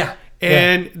machine. Yeah.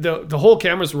 And the whole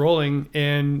camera's rolling,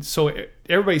 and so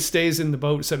everybody stays in the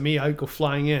boat except me. I go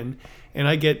flying in, and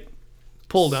I get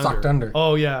pulled Sucked under.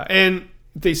 Oh yeah, and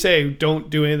they say don't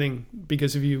do anything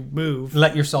because if you move,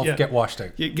 Let yourself Yeah. get washed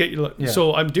out. you get your. Yeah.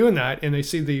 So I'm doing that, and I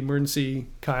see the emergency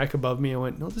kayak above me. I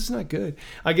went, no, this is not good.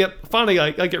 I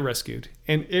get rescued,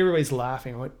 and everybody's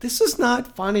laughing. I went, this is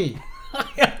not funny.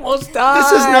 I almost died.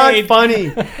 This is not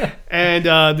funny. And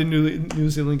the New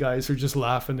Zealand guys are just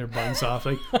laughing their buns off.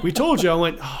 Like, we told you. I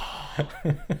went, oh,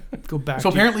 go back. So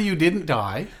to- apparently you didn't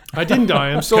die. I didn't die.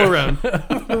 I'm still around.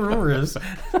 The rumor is.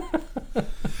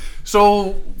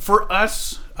 So for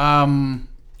us, some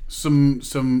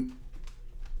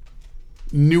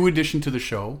new addition to the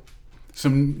show,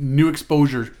 some new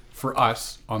exposure for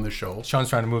us on the show. Sean's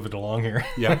trying to move it along here.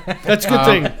 Yeah. That's a good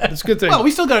thing. That's a good thing. Well, we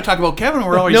still got to talk about Kevin.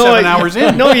 We're already 7 hours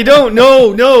in. No, you don't.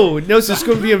 No. This is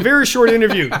going to be a very short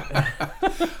interview.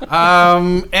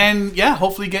 And yeah,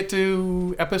 hopefully get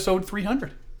to episode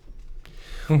 300.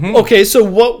 Okay, so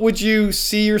what would you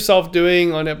see yourself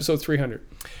doing on episode 300?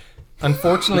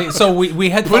 Unfortunately, so we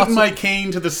had Putting thoughts. my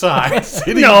cane to the side.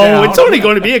 Sitting No, down. it's only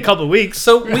going to be a couple of weeks.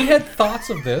 So we had thoughts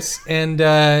of this, and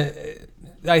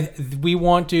we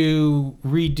want to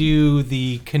redo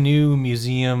the Canoe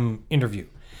Museum interview,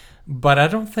 but I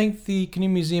don't think the Canoe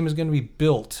Museum is going to be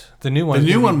built. The new one. The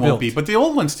is new gonna one won't built. be, but the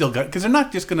old one's still got, because they're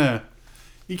not just gonna.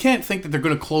 You can't think that they're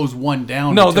gonna close one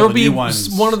down. No, until there'll the be new ones.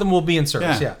 one of them will be in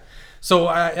service. Yeah. Yeah. So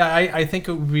I think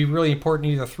it would be really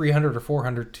important, either 300 or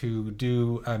 400, to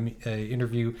do an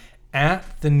interview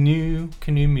at the new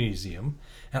Canoe Museum.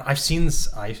 And I've seen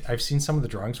this. I've seen some of the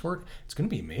drawings for it. It's going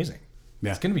to be amazing.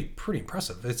 Yeah. It's going to be pretty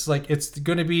impressive. It's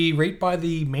going to be right by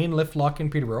the main lift lock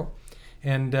in Peterborough,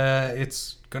 and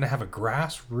it's going to have a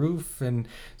grass roof, and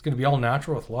it's going to be all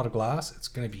natural with a lot of glass. It's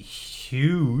going to be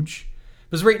huge.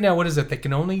 Because right now, what is it? They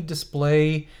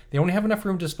only have enough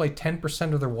room to display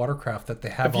 10% of their watercraft that they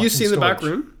have. Have you seen the back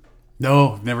room?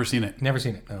 No, never seen it. Never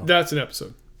seen it. No. That's an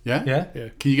episode. Yeah? Yeah. Yeah.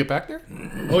 Can you get back there?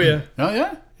 Oh, yeah. Oh,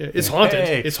 yeah? It's haunted.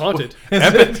 Hey. It's haunted.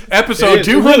 Episode It is.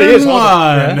 It 201. really is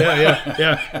haunted.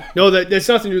 Yeah. No, that's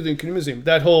nothing to do with the Canoe Museum.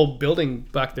 That whole building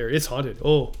back there, it's haunted.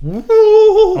 Oh.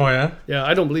 Oh yeah. Yeah,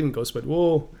 I don't believe in ghosts, but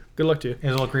whoa. Good luck to you. Is it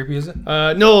a little creepy? Is it?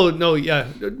 No, yeah.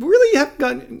 Really, you haven't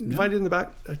gotten find it in the back?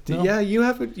 No. Yeah, you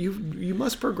haven't. You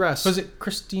must progress. Was it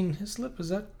Christine Hislop? Is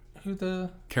that who the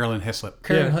Carolyn Hislop.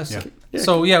 Carolyn Yeah. Hislop. Yeah.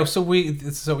 So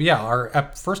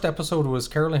our first episode was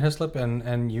Carolyn Hislop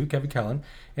and you, Kevin Kellen,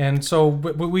 and so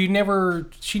but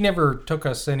she never took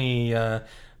us any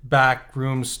back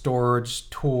room storage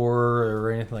tour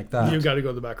or anything like that. You got to go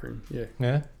to the back room. Yeah.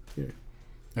 Yeah.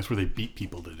 That's where they beat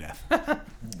people to death.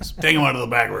 Take them out of the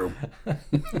back room.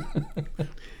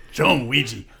 Show them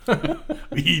Ouija.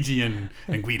 Ouija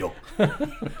and Guido.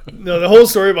 No, the whole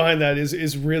story behind that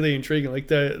is really intriguing.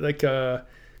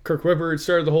 Kirk Whippert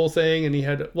started the whole thing, and he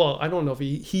had, well, I don't know if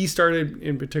he started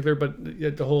in particular, but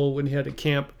the whole, when he had a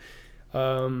camp,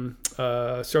 started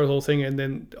the whole thing, and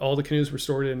then all the canoes were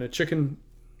stored in a chicken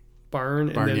barn,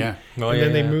 and then, yeah.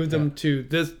 and they moved them to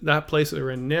that place that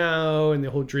they're in now, and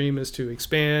the whole dream is to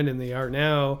expand, and they are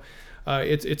now.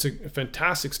 It's a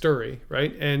fantastic story,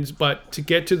 right? But to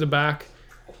get to the back,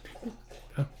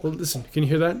 well, listen, can you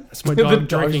hear that? That's my dog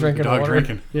drinking. Dog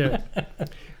drinking. Yeah.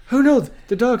 Who knows?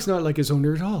 The dog's not like his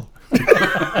owner at all.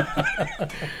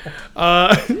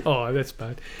 Oh, that's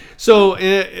bad. So,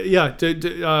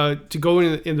 to go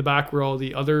in the back where all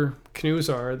the other canoes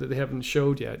are that they haven't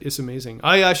showed yet is amazing.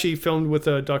 I actually filmed with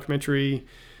a documentary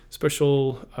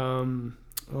special,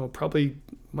 probably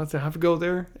a month and a half ago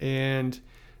there, and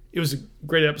it was a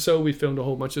great episode. We filmed a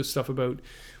whole bunch of stuff about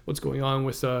what's going on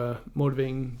with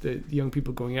motivating the young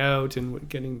people going out and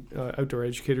getting outdoor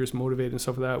educators motivated and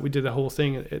stuff like that. We did the whole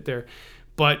thing there,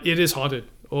 but it is haunted.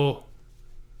 Oh,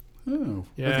 I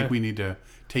think we need to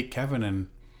take Kevin and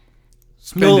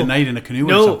spend No. a night in a canoe or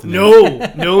no, something.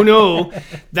 no.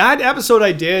 That episode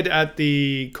I did at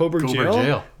the Coburg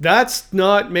Jail, that's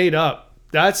not made up.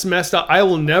 That's messed up. I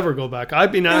will never go back.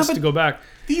 I've been asked but- to go back.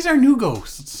 These are new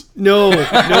ghosts. No.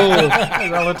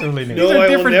 Relatively new. No, are I will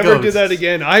different never do ghosts. that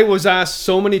again. I was asked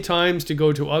so many times to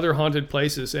go to other haunted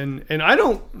places, and I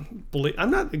don't believe. I'm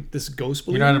not this ghost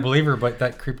believer. You're not a believer, but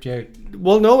that creeped you out.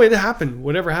 Well, no, it happened.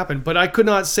 Whatever happened, but I could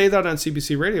not say that on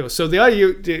CBC radio. So the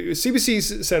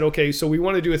CBC said, okay, so we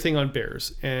want to do a thing on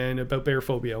bears and about bear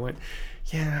phobia. I went,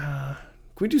 yeah,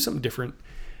 can we do something different?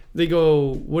 They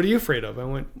go, what are you afraid of? I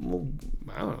went, well,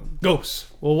 I don't know,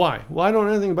 ghosts. Well, why? Well, I don't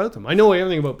know anything about them. I know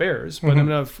everything about bears, but I'm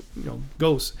not,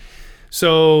 ghosts.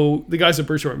 So the guys at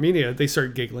Birchart Media, they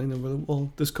started giggling. They were like,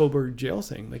 well, this Coburg Jail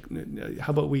thing, like,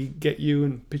 how about we get you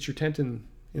and pitch your tent in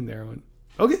there? I went,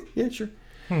 okay, yeah, sure.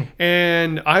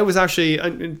 And I was actually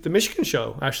at the Michigan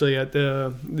show, actually at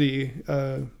the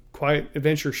Quiet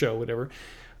Adventure show, whatever.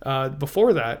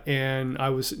 Before that, and I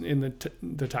was in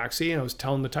the taxi, and I was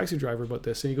telling the taxi driver about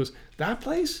this, and he goes, "That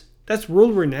place? That's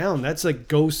world renowned. That's like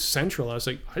Ghost Central." I was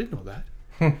like, "I didn't know that."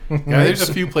 Yeah, there's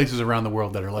a few places around the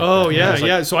world that are like Oh that. yeah, It's like,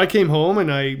 yeah. So I came home,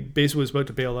 and I basically was about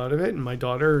to bail out of it, and my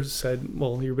daughter said,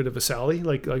 "Well, you're a bit of a Sally."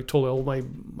 Like I told all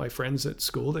my friends at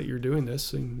school that you're doing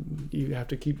this, and you have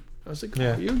to keep. I was like,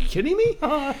 Yeah. "Are you kidding me?"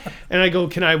 And I go,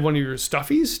 "Can I have one of your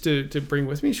stuffies to bring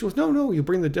with me?" She goes, "No, you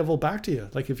bring the devil back to you.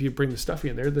 Like if you bring the stuffy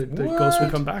in there, the ghost will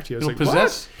come back to you." I was It'll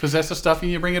like, possess the stuff and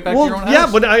you bring it back well, to your own house. yeah,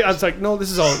 but I was like, no, this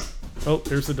is all. Oh,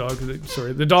 there's the dog.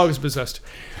 Sorry, the dog is possessed.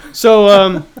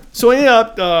 So, so ended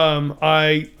up,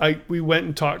 we went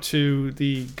and talked to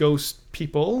the ghost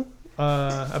people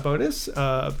about this,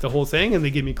 the whole thing, and they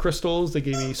gave me crystals, they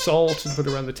gave me salt to put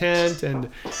around the tent, and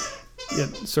yeah,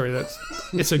 sorry,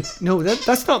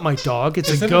 that's not my dog. It's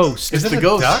Is a it a- ghost. is it's it the a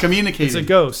ghost duck? communicating. It's a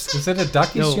ghost. Is it a duck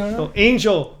he's showing No, up?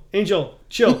 Angel,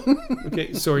 chill.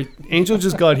 Okay, sorry. Angel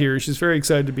just got here. She's very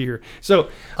excited to be here. So,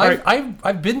 all right.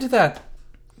 I've been to that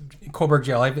Coburg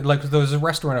Jail. There's a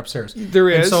restaurant upstairs. There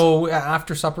And is. so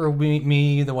after supper,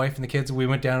 me, the wife, and the kids, we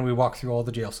went down and we walked through all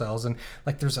the jail cells, and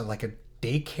like there's a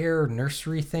daycare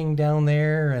nursery thing down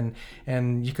there,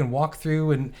 and you can walk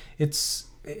through, and it's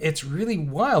really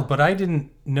wild. But I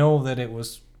didn't know that it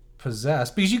was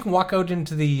possessed because you can walk out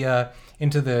into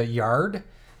the yard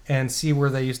and see where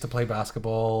they used to play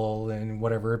basketball and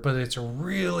whatever. But it's a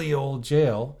really old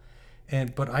jail.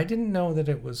 But I didn't know that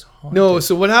it was haunted. No,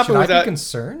 so what happened Should with I that? be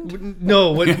concerned?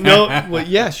 No,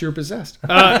 yes, you're possessed.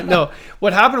 No,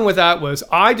 what happened with that was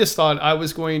I just thought I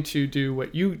was going to do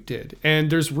what you did, and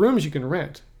there's rooms you can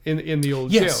rent in the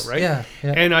old Yes, jail, right? yeah.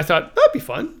 And I thought that'd be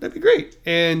fun, that'd be great.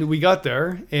 And we got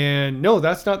there, and no,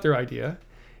 that's not their idea.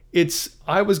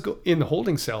 I was in the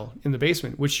holding cell in the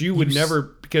basement, which you would never,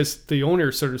 because the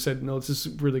owner sort of said, no, this is a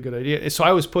really good idea. So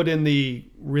I was put in the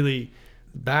really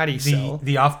baddie cell.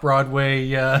 The off-Broadway.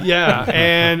 Yeah,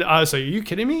 and I was like, "Are you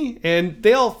kidding me?" And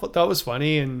they all thought it was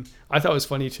funny, and I thought it was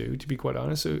funny too, to be quite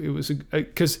honest. It was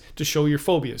because to show your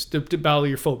phobias, to battle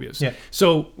your phobias. Yeah.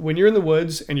 So when you're in the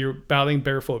woods and you're battling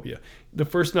bear phobia, the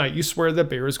first night you swear the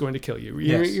bear is going to kill you.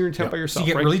 You're in a tent by So yourself.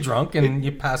 you get right? really drunk and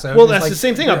you pass out. Well, and it's that's the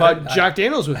same thing. I bought I- Jack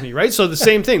Daniels with me, right? So the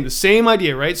same thing, the same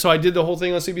idea, right? So I did the whole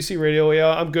thing on CBC Radio. Yeah,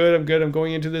 I'm good. I'm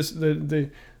going into this the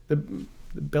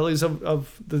bellies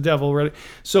of the devil, right?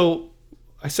 So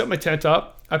I set my tent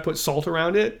up. I put salt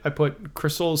around it. I put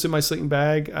crystals in my sleeping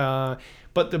bag.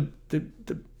 But the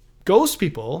ghost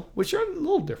people, which are a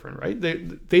little different, right?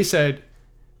 They said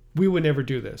we would never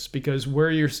do this because where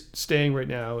you're staying right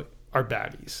now are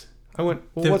baddies. I went,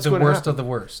 well, what's the going to worst happen? of the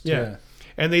worst. Yeah.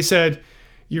 And they said,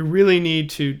 you really need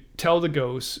to tell the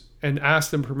ghosts and ask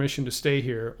them permission to stay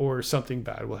here or something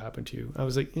bad will happen to you. I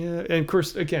was like, yeah. And of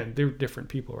course, again, they're different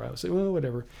people, right? I was like, well,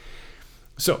 whatever.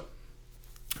 So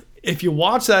if you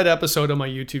watch that episode on my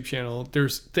YouTube channel,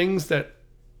 there's things that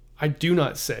I do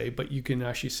not say, but you can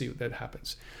actually see that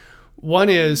happens. One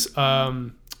is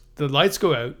the lights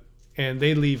go out and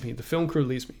they leave me. The film crew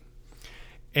leaves me.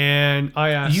 And I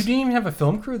asked... You didn't even have a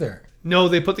film crew there. No,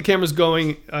 they put the cameras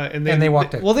going, and they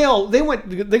walked out. Well, they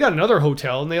got another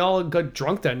hotel, and they all got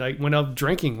drunk that night, went out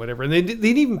drinking, whatever. And they didn't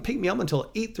even pick me up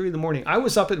until 8:30 in the morning. I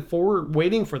was up at 4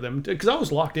 waiting for them because I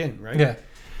was locked in, right? Yeah.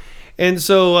 And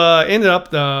so ended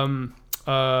up,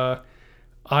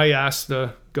 I asked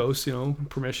the ghost,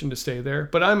 permission to stay there,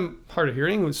 but I'm hard of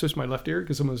hearing. It's just my left ear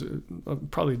because someone's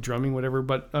probably drumming, whatever.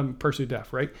 But I'm partially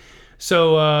deaf, right?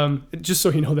 So just so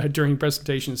you know that during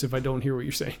presentations, if I don't hear what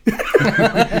you're saying,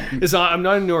 I'm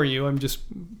not ignoring you. I'm just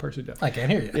partially deaf. I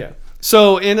can't hear you. Yeah.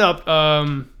 So end up,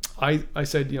 I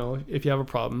said, if you have a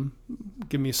problem,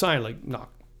 give me a sign, like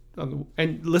knock on the,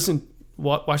 and listen,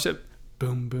 watch that,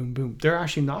 boom, boom, boom. They're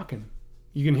actually knocking.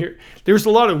 You can hear. There's a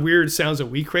lot of weird sounds that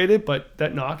we created, but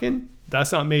that knocking,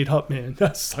 that's not made up, man.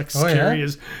 That's like scary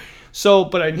as. So,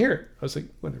 but I didn't hear it. I was like,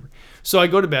 whatever. So I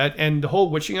go to bed, and the whole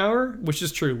witching hour, which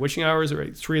is true, witching hours are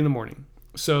at 3 a.m.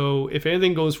 So if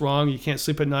anything goes wrong, you can't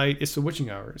sleep at night, it's the witching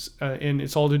hours. And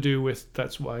it's all to do with,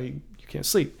 that's why you can't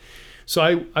sleep. So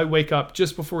I wake up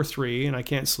just before 3 and I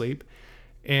can't sleep.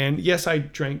 And yes, I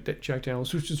drank that Jack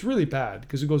Daniels, which is really bad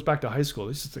because it goes back to high school.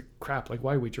 This is the crap. Like,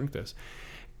 why do we drink this?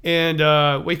 And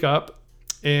wake up,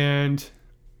 and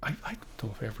I don't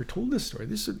know if I ever told this story.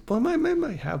 This is, well, I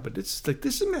might have, but it's like,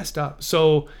 this is messed up.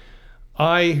 So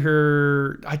I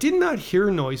did not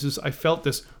hear noises. I felt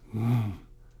this,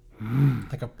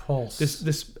 like a pulse.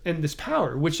 this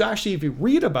power, which actually, if you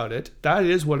read about it, that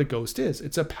is what a ghost is.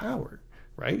 It's a power,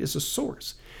 right? It's a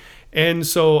source. And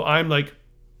so I'm like,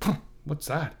 what's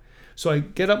that? So I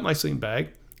get up my sleeping bag.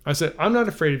 I said, I'm not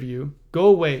afraid of you. Go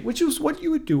away, which is what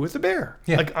you would do with a bear.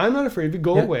 Yeah. Like, I'm not afraid of you.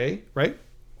 Go away, right?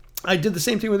 I did the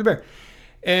same thing with a bear.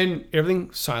 And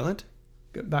everything silent.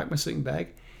 Got back my sleeping bag.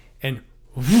 And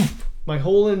whoosh, my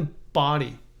whole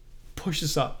body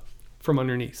pushes up from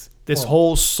underneath. This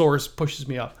whole source pushes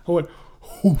me up. I went,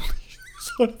 holy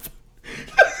son of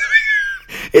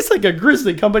It's like a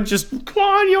grizzly coming, just come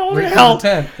on, you all to hell.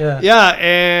 Tent. Yeah. Yeah,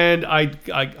 and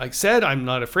I said, I'm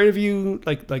not afraid of you.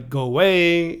 Like go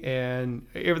away, and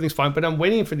everything's fine. But I'm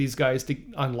waiting for these guys to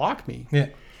unlock me. Yeah.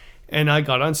 And I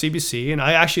got on CBC, and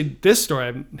I actually, this story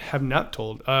I have not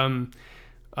told,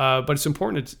 but it's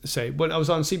important to say. But I was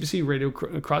on CBC Radio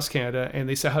across Canada, and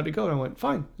they said, how'd it go? And I went,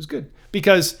 fine, it was good.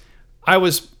 Because I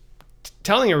was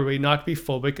telling everybody not to be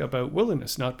phobic about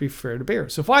wilderness, not to be afraid of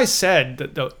bears. So if I said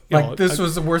that, this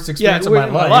was the worst experience of my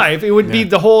life. It would be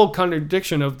the whole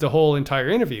contradiction of the whole entire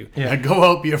interview. Yeah, go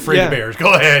out, be afraid of bears.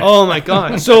 Go ahead. Oh my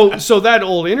God. So that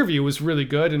old interview was really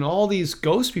good, and all these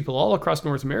ghost people all across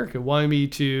North America wanted me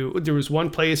to. There was one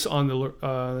place on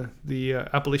the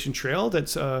Appalachian Trail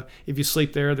that's if you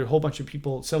sleep there, a whole bunch of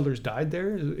people, settlers died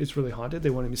there. It's really haunted.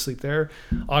 They wanted me to sleep there.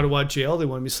 Ottawa jail, they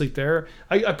wanted me to sleep there.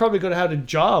 I probably could have had a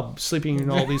job sleeping in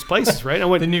all these places, right? I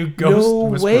went, The new ghost no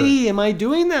whisperer. way am I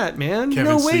doing that, man. Kevin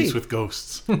no way. sleeps with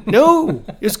ghosts. No,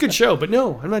 it's a good show, but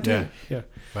no, I'm not doing it. Yeah.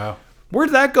 Wow. Where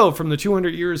did that go from the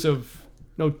 200 years of...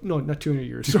 No, not 200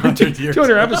 years. 200 years.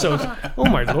 200 episodes. Oh,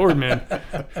 my Lord, man.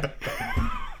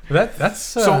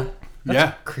 That's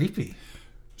Yeah. creepy.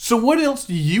 So what else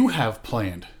do you have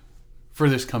planned for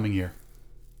this coming year?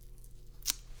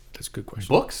 That's a good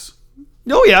question. Books?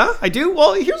 Oh, yeah, I do.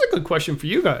 Well, here's a good question for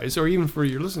you guys, or even for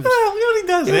your listeners. Well, nobody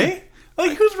does, eh?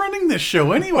 Like, who's running this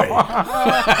show anyway?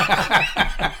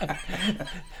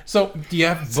 So, do you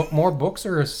have more books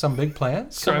or some big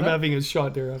plans? Sorry, I'm coming up? having a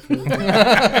shot there.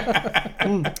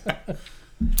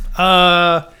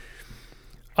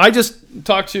 I just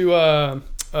talked to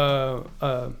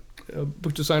a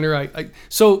book designer.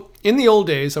 So in the old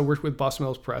days, I worked with Boston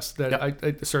Mills Press. That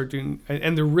Yep. I started doing,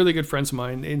 and they're really good friends of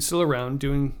mine and still around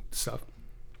doing stuff.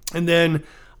 And then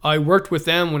I worked with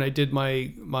them when I did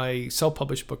my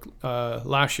self-published book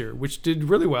last year, which did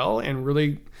really well and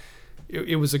really,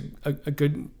 it was a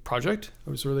good project. I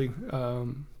was really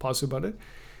positive about it.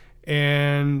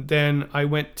 And then I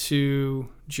went to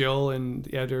Jill and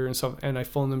the editor and stuff, and I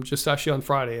phoned them just actually on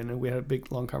Friday, and we had a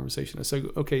big long conversation. I said,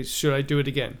 okay, should I do it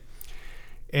again?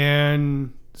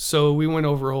 And so we went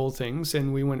over whole things,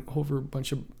 and we went over a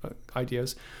bunch of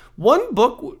ideas. One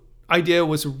book idea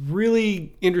was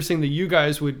really interesting that you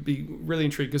guys would be really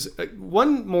intrigued, because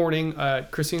one morning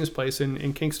at Christina's place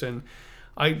in Kingston,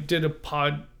 I did a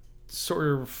pod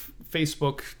sort of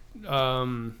Facebook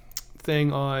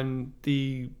thing on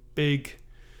the big,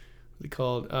 what they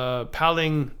called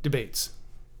paddling debates.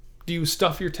 Do you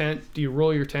stuff your tent? Do you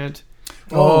roll your tent?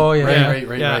 Oh, yeah.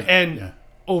 Right. And Yeah.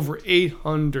 over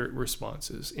 800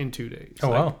 responses in 2 days. Oh,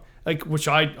 wow. Like, which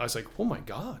I was like, oh my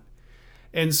God.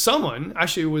 And someone,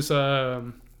 actually it was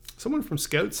someone from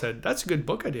Scout said, that's a good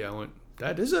book idea. I went,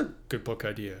 that is a good book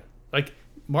idea. Like,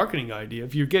 marketing idea.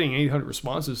 If you're getting 800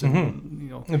 responses and, you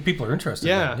know. And people are interested.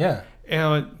 Yeah. In it. Yeah. And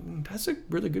I went, that's a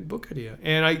really good book idea.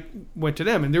 And I went to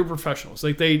them, and they're professionals.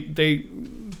 Like, they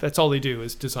that's all they do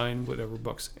is design whatever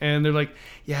books. And they're like,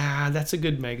 yeah, that's a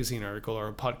good magazine article or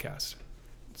a podcast.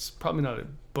 It's probably not a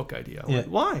book idea. I went,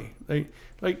 why?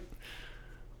 Like,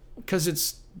 because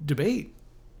it's debate.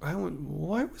 I went,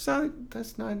 why was that?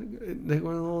 That's not. They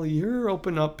went, well, you're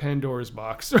opening up Pandora's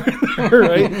box,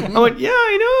 right? I went, yeah,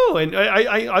 I know, and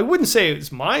I wouldn't say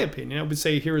it's my opinion. I would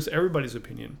say here's everybody's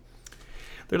opinion.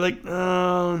 They're like,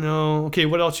 oh no, okay,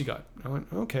 what else you got? I went,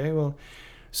 okay, well,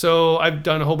 so I've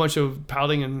done a whole bunch of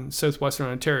paddling in southwestern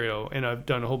Ontario, and I've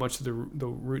done a whole bunch of the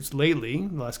routes lately,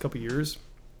 the last couple of years,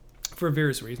 for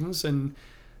various reasons, and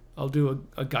I'll do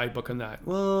a guidebook on that.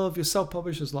 Well, if you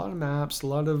self-publish, there's a lot of maps, a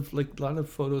lot of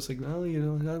photos. Like, well,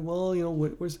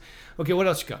 where's okay? What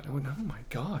else you got? I went, oh my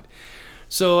God.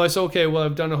 So I said, okay, well,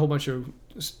 I've done a whole bunch of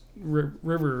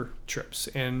river trips,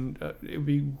 and it would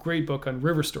be a great book on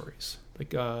river stories.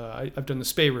 Like I've done the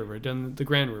Spey River, I've done the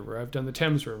Grand River, I've done the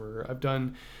Thames River, I've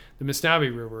done the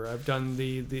Misnabie River, I've done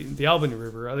the Albany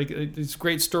River. I like it's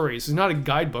great stories. It's not a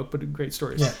guidebook, but great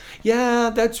stories.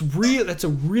 Yeah, that's a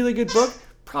really good book.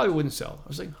 Probably wouldn't sell. I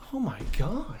was like, oh my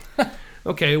God.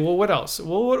 Okay, well, what else?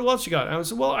 Well, what else you got? I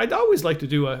was, well, I'd always like to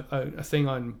do a thing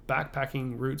on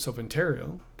backpacking routes of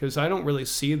Ontario, because I don't really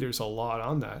see there's a lot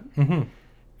on that. Mm-hmm.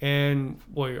 And,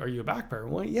 well, are you a backpacker?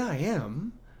 Well, yeah, I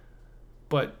am.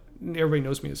 But everybody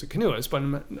knows me as a canoeist,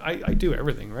 but I do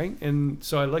everything, right? And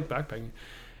so I like backpacking.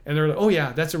 And they're like, oh,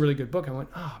 yeah, that's a really good book. I went,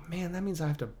 oh, man, that means I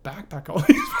have to backpack all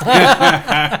these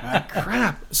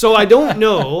crap. So I don't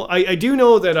know. I do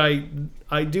know that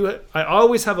I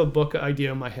always have a book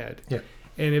idea in my head. Yeah.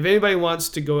 And if anybody wants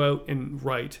to go out and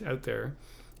write out there,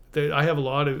 that I have a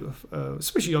lot of,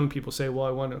 especially young people say, well,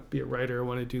 I want to be a writer. I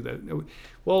want to do that.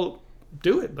 Well,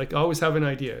 do it. Like, I always have an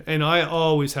idea. And I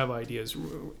always have ideas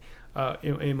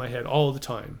in my head all the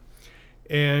time.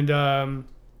 And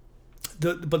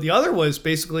but the other was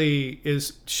basically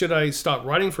should I stop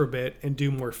writing for a bit and do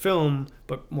more film,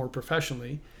 but more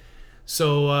professionally?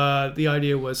 So the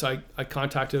idea was I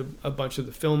contacted a bunch of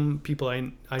the film people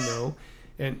I know,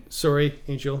 and sorry,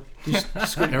 Angel.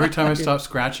 Every time I stop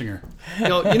scratching her.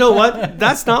 You know what?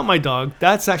 That's not my dog.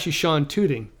 That's actually Sean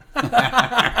tooting.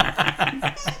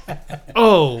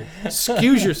 Oh,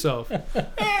 excuse yourself.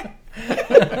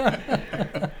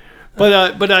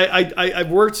 But I've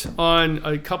worked on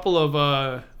a couple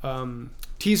of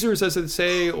teasers, as they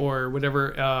say, or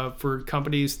whatever, for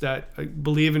companies that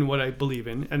believe in what I believe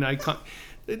in, and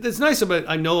it's nice about.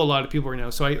 I know a lot of people right now,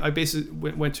 so I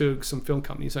basically went to some film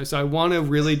companies. I said I want to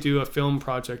really do a film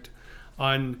project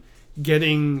on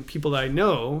getting people that I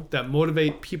know that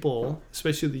motivate people,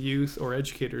 especially the youth or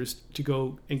educators, to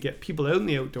go and get people out in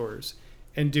the outdoors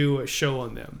and do a show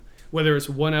on them. Whether it's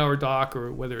a 1 hour doc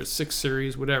or whether it's 6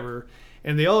 series, whatever.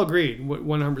 And they all agreed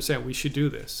 100% we should do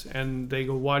this. And they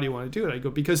go, why do you want to do it? I go,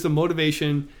 because the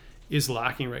motivation is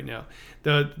lacking right now.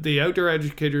 The outdoor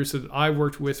educators that I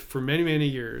worked with for many, many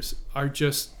years are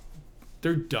just,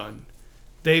 they're done.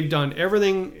 They've done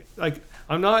everything. Like,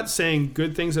 I'm not saying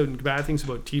good things and bad things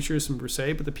about teachers per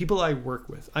se, but the people I work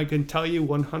with, I can tell you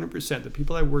 100% the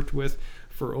people I worked with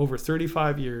for over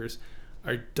 35 years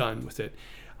are done with it.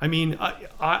 I mean,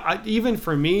 I even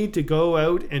for me to go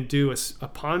out and do a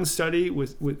pond study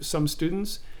with some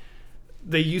students,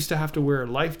 they used to have to wear a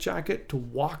life jacket to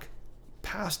walk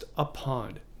past a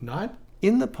pond, not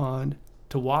in the pond,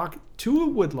 to walk to a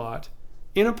woodlot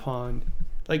in a pond.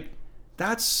 Like,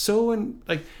 that's so,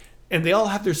 and they all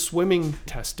have their swimming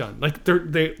test done. Like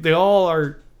they all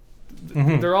are,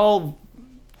 they're all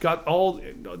got all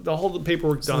the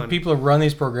paperwork So done. the people who run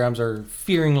these programs are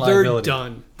fearing They're liability.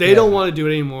 done. They don't want to do it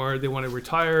anymore. They want to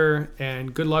retire.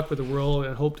 And good luck with the world.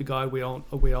 And hope to God we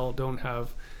all don't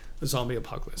have a zombie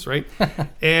apocalypse, right?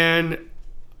 And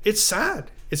it's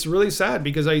sad. It's really sad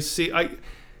because I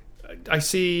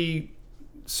see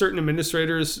certain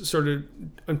administrators sort of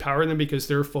empower them because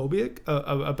they're phobic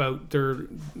about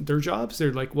their jobs.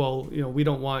 They're like, well, we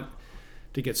don't want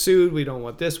to get sued. We don't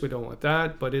want this. We don't want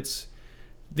that. But it's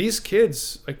these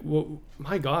kids, like, well,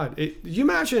 my God, do you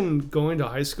imagine going to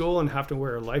high school and have to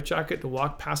wear a life jacket to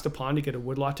walk past a pond to get a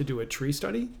woodlot to do a tree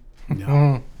study?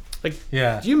 No. Like,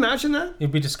 Yeah. do you imagine that?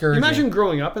 It'd be discouraging. Imagine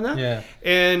growing up in that. Yeah.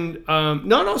 And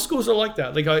not all schools are like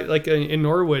that. Like in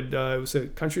Norwood, it was a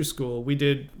country school. We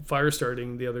did fire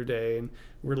starting the other day, and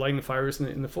we were lighting the fires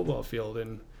in the football field.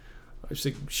 And I was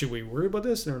like, should we worry about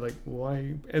this? And they're like,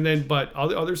 why? And then, but all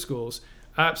the other schools,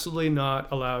 absolutely not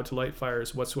allowed to light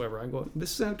fires whatsoever. I'm going,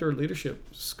 this is outdoor leadership.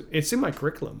 It's in my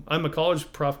curriculum. I'm a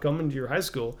college prof coming to your high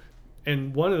school.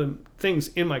 And one of the things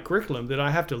in my curriculum that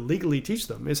I have to legally teach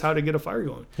them is how to get a fire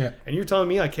going. Yeah. And you're telling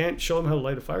me I can't show them how to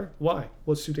light a fire? Why?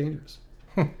 Well, it's too dangerous.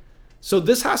 So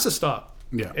this has to stop.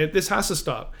 Yeah. This has to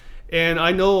stop. And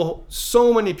I know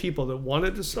so many people that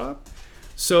wanted to stop.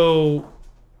 So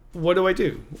what do I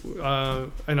do?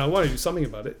 And I want to do something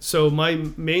about it. So my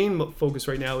main focus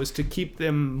right now is to keep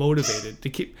them motivated.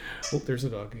 There's a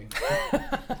dog again.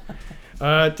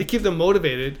 To keep them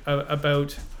motivated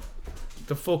about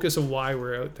the focus of why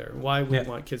we're out there, why we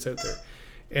want kids out there,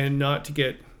 and not to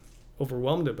get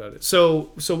overwhelmed about it.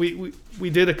 So we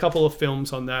did a couple of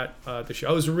films on that this year.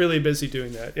 I was really busy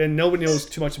doing that, and nobody knows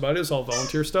too much about it. It's all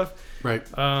volunteer stuff. Right.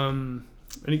 And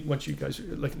once you guys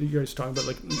talking about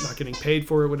like not getting paid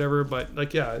for it, whatever, but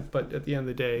like but at the end of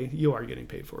the day, you are getting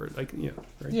paid for it, like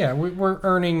right? Yeah, we're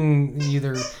earning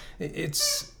either.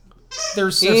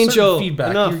 There's Angel, certain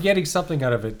feedback. enough. You're getting something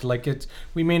out of it. Like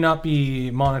we may not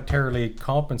be monetarily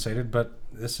compensated, but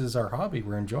this is our hobby.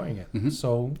 We're enjoying it,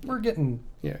 so we're getting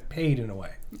paid in a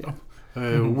way.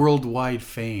 Worldwide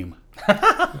fame. There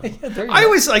you I go.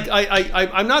 always like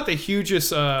I'm not the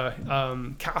hugest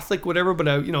Catholic whatever, but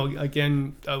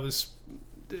I'm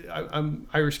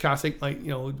Irish Catholic, like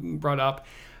brought up,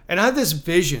 and I had this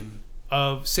vision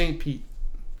of Saint Pete,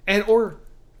 or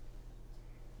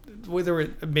whether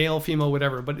it male, female,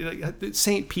 whatever, but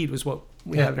Saint Pete was what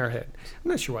we had in our head. I'm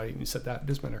not sure why I even said that. It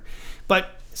doesn't matter.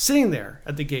 But sitting there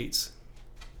at the gates,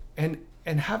 and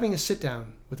having a sit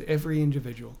down with every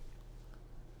individual.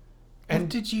 What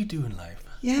did you do in life?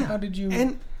 Yeah. How did you?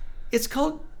 And it's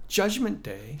called Judgment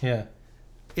Day. Yeah.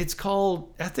 It's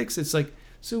called ethics. It's like,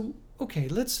 so, okay,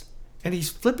 and he's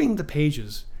flipping the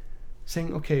pages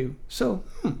saying, okay, so,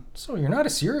 So you're not a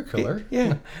serial killer.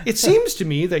 yeah. It seems to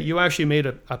me that you actually made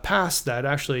a pass that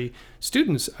actually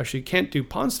students actually can't do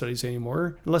pond studies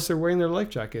anymore unless they're wearing their life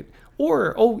jacket.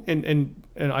 Or, and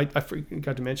I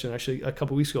forgot to mention, actually, a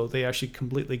couple weeks ago, they actually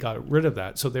completely got rid of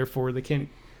that. So therefore, they can't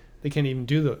even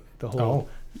do the whole.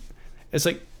 It's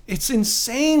like, it's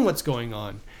insane what's going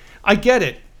on. I get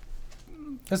it.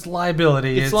 It's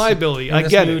liability. It's liability. In I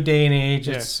this get new it. day and age,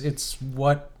 it's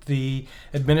what the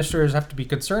administrators have to be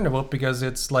concerned about, because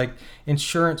it's like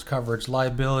insurance coverage,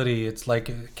 liability. It's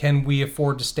like, can we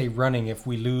afford to stay running if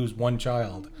we lose one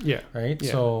child? Yeah. Right.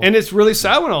 Yeah. So and it's really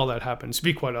sad when all that happens, to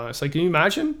be quite honest. Like, can you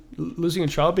imagine losing a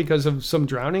child because of some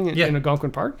drowning in a Algonquin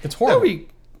Park? It's horrible. That would be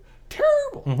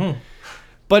terrible.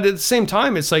 But at the same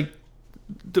time, it's like,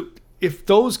 if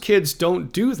those kids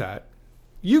don't do that,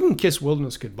 you can kiss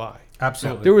wilderness goodbye.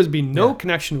 absolutely. There would be no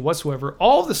connection whatsoever.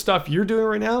 All the stuff you're doing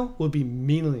right now will be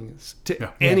meaningless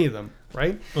to any of them,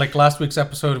 right? Like last week's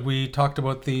episode, we talked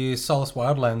about the Solace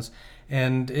Wildlands,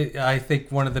 and I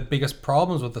think one of the biggest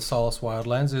problems with the Solace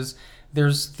Wildlands is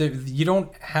you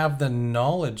don't have the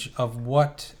knowledge of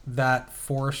what that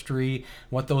forestry,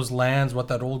 what those lands, what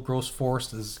that old growth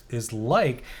forest is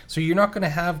like. So you're not going to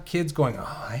have kids going,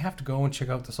 oh, I have to go and check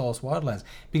out the Solace Wildlands,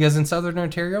 because in Southern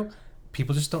Ontario,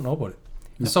 people just don't know about it.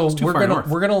 No, so it's too we're far gonna north.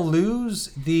 we're gonna lose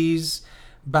these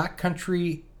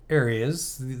backcountry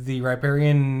areas, the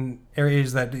riparian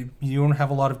areas that you don't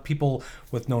have a lot of people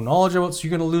with no knowledge about. So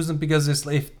you're gonna lose them, because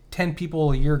if 10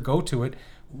 people a year go to it,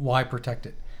 why protect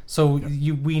it? So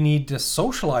we need to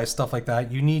socialize stuff like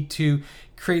that. You need to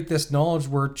create this knowledge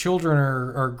where children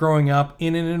are growing up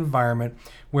in an environment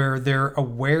where they're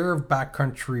aware of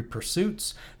backcountry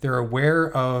pursuits, they're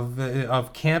aware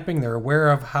of camping, they're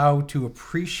aware of how to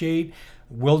appreciate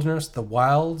wilderness, the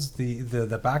wilds, the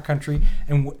backcountry.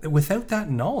 And without that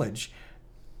knowledge,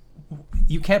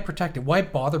 you can't protect it. Why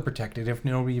bother protect it if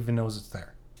nobody even knows it's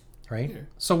there? right? Yeah.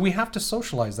 So we have to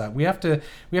socialize that. We have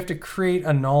to create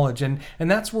a knowledge, and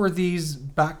that's where these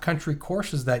backcountry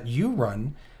courses that you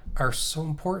run are so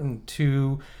important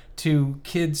to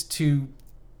kids to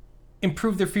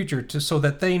improve their future, so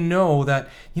that they know that,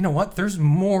 you know what, there's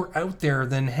more out there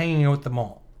than hanging out at the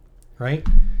mall, right?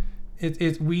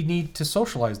 We need to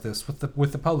socialize this with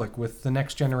the public, with the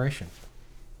next generation.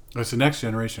 It's the next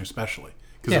generation especially,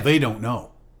 because Yeah. if they don't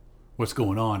know what's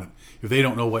going on, if they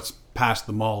don't know what's past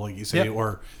the mall, like you say, Yep.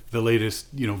 or the latest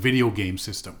video game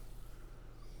system,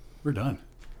 we're done.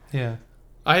 Yeah.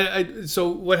 So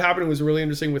what happened was really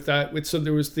interesting with that. So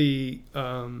there was the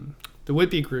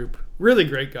Whitby group, really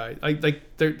great guy.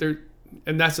 They're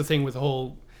and that's the thing with the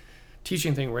whole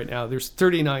teaching thing right now. There's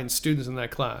 39 students in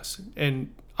that class,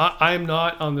 and I'm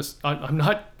not on this. I'm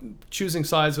not choosing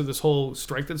sides of this whole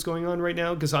strike that's going on right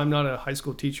now, because I'm not a high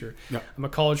school teacher. Yeah. I'm a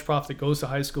college prof that goes to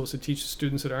high schools to teach the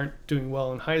students that aren't doing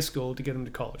well in high school to get them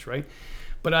to college, right?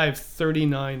 But I have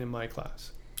 39 in my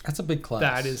class. That's a big class.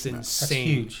 That is That's insane.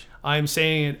 huge. I'm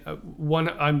saying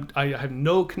it. I have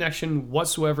no connection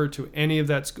whatsoever to any of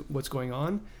that's what's going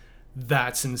on.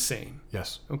 That's insane.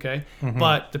 Yes. Okay,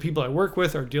 but the people I work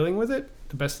with are dealing with it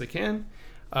the best they can.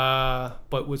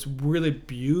 But what's really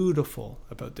beautiful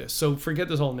about this, so forget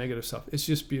this all negative stuff. It's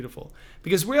just beautiful,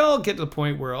 because we all get to the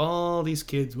point where all these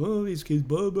kids, blah,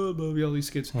 blah, blah, all these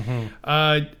kids.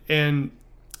 And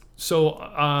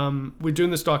so we're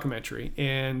doing this documentary,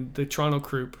 and the Toronto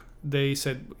group, they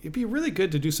said it'd be really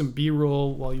good to do some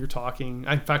B-roll while you're talking.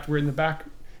 In fact, we're in the back,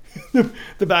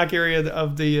 the back area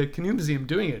of the canoe museum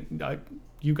doing it.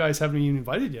 You guys haven't even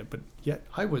invited yet, but yet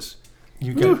I was.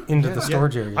 You get into the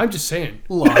storage area. I'm just saying.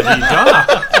 La-di-da.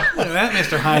 Look at that,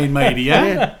 Mr. High and Mighty, yeah?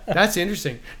 Man, that's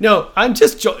interesting. No, I'm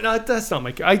just joking. No, that's not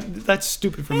my. That's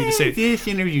stupid for me to say. This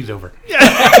interview's over.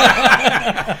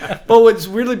 But what's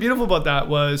really beautiful about that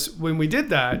was when we did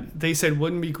that, they said,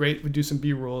 wouldn't it be great if we do some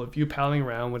B-roll of you paddling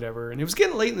around, whatever. And it was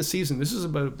getting late in the season. This was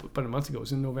about a month ago. It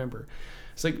was in November.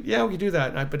 It's like, yeah, we could do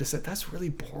that. But I said, that's really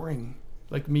boring,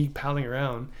 like me paddling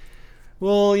around.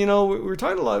 Well, we're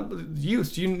talking a lot about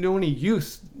youth. Do you know any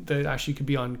youth that actually could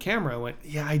be on camera? I went,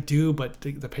 yeah, I do, but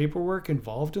the paperwork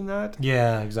involved in that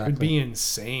Yeah, exactly. would be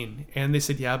insane. And they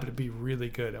said, yeah, but it'd be really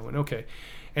good. I went, okay.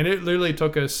 And it literally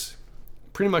took us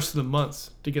pretty much to the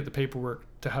month to get the paperwork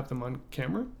to have them on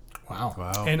camera.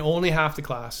 Wow. And only half the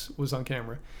class was on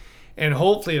camera. And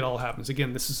hopefully it all happens.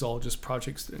 Again, this is all just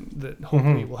projects that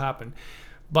hopefully will happen.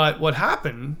 But what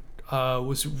happened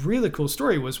was a really cool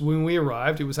story was when we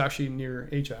arrived, it was actually near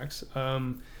Ajax.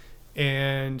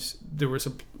 And there was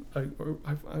I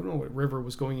don't know what river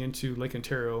was going into Lake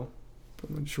Ontario.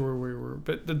 I'm not sure where we were,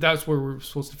 but that's where we were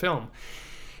supposed to film.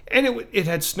 And it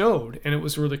had snowed, and it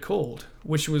was really cold,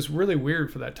 which was really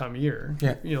weird for that time of year.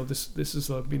 Yeah. This is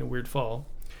been a weird fall.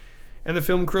 And the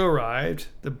film crew arrived,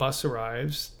 the bus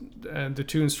arrives, and the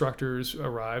two instructors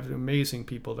arrived, amazing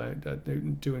people that they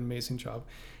do an amazing job.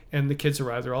 And the kids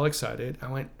arrived, they're all excited.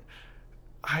 I went,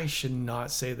 I should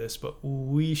not say this, but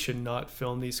we should not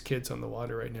film these kids on the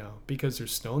water right now because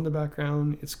there's snow in the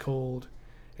background, it's cold.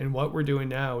 And what we're doing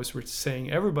now is we're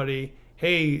saying, everybody,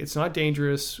 hey, it's not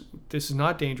dangerous. This is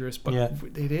not dangerous, but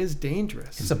it is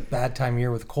dangerous. It's a bad time of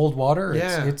year with cold water. It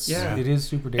is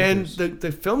super dangerous. And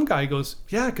the film guy goes,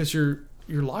 yeah, because you're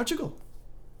logical.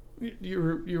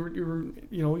 You're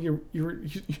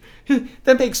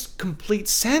that makes complete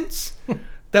sense.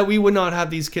 That we would not have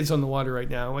these kids on the water right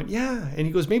now. And and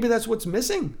he goes, maybe that's what's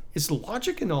missing. It's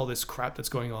logic in all this crap that's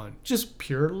going on. Just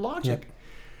pure logic. Yep.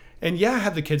 And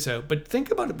have the kids out, but think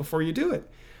about it before you do it.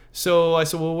 So I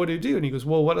said, well, what do you do? And he goes,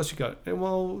 well, what else you got? And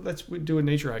we do a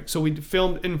nature hike. So we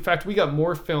filmed, in fact, we got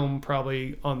more film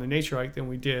probably on the nature hike than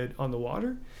we did on the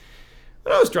water.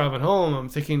 When I was driving home, I'm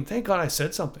thinking, thank God I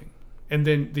said something. And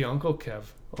then the Uncle Kev,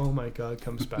 oh my God,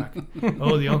 comes back.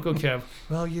 The Uncle Kev,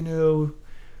 well,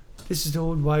 this is the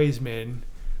old wise man.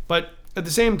 But at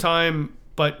the same time,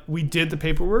 we did the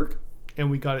paperwork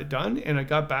and we got it done. And I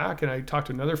got back and I talked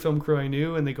to another film crew I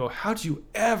knew, and they go, how did you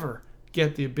ever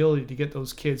get the ability to get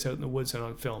those kids out in the woods and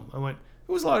on film? I went,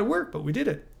 it was a lot of work, but we did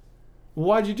it. Well,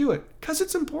 why'd you do it? Because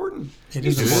it's important. It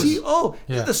is important.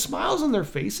 The smiles on their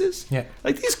faces. Yeah.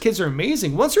 Like, these kids are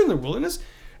amazing. Once they're in the wilderness,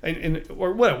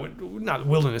 or what? Not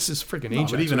wilderness is freaking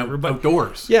Ajax. But even but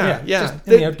outdoors. Just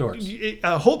in the outdoors.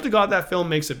 Hope to God that film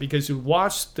makes it, because you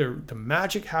watch the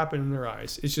magic happen in their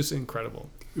eyes. It's just incredible.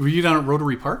 Were you down at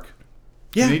Rotary Park?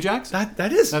 Yeah. In Ajax?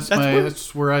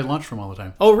 That's where I lunch from all the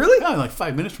time. Oh, really? Yeah, like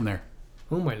 5 minutes from there.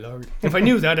 Oh my Lord! If I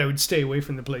knew that, I would stay away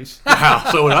from the place.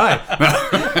 So would I.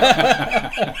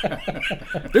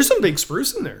 There's some big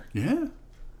spruce in there. Yeah.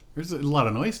 There's a lot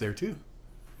of noise there too.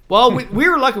 Well, we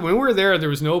were lucky when we were there. There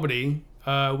was nobody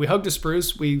We hugged a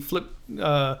spruce. We flipped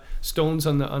stones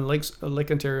on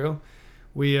Lake Ontario.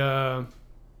 We yeah.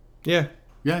 Yeah,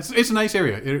 it's a nice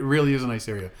area. It really is a nice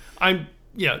area.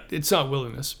 It's not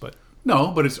wilderness, but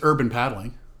No, but it's urban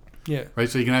paddling, yeah. right?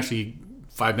 So you can actually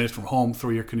 5 minutes from home, throw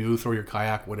your canoe, throw your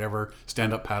kayak, whatever,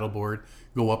 stand up paddleboard,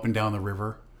 go up and down the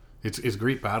river. It's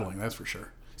great paddling, that's for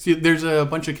sure. See, there's a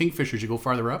bunch of kingfishers. You go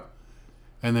farther up,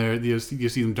 and you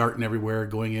see them darting everywhere,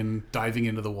 going in, diving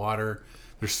into the water.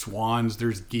 There's swans,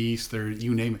 there's geese,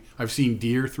 you name it. I've seen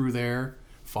deer through there,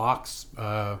 fox,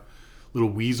 little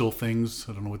weasel things.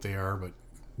 I don't know what they are, but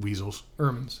weasels.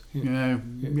 Ermines. Yeah.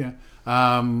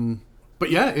 But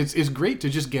yeah, it's great to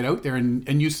just get out there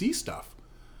and you see stuff,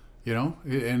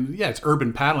 and yeah, it's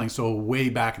urban paddling. So way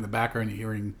back in the background, you're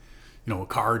hearing, a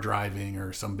car driving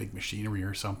or some big machinery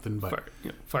or something. But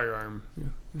firearm.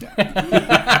 Yeah.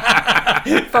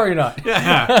 Probably not.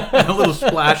 Yeah, little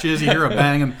splashes. You hear a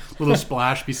bang and a little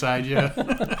splash beside you.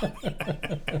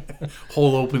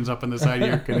 Hole opens up on the side of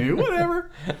your canoe.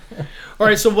 Whatever. All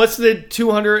right. So what's the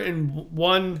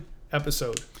 201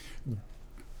 episode?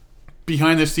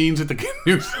 Behind the scenes at the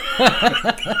canoes.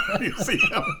 You see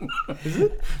them? Is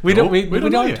it? We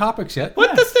don't have topics yet.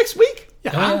 What? That's next week?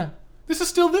 Yeah. Oh, yeah. This is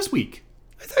still this week.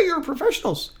 I thought you were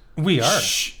professionals. We are.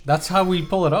 Shh. That's how we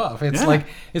pull it off.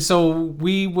 It's so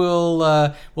we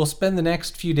will we'll spend the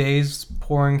next few days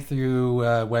pouring through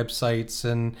websites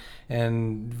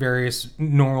and various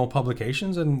normal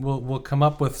publications, and we'll come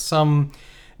up with some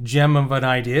gem of an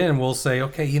idea, and we'll say,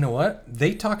 okay, you know what?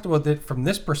 They talked about it from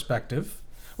this perspective.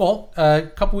 Well, a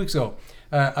couple weeks ago,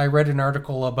 I read an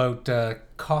article about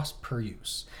cost per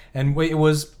use, and it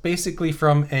was basically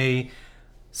from a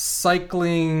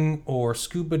cycling or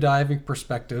scuba diving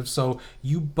perspective. So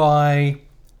you buy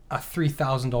a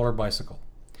 $3,000 bicycle,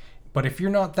 but if you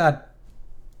don't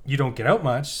get out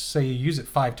much, say you use it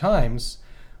 5 times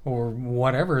or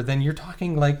whatever, then you're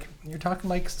talking like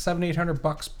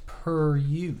 $700-800 per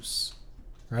use,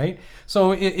 right?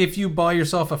 So if you buy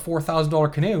yourself a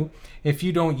 $4,000 canoe, if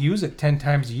you don't use it 10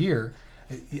 times a year,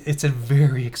 it's a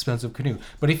very expensive canoe.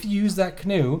 But if you use that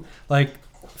canoe like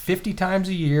 50 times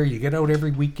a year, you get out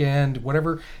every weekend,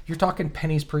 whatever, you're talking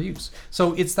pennies per use.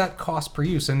 So it's that cost per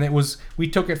use. And we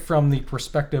took it from the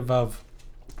perspective of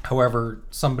however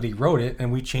somebody wrote it,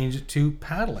 and we changed it to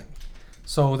paddling.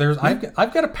 So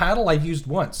I've got a paddle I've used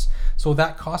once. So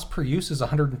that cost per use is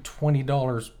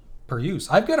 $120 per use.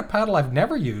 I've got a paddle I've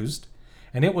never used,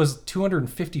 and it was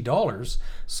 $250.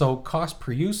 So cost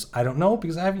per use, I don't know,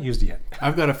 because I haven't used it yet.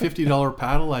 I've got a $50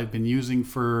 paddle I've been using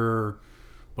for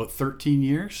about 13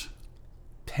 years.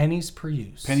 Pennies per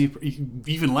use.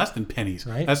 Even less than pennies.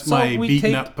 Right. That's So my we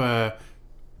beaten up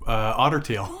otter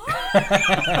tail.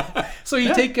 So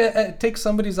you take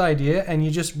somebody's idea and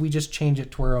we just change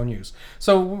it to our own use.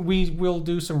 So we'll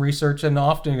do some research, and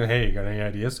often go, hey, you got any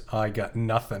ideas? I got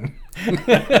nothing.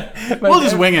 We'll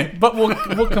just wing it. But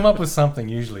we'll come up with something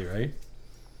usually, right?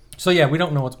 So yeah, we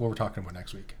don't know what we're talking about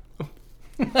next week.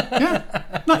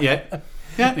 Yeah, not yet.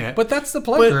 Yeah. But that's the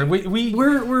pleasure. But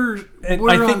we're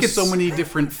on so many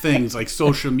different things like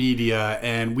social media,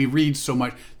 and we read so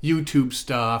much YouTube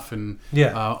stuff and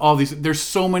all these. There's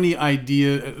so many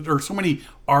ideas or so many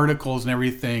articles and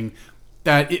everything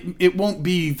that it won't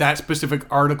be that specific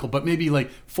article, but maybe like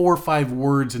 4 or 5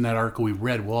 words in that article we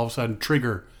read will all of a sudden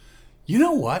trigger. You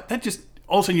know what? That just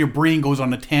all of a sudden your brain goes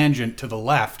on a tangent to the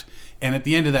left, and at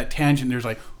the end of that tangent, there's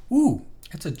like, ooh.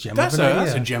 It's a gem of an idea.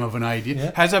 That's a gem of an idea.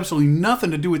 Yeah. Has absolutely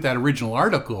nothing to do with that original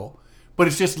article, but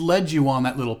it's just led you on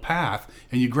that little path,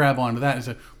 and you grab onto that and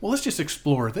say, well, let's just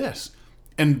explore this.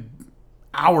 And an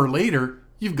hour later,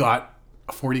 you've got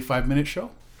a 45-minute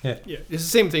show. Yeah, it's the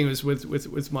same thing as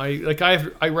with my, like I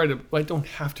don't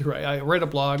have to write. I write a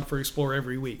blog for Explore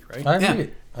every week, right? I read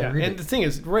it. And the thing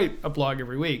is, write a blog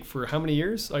every week for how many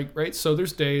years? Like, right? So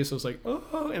there's days I was like,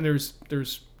 oh, and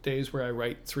there's days where I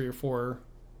write 3 or 4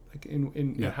 like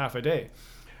in half a day.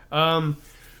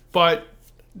 But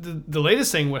the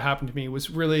latest thing what happened to me was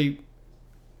really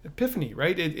epiphany,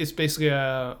 right? It's basically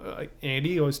like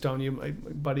Andy, I was telling you, my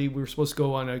buddy, we were supposed to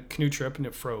go on a canoe trip and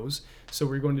it froze. So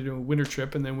we were going to do a winter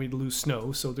trip and then we'd lose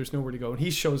snow. So there's nowhere to go. And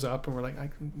he shows up and we're like,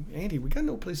 Andy, we got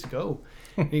no place to go.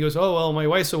 And he goes, oh, well, my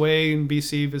wife's away in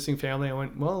BC visiting family. I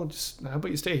went, well, just how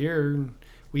about you stay here and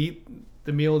we eat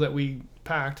the meal that we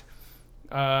packed.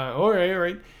 All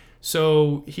right.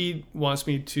 So he wants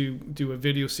me to do a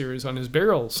video series on his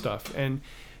barrel stuff. And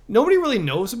nobody really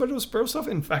knows about his barrel stuff.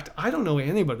 In fact, I don't know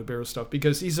anything about the barrel stuff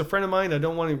because he's a friend of mine. I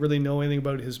don't want to really know anything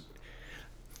about his...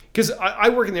 Because I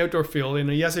work in the outdoor field,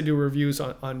 and yes, I do reviews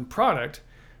on product,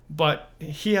 but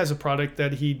he has a product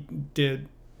that he did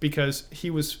because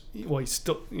he was... Well, he's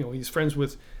still... he's friends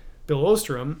with Bill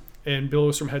Ostrom, and Bill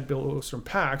Ostrom had Bill Ostrom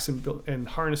packs and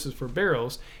harnesses for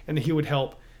barrels, and he would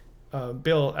help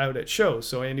Bill out at shows.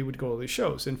 So Andy would go to these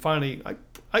shows, and finally,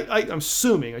 I'm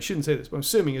assuming, I shouldn't say this, but I'm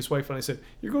assuming his wife finally said,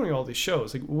 "You're going to all these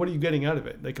shows. Like, what are you getting out of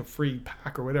it? Like a free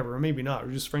pack or whatever, or maybe not,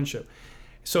 or just friendship."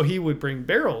 So he would bring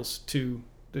barrels to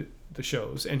the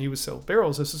shows, and he would sell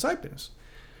barrels as a side business.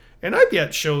 And I'd be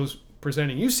at shows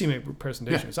presenting. You see my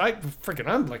presentations. I'm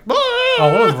like, All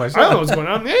over the place. I don't know what's going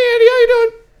on. Hey, Andy, how you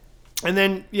doing? And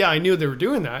then, I knew they were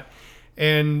doing that.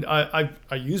 And I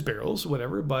use barrels,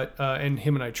 whatever, but and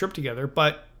him and I trip together.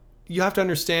 But you have to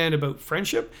understand about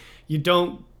friendship. You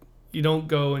don't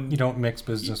go and You don't mix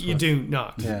business. you with. do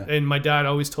not. Yeah. And my dad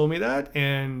always told me that,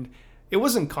 and it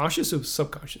wasn't conscious, it was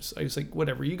subconscious. I was like,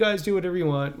 whatever, you guys do whatever you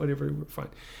want, whatever, we're fine.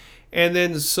 And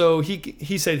then so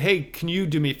he said, "Hey, can you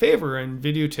do me a favor and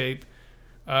videotape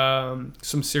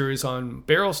some series on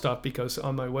barrel stuff, because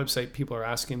on my website people are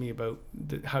asking me about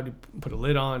how to put a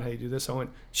lid on, how you do this." I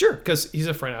went, "Sure," because he's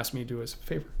a friend, asked me to do us a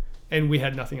favor, and we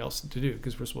had nothing else to do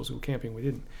because we're supposed to go camping. We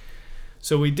didn't.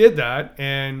 So we did that,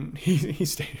 and he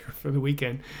stayed here for the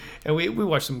weekend, and we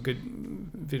watched some good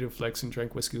video flicks and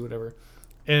drank whiskey, whatever.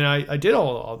 And I did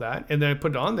all that, and then I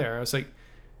put it on there. I was like,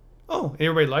 oh, and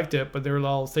everybody liked it, but they were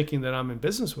all thinking that I'm in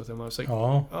business with them. I was like,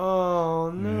 no.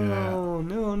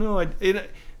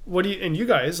 What do you, and you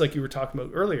guys, like you were talking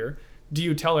about earlier, do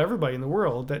you tell everybody in the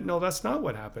world that, no, that's not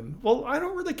what happened? Well, I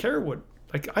don't really care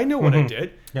I know what I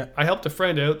did. Yeah. I helped a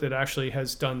friend out that actually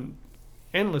has done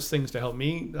endless things to help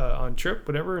me on trip,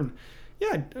 whatever. And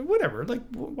whatever, like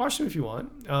watch them if you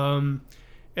want.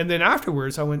 And then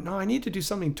afterwards I went, no, I need to do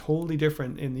something totally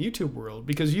different in the YouTube world,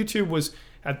 because YouTube was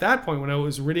at that point when I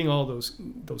was reading all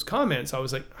those comments, I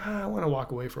was like, I want to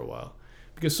walk away for a while,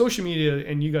 because social media,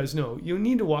 and you guys know, you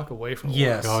need to walk away from a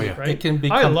Yes. while. Oh, yeah. Right? It can I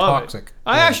become love toxic. It.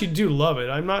 I actually do love it.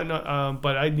 I'm not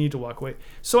but I need to walk away.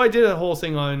 So I did a whole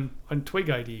thing on Twig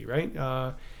ID,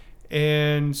 right?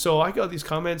 And so I got these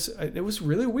comments. It was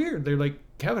really weird. They're like,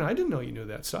 Kevin, I didn't know you knew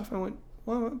that stuff. I went,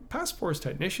 well, I'm a past forest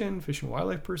technician, fish and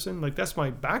wildlife person. Like, that's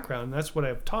my background. That's what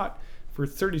I've taught for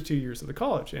 32 years at the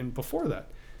college. And before that,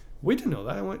 we didn't know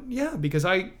that. I went, yeah, because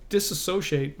I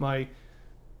disassociate my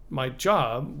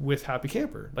job with Happy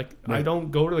Camper. Like, Right. I don't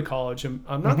go to the college, and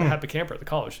I'm not the Happy Camper at the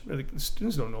college. Like, the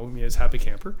students don't know me as Happy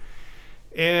Camper.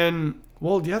 And,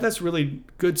 well, yeah, that's really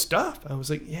good stuff. I was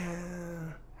like,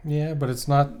 Yeah, but it's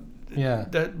not. Yeah.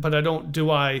 but do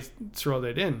I throw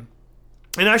that in?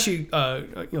 And actually,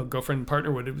 girlfriend and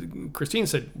partner Christine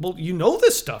said, well, you know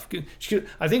this stuff.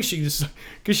 I think she just,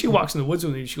 because she walks in the woods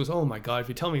with me, she goes, oh my God, if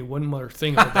you tell me one more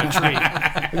thing about that tree,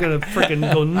 I'm going to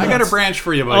freaking go nuts. I got a branch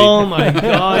for you, buddy. Oh my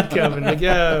God, Kevin. Like,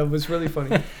 yeah, it was really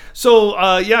funny. So,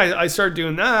 I started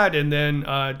doing that, and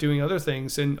then doing other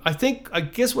things. And I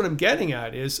guess what I'm getting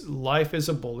at is life is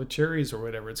a bowl of cherries, or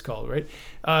whatever it's called, right?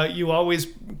 You always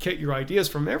get your ideas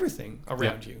from everything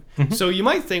around you. So you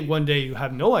might think one day you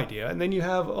have no idea, and then you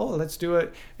have, let's do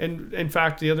it. And in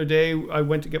fact, the other day I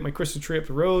went to get my Christmas tree up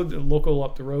the road. The local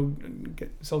up the road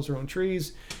sells their own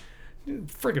trees.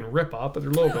 Friggin' rip off, but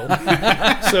they're local.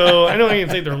 So I don't even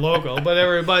think they're local,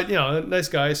 but nice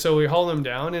guy. So we haul them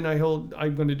down, and I'm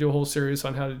going to do a whole series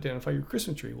on how to identify your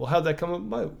Christmas tree. Well, how'd that come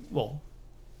about? Well,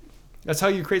 that's how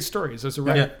you create stories as a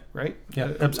writer, right?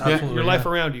 Yeah, absolutely. Your life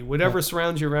around you, whatever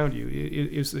surrounds you around you,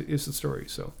 is the story.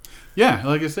 So. Yeah,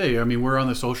 like I say, I mean, we're on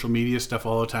the social media stuff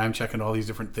all the time, checking all these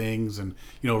different things, and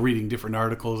reading different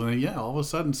articles, and then, all of a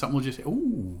sudden something will just say,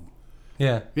 ooh.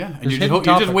 Yeah. Yeah, and There's you're hidden just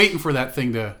topics. waiting for that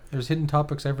thing to. There's hidden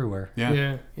topics everywhere.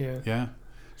 Yeah.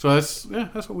 So that's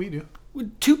what we do.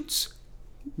 With toots.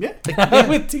 Yeah.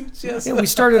 With teams, yes. Yeah, we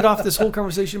started off this whole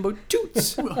conversation about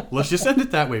toots. Well, let's just end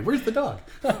it that way. Where's the dog?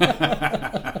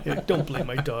 Yeah, don't blame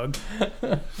my dog.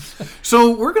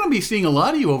 So we're going to be seeing a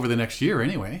lot of you over the next year,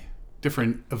 anyway.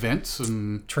 Different events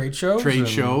and Trade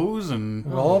shows. and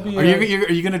We'll all be. are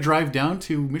you going to drive down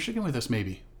to Michigan with us,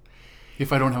 maybe?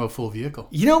 If I don't have a full vehicle.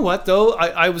 You know what, though?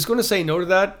 I was going to say no to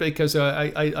that, because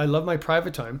I love my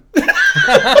private time.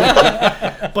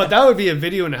 But that would be a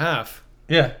video and a half.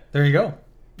 Yeah. There you go.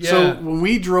 Yeah. So when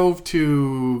we drove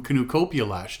to Canoecopia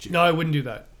last year, No, I wouldn't do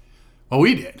that. well,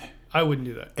 we did. I wouldn't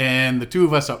do that. And the two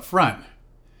of us up front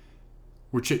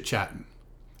were chit-chatting.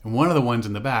 And one of the ones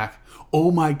in the back, oh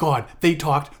my God, they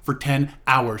talked for 10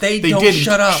 hours. They didn't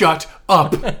shut up. Shut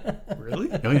up.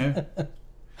 Really? Oh, yeah.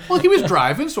 Well, he was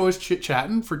driving, so I was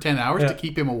chit-chatting for 10 hours Yeah. to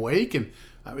keep him awake. And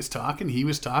I was talking, he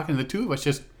was talking. And the two of us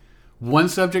just one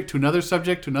subject to another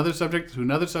subject to another subject to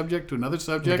another subject to another The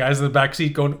subject. guys in the back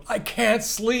seat going, I can't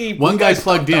sleep. One You guy guys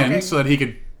plugged stop in talking." so that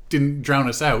he didn't drown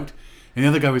us out. And the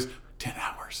other guy was, 10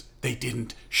 hours. They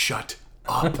didn't shut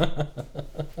up.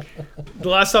 The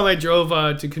last time I drove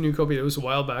to Canucopia, it was a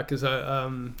while back, because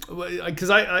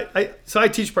I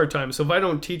teach part time. So if I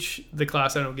don't teach the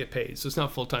class, I don't get paid. So it's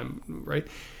not full time, right?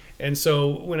 And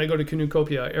so when I go to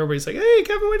Canucopia, everybody's like, "Hey,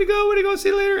 Kevin, way to go, see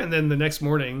you later." And then the next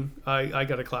morning, I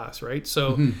got a class, right?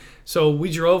 So so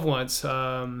we drove once,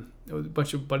 a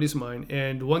bunch of buddies of mine,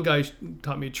 and one guy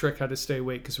taught me a trick how to stay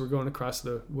awake, because we're going across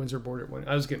the Windsor border. When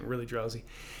I was getting really drowsy,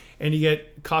 and you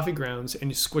get coffee grounds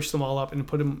and you squish them all up and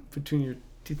put them between your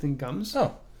teeth and gums,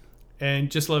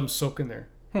 and just let them soak in there.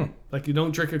 Like you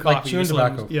don't drink a coffee, Like chewing you just let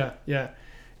tobacco. them- yeah.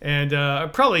 And I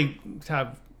probably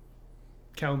have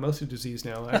cow and mouse disease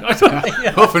now. I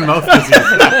Hoof and mouth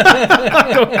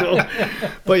disease. don't know.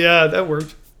 But yeah, that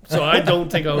worked. So I don't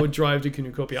think I would drive to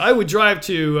Canucopia. I would drive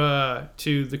to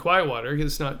the Quiet Water,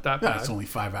 because it's not that Yeah, bad. it's only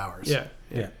 5 hours.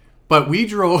 Yeah. But we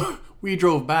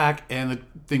drove back, and the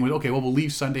thing was, okay, well, we'll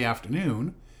leave Sunday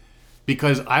afternoon,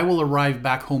 because I will arrive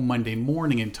back home Monday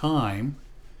morning in time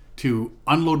to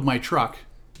unload my truck,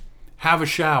 have a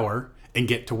shower, and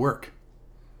get to work.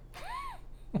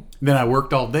 Then I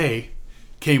worked all day,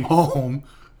 came home,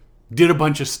 did a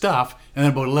bunch of stuff, and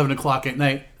then about 11 o'clock at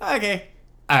night, okay,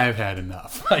 I've had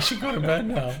enough. I should go to bed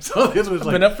now. So this was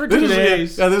like, been up for 2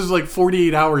 days. Yeah, this is like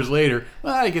 48 hours later.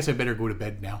 Well, I guess I better go to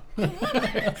bed now,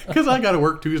 because I got to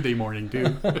work Tuesday morning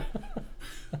too.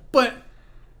 But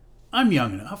I'm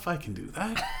young enough; I can do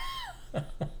that.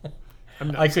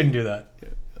 I couldn't do that.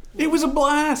 It was a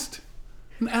blast,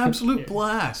 an absolute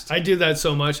blast. I do that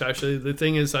so much, actually. The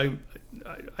thing is,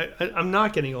 I'm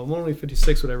not getting old. I'm only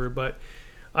 56, whatever, but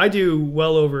I do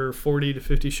well over 40 to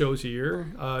 50 shows a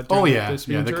year. Oh yeah, this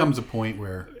yeah. There winter. comes a point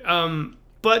where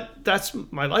But that's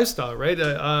my lifestyle, right?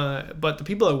 But the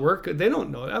people at work, they don't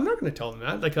know. I'm not going to tell them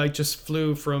that. Like, I just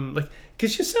flew from, like,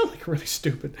 because you sound like really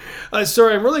stupid.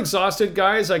 Sorry, I'm really exhausted,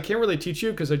 guys. I can't really teach you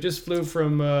because I just flew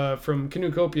from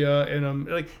Canucopia, and I'm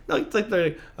like, no, they're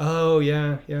like, oh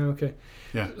yeah, okay.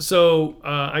 yeah. So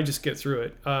I just get through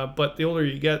it. But the older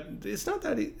you get, it's not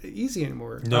that easy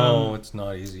anymore. No, it's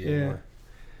not easy anymore.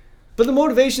 But the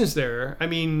motivation's there. I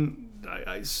mean,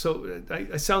 I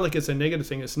sound like it's a negative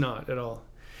thing. It's not at all.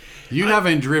 You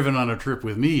haven't driven on a trip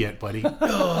with me yet, buddy.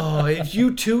 Oh, if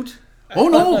you toot. Oh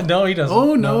no, No, he doesn't.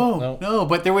 Oh No. no.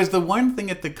 But there was the one thing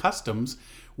at the customs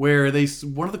where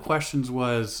one of the questions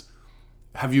was,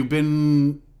 "Have you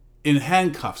been in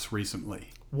handcuffs recently?"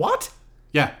 What?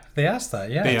 Yeah, They asked that,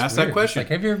 yeah. They it's asked that weird. question. It's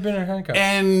like, have you ever been in handcuffs?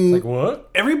 and Like, what?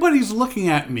 everybody's looking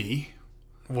at me.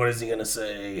 What is he going to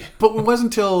say? But it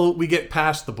wasn't until we get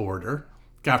past the border,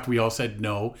 after we all said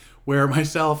no, where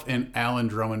myself and Alan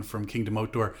Drummond from Kingdom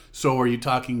Outdoor, so are you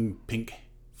talking pink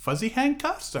fuzzy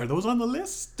handcuffs? Are those on the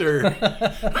list? Or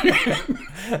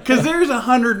because there's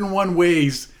 101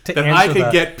 ways To that I answer could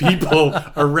that. get people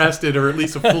arrested, or at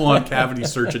least a full-on cavity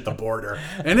search at the border.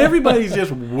 And everybody's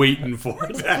just waiting for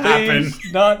it to happen.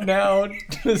 Please, not now.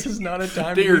 This is not a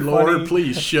time Dear to be Lord, funny.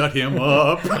 please shut him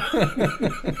up.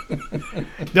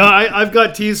 No, I've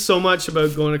got teased so much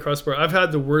about going across the border. I've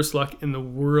had the worst luck in the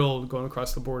world going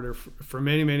across the border for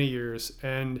many, many years.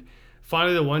 And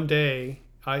finally, the one day,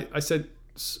 I said,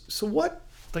 so what?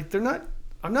 Like,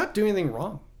 I'm not doing anything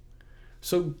wrong.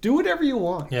 So do whatever you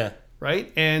want. Yeah.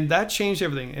 Right? And that changed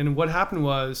everything. And what happened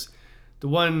was, the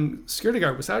one security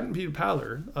guard was out in Peter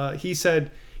Paller. He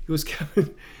said, he was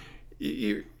Kevin,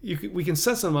 we can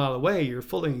sense them a mile away. You're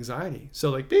full of anxiety. So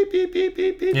like, beep, beep, beep,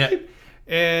 beep, beep, Yeah. beep.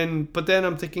 But then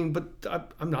I'm thinking, but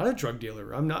I'm not a drug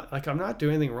dealer. I'm not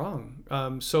doing anything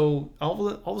wrong. So all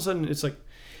of a sudden it's like,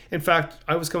 in fact,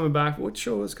 I was coming back. What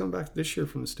show was coming back this year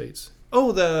from the States?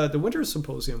 Oh, the Winter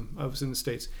Symposium. I was in the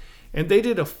States, and they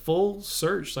did a full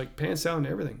search, like pants down and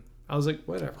everything. I was like,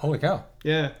 whatever. Holy cow.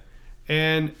 Yeah.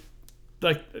 And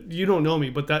like, you don't know me,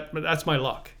 but that's my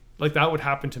luck. Like, that would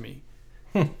happen to me.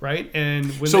 Right? And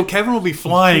when So Kevin will be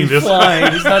flying this.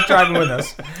 Flying. He's not driving with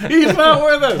us. He's not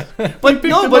with us. but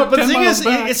no, him but up the 10 thing miles is,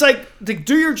 back. it's like,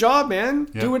 do your job, man.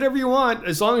 Yeah. Do whatever you want,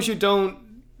 as long as you don't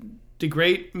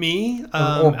degrade me. Or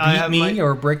I beat have me, my-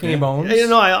 or break any bones. You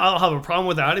know, I'll have a problem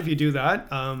with that if you do that.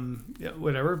 Yeah,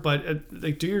 whatever. But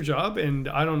like, do your job, and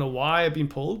I don't know why I've been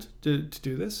pulled to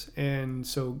do this, and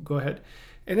so go ahead,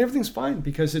 and everything's fine,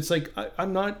 because it's like I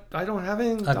don't have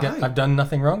anything. I've done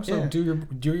nothing wrong, so Yeah.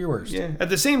 do your worst. Yeah. At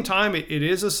the same time, it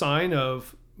is a sign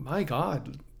of, my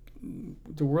God,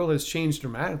 the world has changed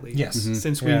dramatically. Yes. Mhm.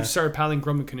 Since Yeah. we started paddling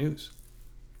Grumman canoes.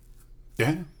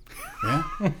 Yeah. Yeah.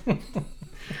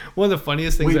 One of the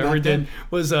funniest things Way I ever back did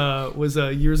was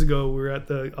years ago. We were at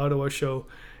the Ottawa show,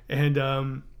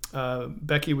 and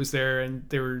Becky was there, and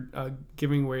they were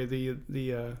giving away the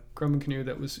Grumman canoe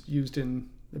that was used in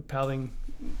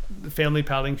the family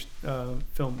paddling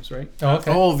films, right? Oh,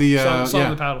 okay. Oh, the Song of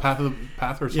the Paddle.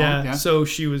 Path or song. Yeah. Yeah. So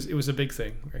it was a big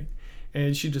thing, right?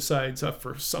 And she decides,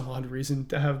 for some odd reason,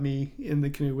 to have me in the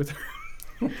canoe with her.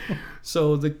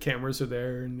 So the cameras are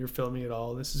there and you're filming it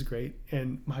all. This is great.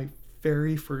 And my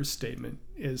very first statement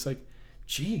is like,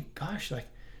 "Gee, gosh, like,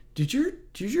 did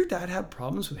your dad have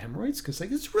problems with hemorrhoids? Because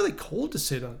like it's really cold to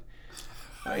sit on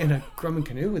in a Grumman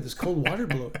canoe with this cold water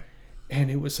below." And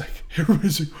it was like,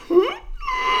 everybody's like,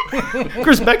 of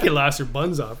course, Becky laughs her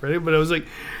buns off, right? But I was like,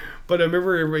 but I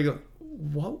remember everybody going,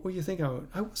 "What were you thinking about?"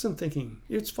 I wasn't thinking.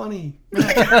 It's funny.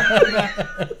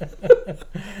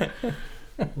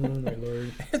 Oh my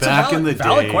Lord! It's Back in the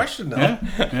valid day. question, though.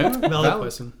 Yeah. Valid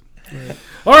question. Right.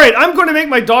 All right, I'm going to make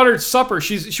my daughter supper.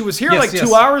 She was here Yes, like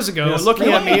 2 hours ago, looking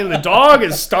at me, and the dog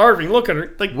is starving. Look at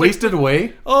her, like Wasted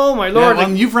away. Oh my Yeah, Lord! well,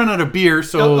 Like, you've run out of beer,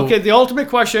 so okay, the ultimate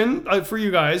question for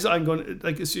you guys. I'm going to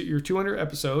it's your 200th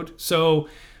episode. So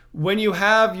when you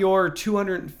have your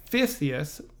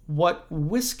 250th, what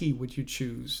whiskey would you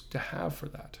choose to have for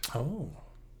that? Oh,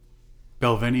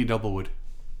 Belveni Doublewood.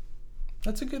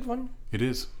 that's a good one. It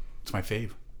is. It's my fave.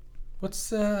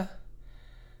 What's I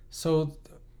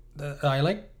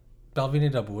like Balvenie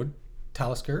Doublewood.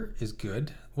 Talisker is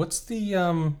good. What's the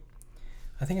I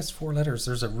think it's 4 letters.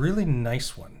 There's a really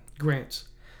nice one. Grants.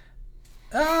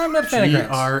 I'm not a fan of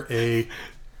Grants.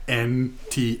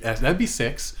 GRANTS. That'd be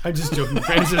 6. I'm just joking.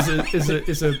 Grants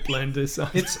is a blend. It's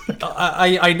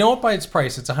I know it by its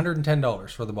price. It's $110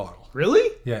 for the bottle. really?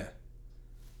 Yeah,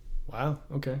 Wow.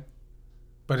 Okay.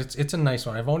 but it's a nice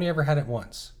one. I've only ever had it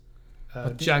once.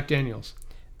 Jack Daniels.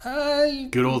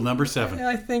 Good old number 7.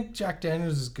 I think Jack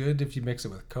Daniels is good if you mix it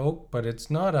with Coke, but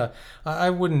it's not I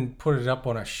wouldn't put it up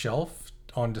on a shelf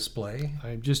on display.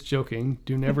 I'm just joking.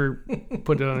 Do never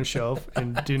put it on a shelf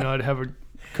and do not have a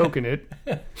Coke in it.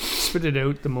 Spit it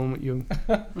out the moment you.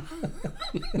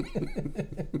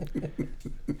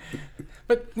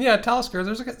 But yeah, Talisker.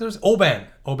 There's Oban.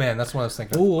 Oban. That's what I was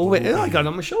thinking. Oh, I got it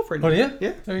on my shelf right now. Oh yeah,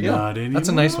 Yeah. There you Not go. That's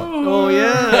a nice one. Oh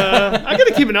yeah. I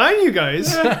gotta keep an eye on you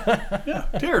guys. Yeah.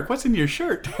 Derek, what's in your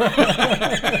shirt?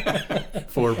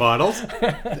 4 bottles.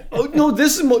 Oh no,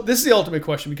 this is the ultimate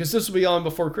question because this will be on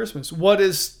before Christmas. What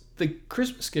is the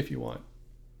Christmas gift you want?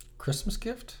 Christmas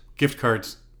gift? Gift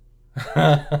cards.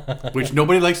 Which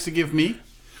nobody likes to give me.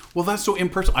 Well, that's so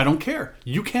impersonal. I don't care.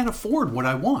 You can't afford what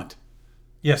I want.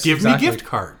 Yes. Give exactly. me gift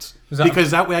cards. Exactly.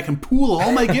 Because that way I can pool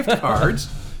all my gift cards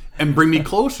and bring me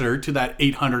closer to that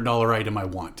 $800 item I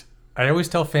want. I always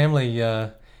tell family,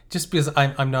 just because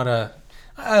I'm not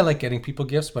I like getting people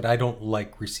gifts, but I don't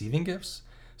like receiving gifts.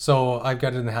 So I've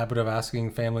got in the habit of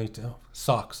asking family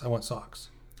socks. I want socks.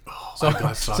 Oh, so, I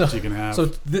got socks you can have. So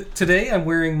today I'm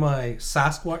wearing my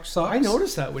Sasquatch socks. I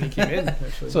noticed that when you came in.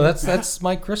 Actually. So that's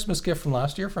my Christmas gift from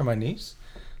last year for my niece.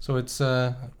 So it's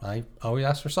I always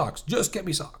ask for socks. Just get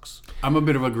me socks. I'm a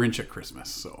bit of a Grinch at Christmas,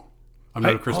 so I'm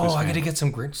not a Christmas fan. I gotta get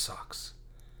some Grinch socks.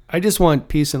 I just want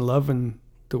peace and love in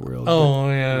the world. Oh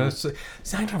yeah, so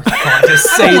I never thought to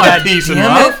say that. Peace and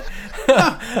damn love. it.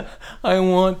 I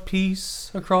want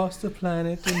peace across the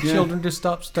planet and children to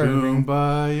stop starving.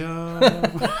 Kumbaya.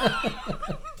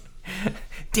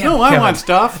 Damn No, it, I Kevin. want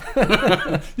stuff.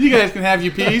 You guys can have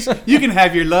your peace. You can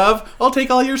have your love. I'll take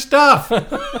all your stuff. I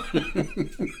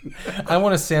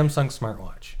want a Samsung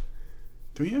smartwatch,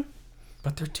 Do you?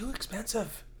 but they're too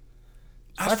expensive.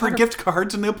 Ask for gift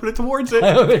cards and they'll put it towards it.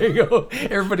 Oh, there you go.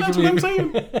 Everybody That's can what I'm be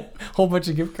saying. a whole bunch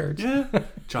of gift cards. Yeah.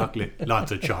 Chocolate.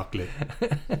 Lots of chocolate.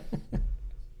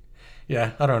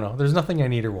 Yeah, I don't know. There's nothing I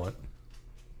need or want.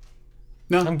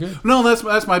 No, I'm good. No,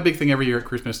 that's my big thing every year at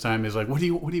Christmas time is like, what do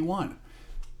you want?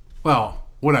 Well,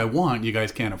 what I want, you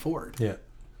guys can't afford. Yeah.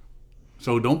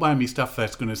 So don't buy me stuff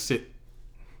that's going to sit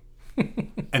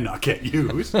and not get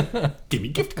used. Give me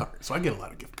gift cards. So I get a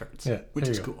lot of gift cards, Yeah, which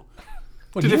there is you go. cool.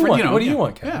 What do you want? What do you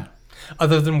want, Kevin? Yeah.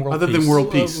 Other than world Other peace. than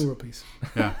world peace. World peace.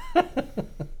 Yeah.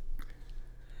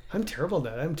 I'm terrible at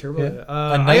that. I'm terrible at Yeah. that. A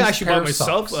I nice actually pair bought of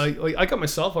myself. socks. I got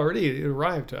myself already. It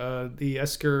arrived. The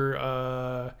Esker.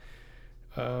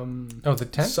 Oh, the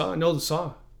tent? Saw. No, the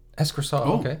saw. Esker saw.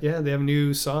 Oh. Okay. Yeah, they have a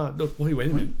new saw. No, wait a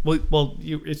minute. Well,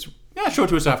 it's. Yeah, show it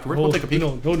to us afterwards. We'll take a peek.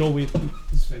 No. Wait.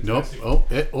 Nope.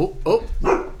 Oh.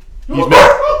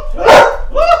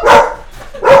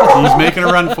 He's making a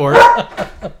run for it.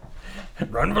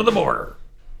 Run for the border.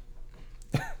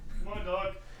 Come on,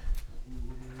 dog.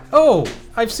 Oh,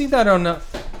 I've seen that on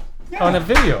a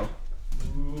video.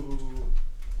 Ooh.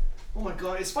 Oh my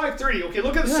God! It's 5:30. Okay,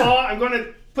 look at the saw. I'm going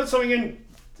to put something in.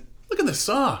 Look at the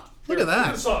saw. Look at Look at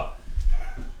the that. saw.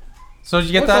 So did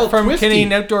you get What's all that from twisty?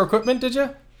 Canadian Outdoor Equipment? Did you?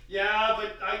 Yeah,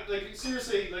 but I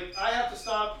seriously I have to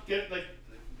stop.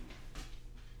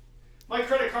 My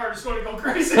credit card is going to go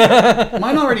crazy.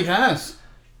 Mine already has.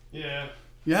 Yeah.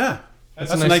 Yeah.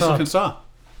 That's a a nice nice saw. looking saw.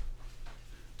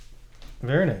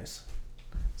 Very nice.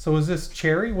 So is this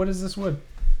cherry? What is this wood?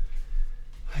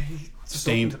 I just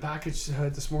Stained. opened the package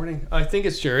this morning. I think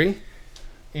it's cherry,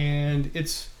 and I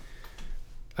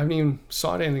haven't even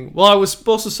sawed anything. Well, I was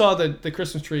supposed to saw the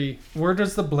Christmas tree. Where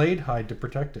does the blade hide to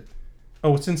protect it?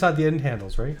 Oh, it's inside the end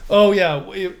handles, right? Oh yeah,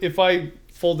 if I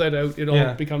fold that out, it all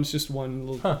Yeah. becomes just one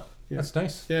little. Huh. Yeah. That's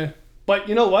nice. Yeah, but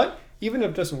you know what? Even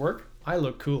if it doesn't work, I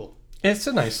look cool. It's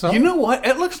a nice saw. You know what?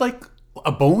 It looks like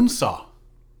a bone saw.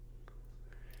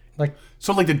 like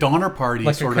So like the Donner Party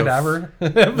a sort cadaver.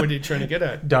 What are you trying to get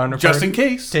at? Down Just in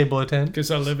case. Table of 10.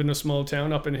 Because I live in a small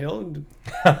town up in Hill. And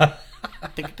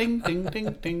Ding, ding, ding, ding,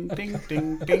 ding, ding,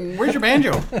 ding, ding. Where's your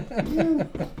banjo?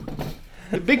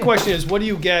 the big question is, what do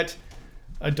you get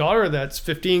a daughter that's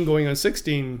 15 going on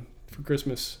 16 for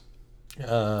Christmas?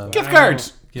 Gift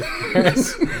cards. Gift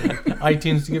cards.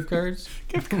 iTunes gift cards.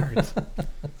 Gift cards.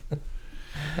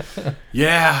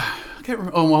 Yeah. I can't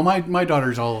remember. Oh, well, my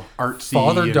daughter's all artsy.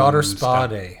 Father-daughter and spa stuff.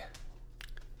 day.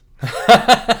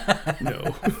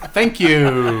 No, Thank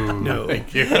you. No.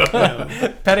 Thank you.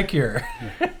 Pedicure.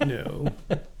 no.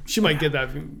 She might get that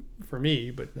for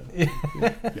me, but no.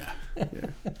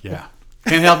 Yeah.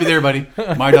 Can't help you there, buddy.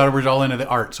 My daughter was all into the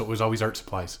art, so it was always art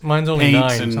supplies. Mine's only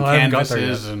Paints 9, and so I haven't got there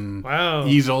canvases yet. and Wow.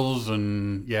 easels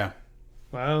and yeah.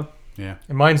 Wow. Yeah.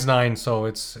 And mine's 9, so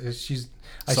it's she's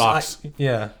Socks.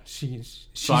 she's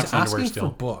Socks, underwear asking still.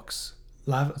 for books.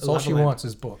 Lav- That's all she Lavaland. wants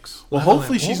is books. Well,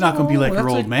 hopefully she's not going to be like her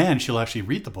that's old a- man. She'll actually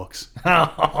read the books.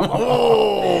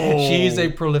 She's a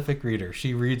prolific reader.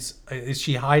 She reads.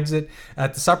 She hides it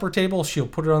at the supper table. She'll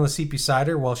put it on the CP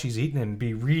cider while she's eating and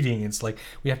be reading. It's like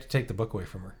we have to take the book away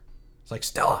from her. It's like,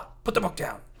 Stella, put the book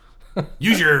down.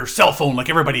 Use your cell phone like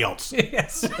everybody else.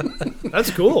 Yes.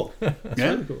 That's cool.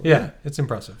 Yeah. Yeah, it's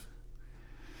impressive.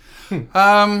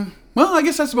 Well, I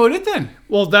guess that's about it then.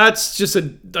 Well, that's just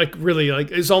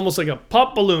it's almost like a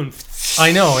pop balloon.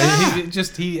 I know.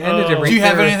 He ended it right Do you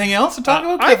have there. anything else to talk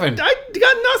about, I Kevin? got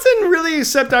nothing really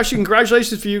except actually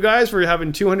congratulations for you guys for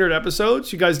having 200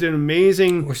 episodes. You guys did an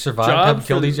amazing We survived, job. haven't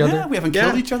killed each other. Yeah, we haven't Yeah.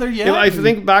 killed each other yet. I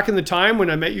think back in the time when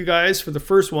I met you guys for the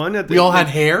first one. we all had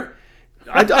hair,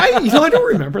 I don't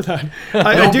remember that. no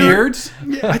I do. beards.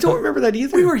 Yeah, I don't remember that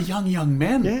either. We were young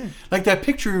men. Yeah. Like that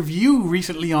picture of you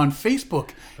recently on Facebook,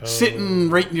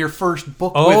 sitting right in your first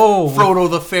book Oh. with Frodo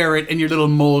the Ferret and your little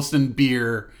Molson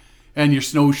beer and your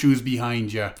snowshoes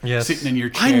behind you, Yes. sitting in your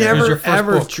chair. I your never first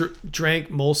ever book.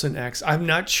 drank Molson X. I'm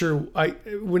not sure.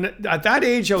 When at that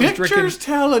age I was Pictures drinking.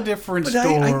 tell a different But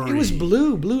story. it was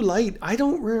blue light. I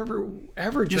don't remember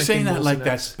ever drinking You're saying that Molson like X.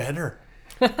 that's better.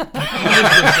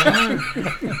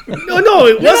 No,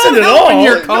 it wasn't at all. helping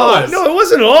your cause. No, it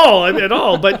wasn't at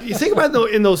all. But you think about it though,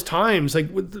 in those times, like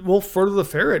Frodo the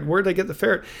Ferret. Where did I get the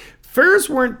ferret? Ferrets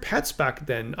weren't pets back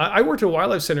then. I worked at a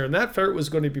wildlife center, and that ferret was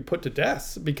going to be put to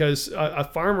death because a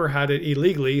farmer had it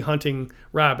illegally hunting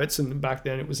rabbits, and back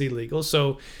then it was illegal.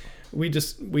 So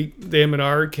the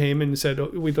M&R came and said,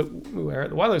 we were at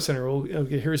the wildlife center. Well,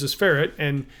 okay, here's this ferret,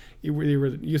 and you were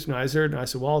euthanized her, and I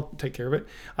said, well, I'll take care of it.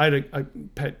 I had a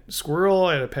pet squirrel.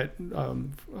 I had a pet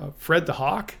Fred the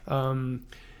hawk.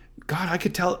 God, I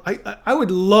could tell. I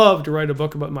would love to write a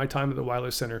book about my time at the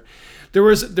wildlife center. There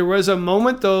was a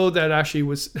moment though that actually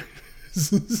was.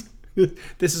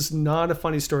 This is not a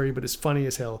funny story, but it's funny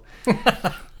as hell.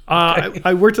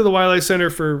 I worked at the wildlife center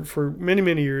for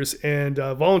many years and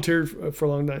volunteered for a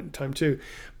long time too.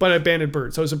 But I banded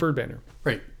birds. I was a bird bander.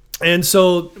 Right. And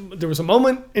so there was a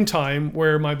moment in time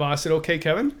where my boss said, okay,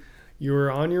 Kevin, you're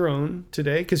on your own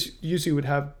today. Because usually you would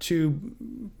have 2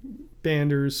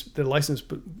 banders, the license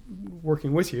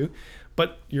working with you.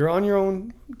 But you're on your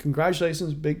own.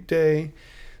 Congratulations, big day.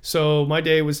 So my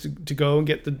day was to go and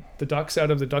get the ducks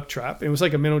out of the duck trap. It was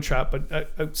like a minnow trap,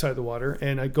 but outside the water.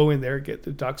 And I'd go in there, get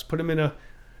the ducks, put them in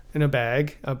a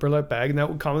bag, a burlap bag, and that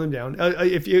would calm them down.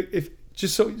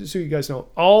 Just so you guys know,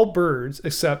 all birds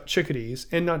except chickadees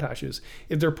and nuthatches,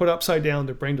 if they're put upside down,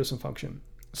 their brain doesn't function.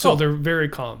 So they're very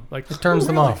calm. Like It turns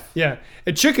them off. Yeah,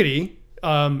 a chickadee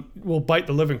will bite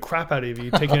the living crap out of you,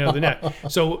 taking it out of the net.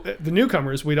 So the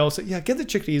newcomers, we'd all say, "Yeah, get the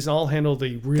chickadees, and I'll handle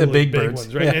the really big big birds."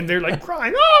 ones." Right? Yeah. And they're like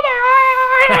crying,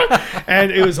 "Oh my god!" And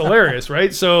it was hilarious,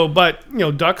 right? So, but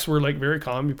ducks were like very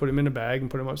calm. You put them in a bag and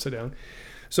put them upside down.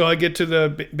 So I get to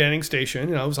the banding station,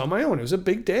 and I was on my own. It was a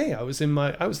big day. I was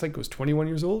 21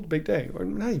 years old, big day, or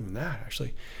not even that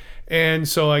actually. And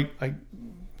so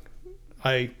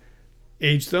I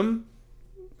aged them,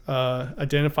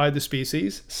 identified the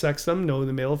species, sexed them, know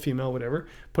the male, female, whatever,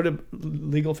 put a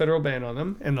legal federal ban on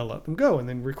them, and I let them go, and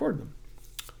then record them.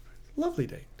 Lovely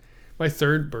day. my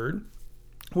third bird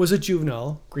was a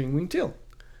juvenile green-winged teal.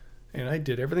 And I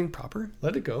did everything proper,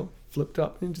 let it go, flipped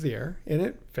up into the air, and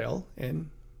it fell and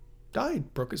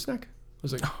died, broke its neck. I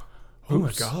was like, oh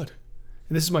my God.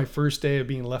 And this is my first day of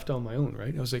being left on my own,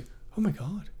 right? I was like, oh my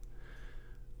God.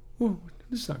 Well,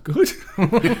 this is not good.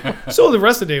 So the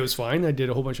rest of the day was fine. I did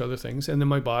a whole bunch of other things. And then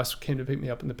my boss came to pick me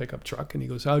up in the pickup truck, and he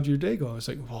goes, how'd your day go? I was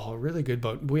like, well, really good,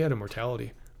 but we had a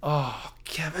mortality. Oh,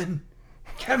 Kevin,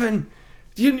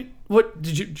 did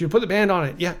you put the band on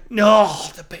it? Yeah. No,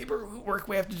 the paperwork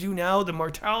we have to do now, the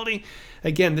mortality.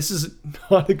 Again, this is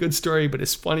not a good story, but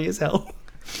it's funny as hell.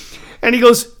 And he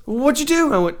goes, what'd you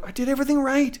do? I went, I did everything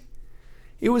right.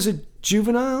 It was a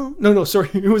juvenile. No, sorry.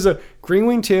 It was a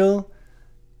green-winged teal.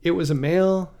 It was a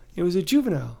male. It was a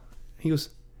juvenile. He goes,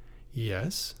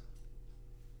 yes.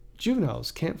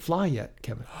 Juveniles can't fly yet,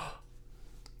 Kevin.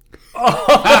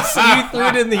 Oh, so you threw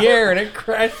it in the air and it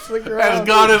crashed to the ground. As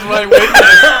God is my witness,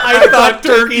 I thought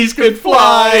turkeys could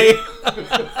fly.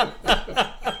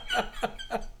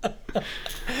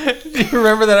 Do you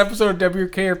remember that episode of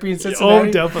WKRP in Cincinnati?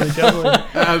 Oh, definitely.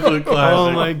 Absolute classic.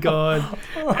 Oh my God.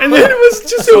 And then it was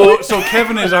just So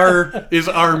Kevin is our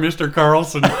Mr.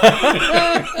 Carlson.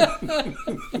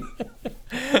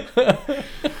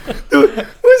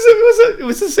 It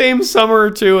was the same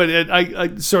summer too, and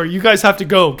I sorry, you guys have to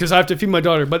go because I have to feed my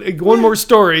daughter. But one more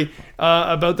story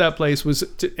about that place was,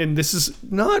 and this is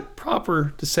not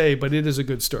proper to say, but it is a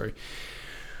good story.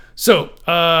 So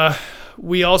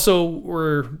we also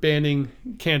were banding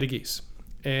Canada geese,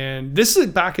 and this is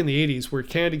back in the 80s where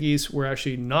Canada geese were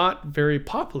actually not very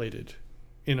populated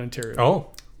in Ontario.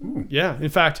 Oh, Yeah, in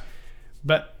fact,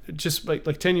 but just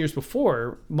like 10 years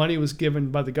before, money was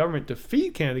given by the government to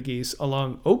feed Canada geese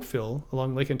along Oakville,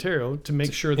 along Lake Ontario, to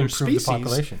make sure their improve species. the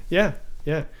population. Yeah.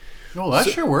 Well, that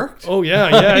sure worked. Oh yeah.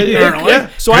 Apparently.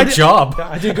 So Good job.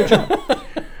 I did a good job.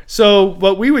 So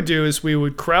what we would do is we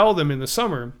would corral them in the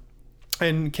summer,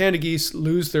 and Canada geese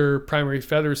lose their primary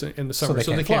feathers in the summer,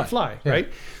 so they can't fly, Yeah.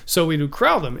 right? So we would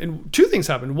corral them, and two things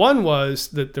happened. One was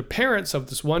that the parents of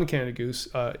this one Canada goose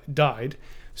died.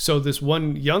 So this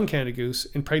one young Canada goose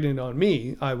impregnated on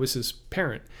me. I was his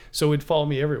parent, so it'd follow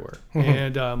me everywhere.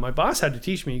 And my boss had to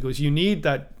teach me. He goes, "You need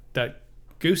that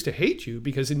goose to hate you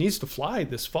because it needs to fly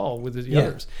this fall with the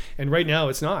others. And right now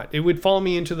it's not. It would follow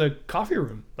me into the coffee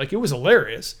room. Like, it was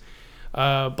hilarious.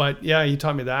 But yeah, he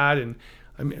taught me that, and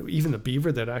I mean, even the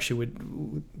beaver that actually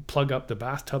would plug up the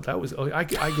bathtub. That was I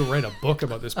could write a book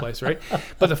about this place, right?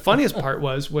 But the funniest part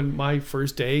was when my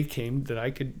first day came that I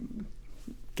could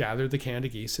gather the Canada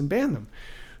geese and band them.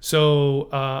 So,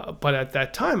 but at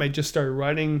that time, I just started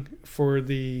writing for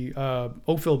the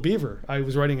Oakville Beaver. I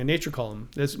was writing a nature column.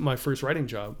 That's my first writing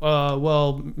job.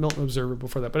 Well, Milton Observer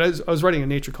before that, but I was writing a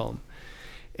nature column.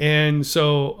 And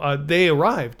so they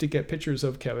arrived to get pictures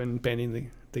of Kevin banding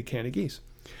the Canada geese.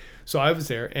 So I was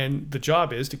there, and the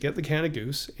job is to get the Canada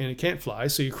goose, and it can't fly,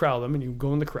 so you corral them, and you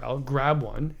go in the corral, grab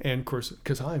one, and of course,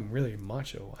 because I'm really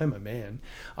macho, I'm a man,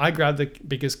 I grab the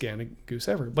biggest Canada goose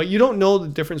ever. But you don't know the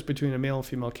difference between a male and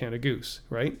female Canada goose,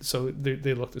 right? So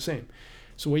they look the same.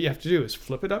 So what you have to do is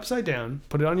flip it upside down,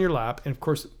 put it on your lap, and of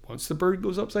course, once the bird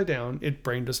goes upside down, its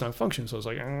brain does not function. So it's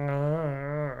like,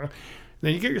 then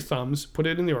you get your thumbs, put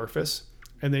it in the orifice,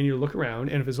 and then you look around,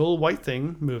 and if there's a little white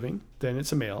thing moving, then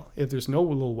it's a male. If there's no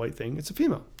little white thing, it's a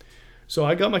female. So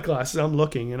I got my glasses, I'm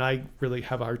looking, and I really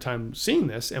have a hard time seeing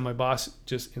this, and my boss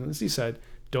just innocently said,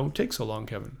 "Don't take so long,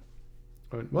 Kevin."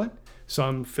 I went, "What?" So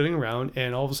I'm fiddling around,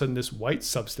 and all of a sudden this white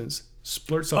substance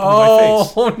splurts up into my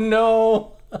face. Oh,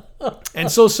 no.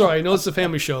 And so sorry, I know it's a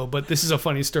family show, but this is a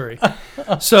funny story.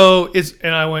 So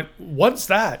and I went, "What's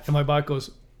that?" And my boss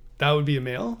goes, "That would be a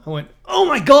male." I went, "Oh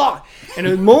my God." And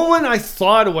the moment I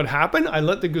thought of what happened, I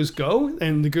let the goose go,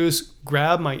 and the goose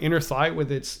grabbed my inner thigh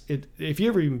with its. If you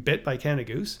ever been bit by a Canada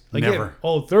goose, like Never.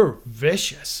 They're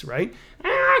vicious, right?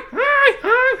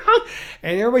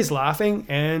 And everybody's laughing,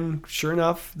 and sure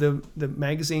enough, the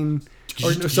magazine,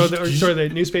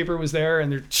 the newspaper was there,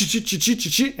 and they're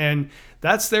and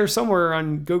that's there somewhere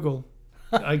on Google.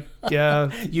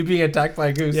 Yeah. You being attacked by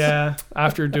a goose. Yeah,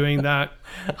 after doing that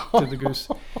to the goose.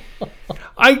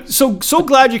 I so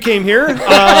glad you came here. You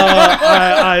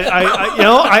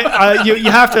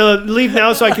have to leave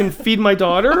now so I can feed my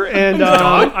daughter and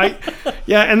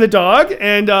and the dog,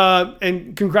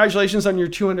 and congratulations on your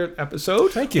 200th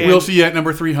episode. Thank you. We'll see you at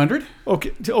number 300.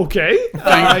 Okay.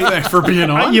 Thanks for being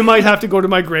on. You might have to go to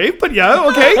my grave, but yeah,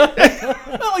 okay.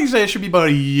 Well, you say it should be about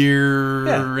a year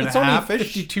and it's a only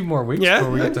half-ish. 52 more weeks Yeah.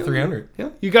 before we get to 300. Yeah,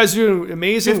 you guys are doing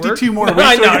amazing work. 52 more weeks.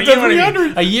 I know, to you get to know what I mean.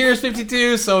 300. A year is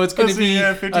 52, so it's going to be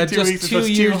 52 just weeks, 2 that's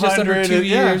years, just under 200, 2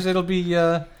 yeah. years. It'll be,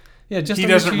 Yeah, just he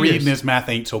under doesn't 2 read years. and his math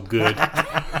ain't so good.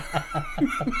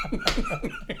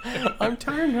 I'm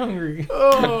tired and hungry.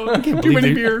 Oh, too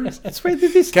many beers. That's right.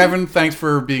 This Kevin, thanks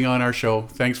for being on our show.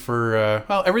 Thanks for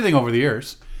everything over the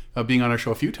years. Being on our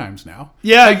show a few times now.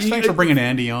 Yeah, Thanks for bringing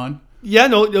Andy on. Yeah,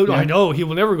 no, I know he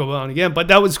will never go on again, but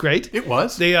that was great. It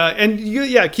was. They and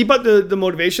you, keep up the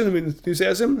motivation and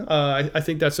enthusiasm. I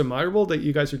think that's admirable that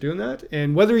you guys are doing that.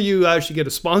 And whether you actually get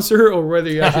a sponsor or whether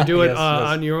you actually do it Yes, yes.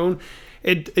 on your own,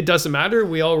 it doesn't matter.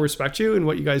 We all respect you and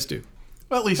what you guys do.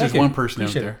 Well, at least Thank there's you. one person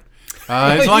Appreciate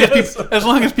out there. As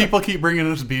long as people keep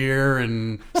bringing us beer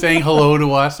and saying hello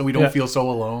to us, so we don't Yeah. feel so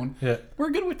alone. Yeah.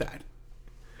 We're good with that.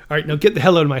 All right, now get the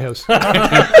hell out of my house.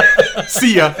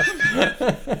 See ya.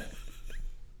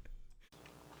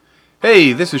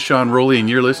 Hey, this is Sean Rowley, and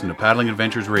you're listening to Paddling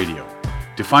Adventures Radio.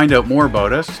 To find out more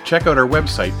about us, check out our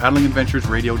website,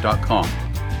 paddlingadventuresradio.com.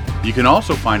 You can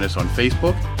also find us on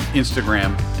Facebook,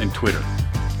 Instagram, and Twitter.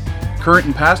 Current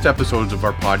and past episodes of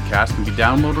our podcast can be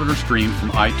downloaded or streamed from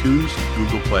iTunes,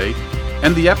 Google Play,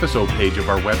 and the episode page of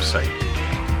our website.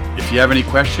 If you have any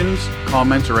questions,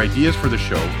 comments, or ideas for the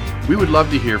show, we would love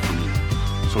to hear from you.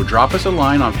 So drop us a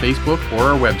line on Facebook or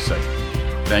our website.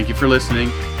 Thank you for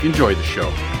listening. Enjoy the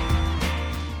show.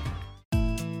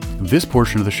 This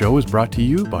portion of the show is brought to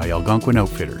you by Algonquin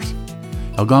Outfitters.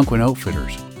 Algonquin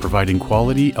Outfitters, providing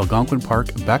quality Algonquin Park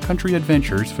backcountry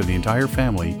adventures for the entire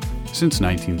family since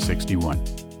 1961.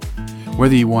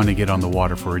 Whether you want to get on the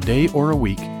water for a day or a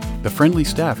week, the friendly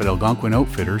staff at Algonquin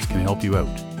Outfitters can help you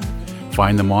out.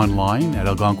 Find them online at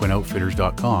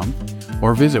algonquinoutfitters.com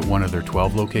or visit one of their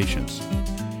 12 locations.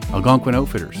 Algonquin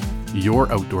Outfitters,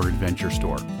 your outdoor adventure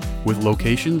store, with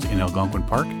locations in Algonquin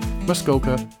Park,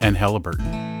 Muskoka, and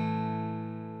Halliburton.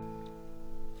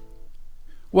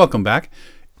 Welcome back.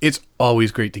 It's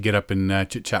always great to get up and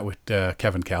chit-chat with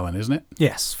Kevin Callan, isn't it?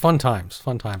 Yes, fun times,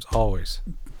 always.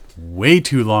 Way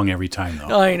too long every time,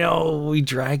 though. I know, we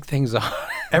drag things on.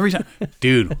 Every time.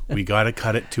 Dude, we got to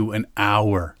cut it to an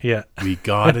hour. Yeah. We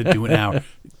got to do an hour.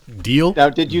 Deal? Now,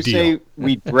 did you Deal. say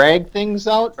we drag things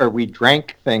out or we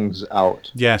drank things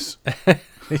out? Yes.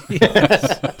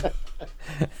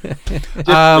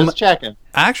 Just checking.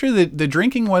 Actually, the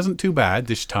drinking wasn't too bad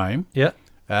this time. Yeah.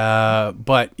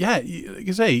 But yeah, like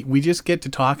I say, we just get to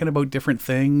talking about different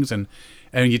things, and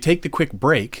you take the quick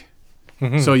break,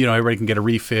 so everybody can get a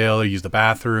refill or use the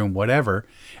bathroom, whatever.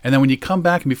 And then when you come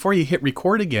back and before you hit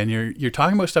record again, you're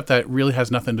talking about stuff that really has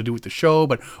nothing to do with the show,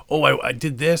 but I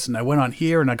did this and I went on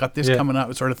here and I got this coming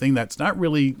up, sort of thing that's not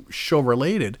really show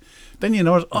related. Then you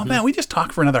notice, oh man, we just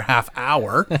talked for another half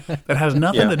hour that has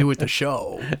nothing to do with the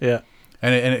show. Yeah.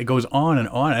 And it goes on and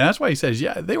on. And that's why he says,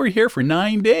 yeah, they were here for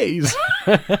 9 days.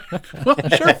 Well,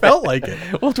 it sure felt like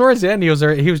it. Well, towards the end, he was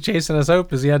chasing us out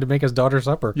because he had to make his daughter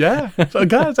supper. Yeah. So,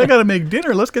 guys, I got to make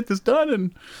dinner. Let's get this done.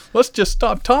 And let's just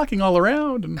stop talking all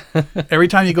around. And every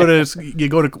time you go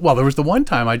to, well, there was the one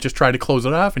time I just tried to close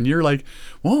it off. And you're like,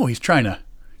 whoa, he's trying to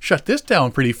shut this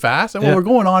down pretty fast. And we're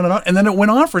going on and on. And then it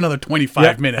went on for another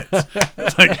 25 minutes.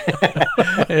 It's like,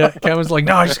 Yeah, Kevin's like,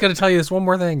 no, I just got to tell you this one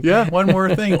more thing. yeah, one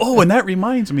more thing. Oh, and that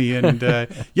reminds me. And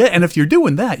yeah, and if you're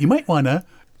doing that, you might want to.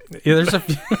 Yeah, there's a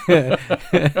few.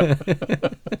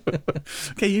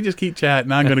 Okay, you just keep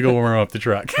chatting. I'm going to go warm up the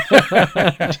truck.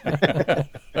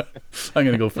 I'm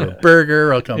going to go for a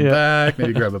burger. I'll come back,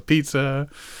 maybe grab a pizza.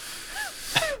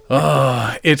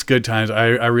 Oh, it's good times.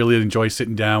 I really enjoy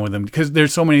sitting down with him because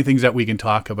there's so many things that we can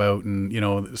talk about. And,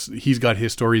 he's got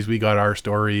his stories, we got our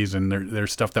stories, and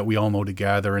there's stuff that we all know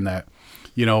together and that,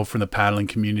 from the paddling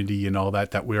community and all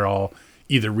that we're all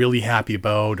either really happy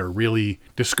about or really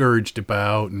discouraged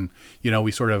about. And,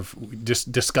 we sort of just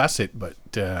discuss it. But,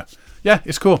 yeah,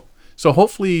 it's cool. So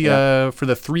hopefully for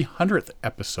the 300th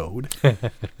episode,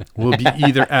 we'll be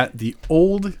either at the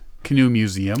old Canoe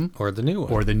Museum Or the new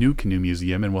one. or the new Canoe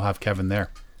Museum, and we'll have Kevin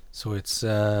there. So it's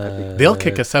They'll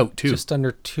kick us out too. just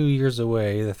under 2 years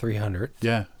away, the 300th.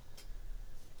 Yeah,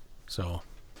 So,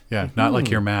 yeah, not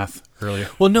like your math earlier.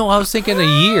 well, no, I was thinking a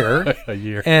year, A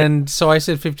year. and so I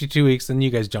said 52 weeks, and you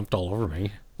guys jumped all over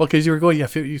me. Well, because you were going,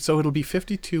 so it'll be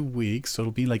 52 weeks. So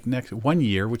it'll be like next 1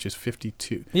 year, which is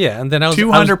 52. Yeah, and then I was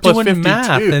 200 plus doing 52.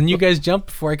 math, and you guys jumped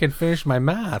before I could finish my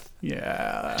math.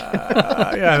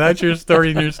 Yeah, yeah, that's your story,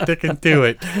 and you're sticking to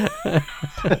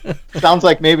it. Sounds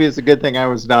like maybe it's a good thing I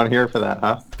was down here for that,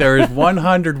 huh? There is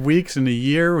 100 weeks in a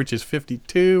year, which is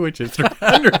 52, which is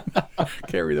 300.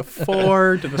 Carry the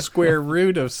 4 to the square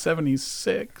root of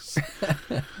 76.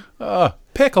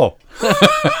 Pickle.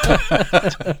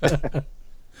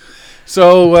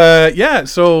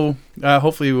 So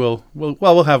hopefully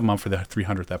we'll have him on for the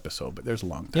 300th episode, but there's a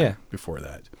long time before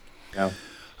that. Yeah.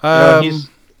 Um, he's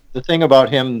the thing about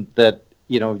him that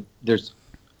there's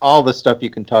all the stuff you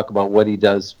can talk about what he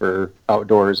does for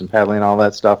outdoors and paddling and all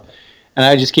that stuff. And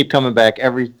I just keep coming back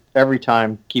every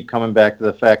time, keep coming back to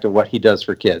the fact of what he does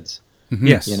for kids.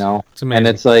 Yes. It's amazing. and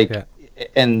it's like, Yeah.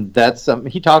 and that's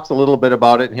he talks a little bit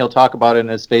about it, and he'll talk about it in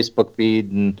his Facebook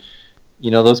feed and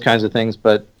those kinds of things.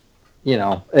 But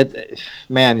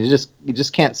man, you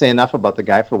just can't say enough about the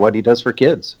guy for what he does for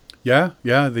kids. Yeah,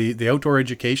 the outdoor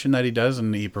education that he does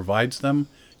and he provides them,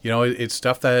 it's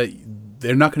stuff that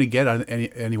they're not going to get on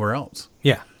anywhere else.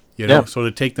 Yeah. So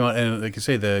to take them out, and like I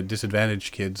say, the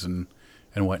disadvantaged kids and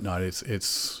whatnot,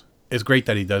 it's great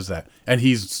that he does that, and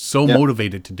he's so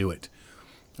motivated to do it.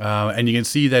 And you can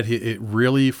see that it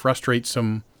really frustrates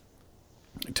him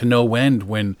to no end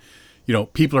when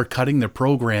people are cutting their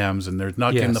programs and they're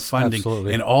not getting the funding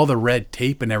absolutely. and all the red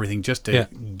tape and everything just to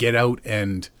get out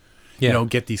and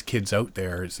get these kids out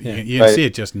there. You can see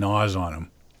it just gnaws on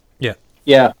them. Yeah.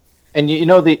 Yeah, and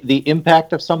the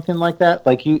impact of something like that,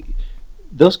 like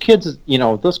those kids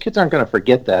aren't going to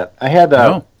forget that. I had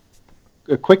a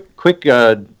quick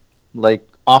like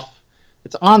off.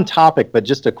 It's on topic, but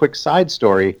just a quick side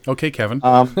story. Okay, Kevin.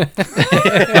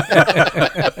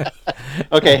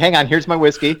 Okay, hang on. Here's my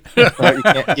whiskey.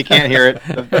 You can't hear it.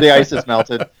 The ice is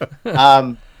melted.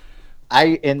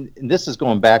 And this is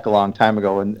going back a long time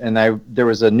ago. And there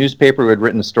was a newspaper who had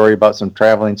written a story about some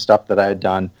traveling stuff that I had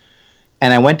done.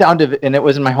 And I went down and it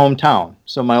was in my hometown.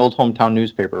 So my old hometown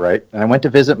newspaper, right? And I went to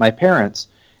visit my parents.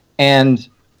 And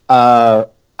I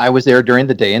was there during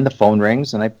the day, and the phone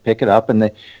rings, and I pick it up,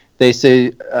 and they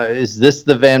say, is this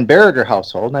the Van Berriger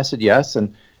household? And I said, yes.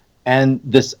 And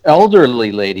this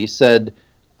elderly lady said,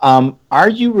 are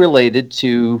you related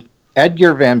to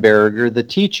Edgar Van Berriger, the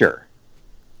teacher?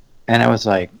 And I was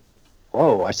like,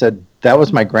 whoa. I said, that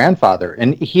was my grandfather.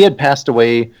 And he had passed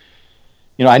away.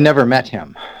 I never met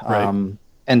him. Right.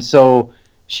 And so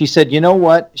she said, you know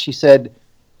what? She said,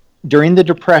 during the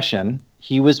Depression,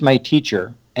 he was my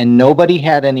teacher, and nobody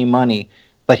had any money.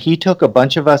 But he took a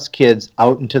bunch of us kids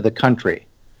out into the country,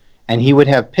 and he would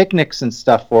have picnics and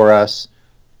stuff for us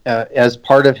as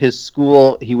part of his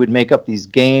school. He would make up these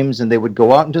games, and they would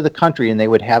go out into the country, and they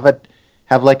would have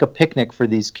like a picnic for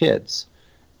these kids.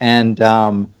 And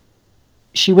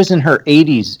she was in her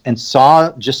 80s and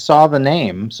saw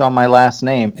my last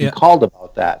name, and called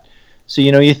about that. So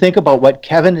you think about what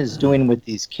Kevin is doing with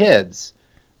these kids.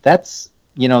 That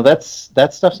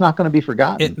stuff's not going to be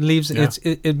forgotten. It leaves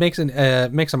it makes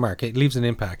a mark. It leaves an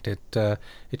impact. It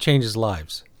changes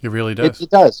lives. It really does. It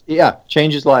does. Yeah,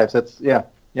 changes lives. Yeah,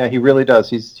 he really does.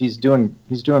 He's doing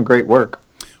great work.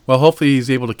 Well, hopefully he's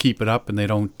able to keep it up, and they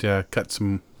don't cut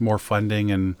some more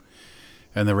funding and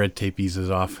the red tape eases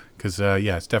off, because it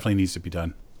definitely needs to be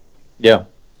done. Yeah.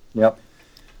 Yep.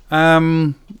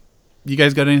 You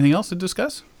guys got anything else to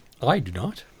discuss? I do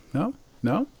not. No.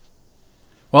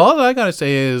 Well, all I got to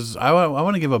say is I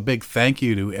want to give a big thank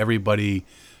you to everybody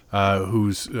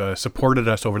who's supported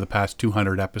us over the past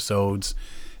 200 episodes,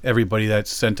 everybody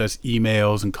that's sent us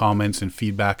emails and comments and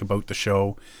feedback about the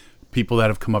show, people that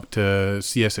have come up to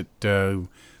see us at the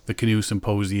Canoe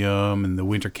Symposium and the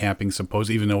Winter Camping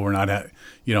Symposium, even though we're not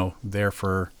there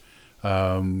for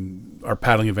our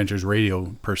Paddling Adventures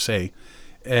Radio per se.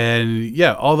 And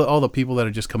all the people that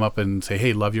have just come up and say,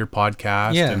 hey, love your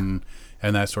podcast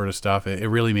and that sort of stuff. It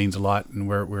really means a lot, and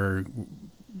we're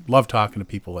love talking to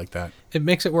people like that. It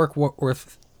makes it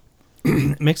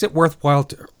makes it worthwhile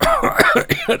to.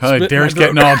 Derek's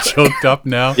getting all choked up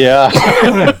now. Yeah.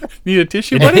 Need a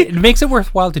tissue, buddy? It makes it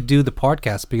worthwhile to do the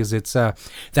podcast because it's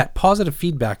that positive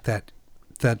feedback that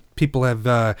people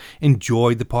have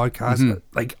enjoyed the podcast. Mm-hmm.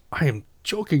 Like, I am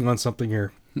choking on something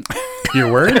here.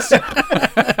 Your words?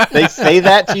 They say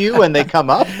that to you when they come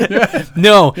up?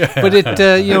 No, but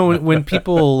it when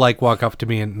people like walk up to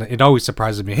me, and it always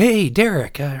surprises me. Hey,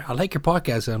 Derek, I like your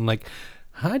podcast. And I'm like,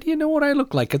 how do you know what I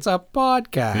look like? It's a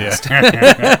podcast.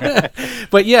 Yeah.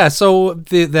 But yeah, so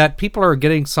that people are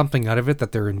getting something out of it,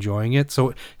 that they're enjoying it.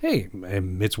 So hey,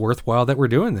 it's worthwhile that we're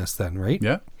doing this then, right?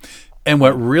 Yeah. And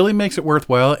what really makes it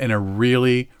worthwhile, and a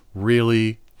really,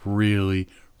 really, really,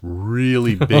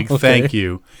 really big thank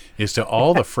you, is to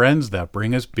all the friends that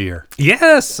bring us beer.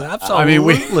 Yes, absolutely.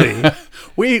 I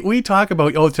mean, we talk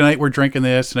about, tonight we're drinking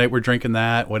this, tonight we're drinking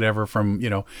that, whatever. From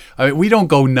we don't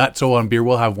go nuts on beer.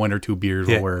 We'll have 1 or 2 beers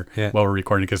while we're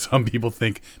recording, because some people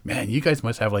think, man, you guys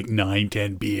must have like 9,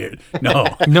 10 beers. No,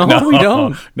 no, we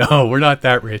don't. No, we're not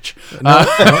that rich. No.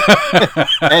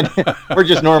 And we're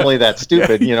just normally that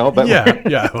stupid,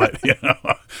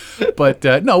 But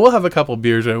but no, we'll have a couple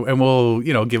beers, and we'll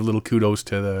give a little kudos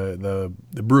to the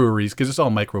breweries, because it's all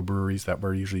microbreweries that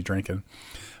we're usually drinking.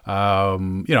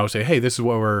 Say, hey, this is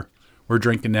what we're we're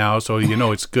drinking now, so you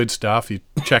know it's good stuff. You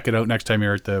check it out next time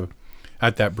you're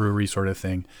at that brewery, sort of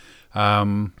thing.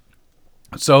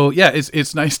 So yeah,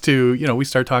 it's nice to, you know, we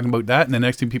start talking about that, and the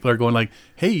next thing people are going like,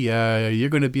 hey, you're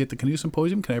going to be at the Canoe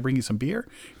Symposium, can I bring you some beer?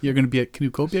 You're going to be at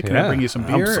Canoecopia, can I bring you some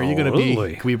beer? Absolutely. Are you going to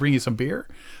be, can we bring you some beer?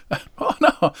 Oh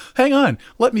no, hang on,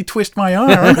 let me twist my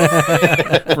arm.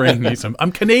 Bring me some,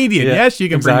 I'm Canadian, yes, you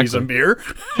can bring me some beer.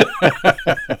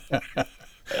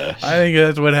 I think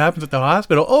that's what happens at the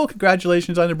hospital. Oh,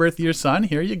 congratulations on the birth of your son,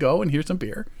 here you go, and here's some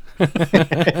beer.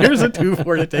 Here's a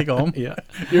 2-4 to take home. Yeah,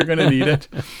 you're gonna need it.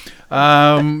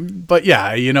 But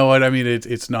yeah, you know what I mean.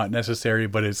 It's not necessary,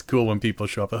 but it's cool when people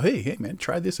show up. Hey man,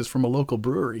 try this. It's from a local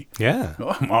brewery. Yeah,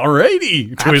 oh,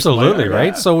 alrighty, absolutely right.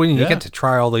 Yeah. So when you get to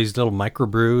try all these little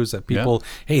microbrews that people,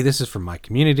 hey, this is from my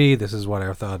community. This is what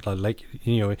I thought I'd like.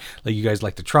 You know, like you guys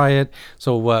like to try it.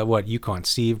 So what Yukon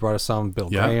Steve brought us some. Bill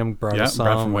Graham brought us some.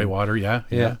 Brad from Whitewater. Yeah.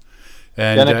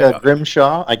 And Jenica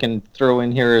Grimshaw, I can throw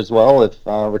in here as well if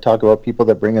we're talking about people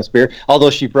that bring us beer. Although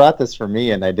she brought this for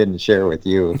me and I didn't share with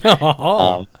you.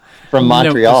 From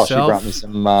Montreal, she brought me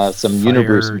some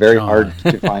Unibrew, some very hard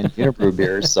to find Unibrew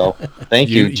beers. So thank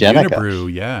you, Jenica.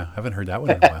 Unibrew, yeah. Haven't heard that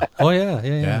one in a while. Oh,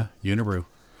 yeah. Unibrew.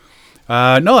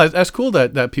 No, that's cool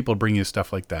that people bring you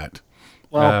stuff like that.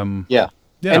 Well, yeah.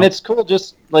 And it's cool,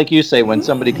 just like you say, when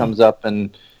somebody comes up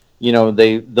and, you know,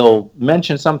 they'll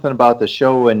mention something about the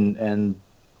show and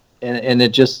it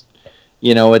just,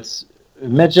 you know, just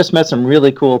met some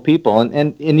really cool people.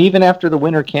 And even after the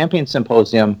Winter Camping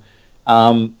Symposium,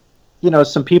 you know,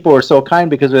 some people were so kind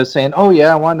because they were saying, oh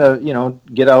yeah, I want to, you know,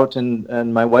 get out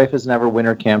and my wife has never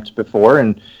winter camped before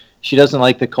and she doesn't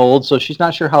like the cold, so she's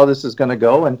not sure how this is going to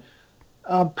go. And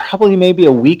probably maybe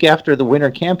a week after the Winter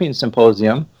Camping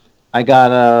Symposium, I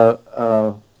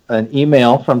got an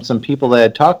email from some people that I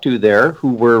had talked to there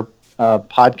who were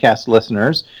podcast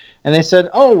listeners, and they said,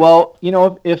 oh, well, you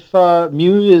know, if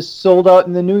Mew is sold out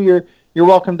in the new year, you're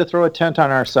welcome to throw a tent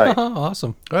on our site.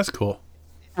 Awesome. That's cool.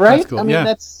 Right? That's cool. I mean,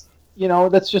 that's, you know,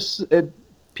 that's just,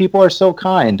 people are so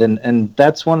kind, and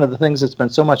that's one of the things that's been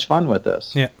so much fun with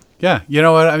this. Yeah. Yeah, you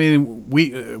know what I mean.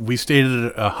 We stated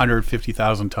it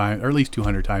 150,000 times, or at least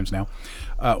 200 times now.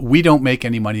 We don't make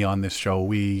any money on this show.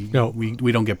 We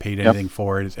don't get paid anything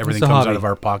for it. Everything comes out of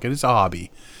our pocket. It's a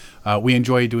hobby. We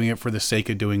enjoy doing it for the sake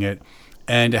of doing it,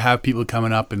 and to have people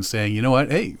coming up and saying, you know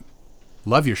what, hey,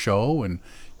 love your show, and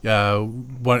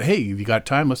hey, if you got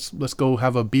time, let's go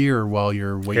have a beer while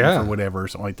you're waiting for whatever or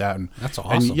something like that. And that's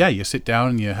awesome. And you sit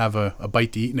down and you have a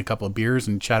bite to eat and a couple of beers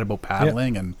and chat about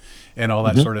paddling and all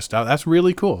that sort of stuff. That's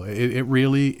really cool. It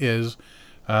really is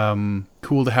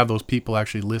cool to have those people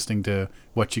actually listening to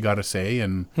what you got to say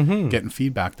and getting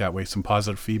feedback that way, some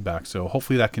positive feedback. So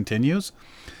hopefully that continues.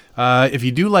 If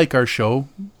you do like our show,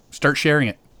 start sharing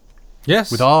it.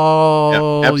 Yes, with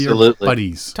all your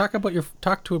buddies. Talk about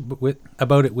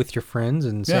it with your friends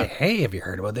and say, "Hey, have you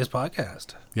heard about this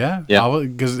podcast?" Yeah,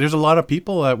 because there's a lot of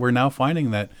people that we're now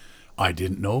finding that I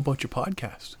didn't know about your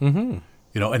podcast. Mm-hmm.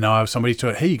 You know, and now I have somebody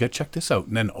to, hey, you got to check this out,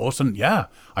 and then all of a sudden,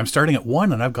 I'm starting at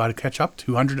 1, and I've got to catch up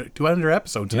 200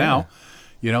 episodes now.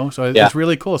 You know, so it's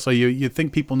really cool. So you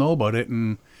think people know about it,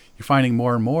 and you're finding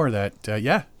more and more that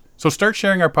So start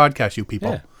sharing our podcast, you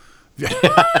people. Yeah.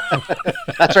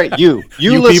 That's right, you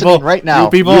listening people, right now, you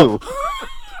people.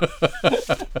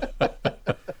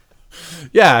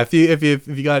 Yeah, if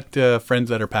you got friends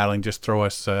that are paddling, just throw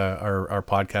us our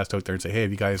podcast out there and say, hey,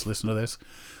 have you guys listened to this?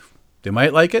 They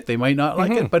might like it, they might not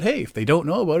like it, but hey, if they don't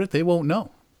know about it, they won't know.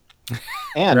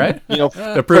 And right, you know,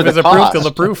 the proof is a proof till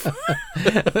the proof.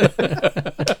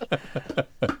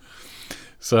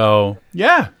 So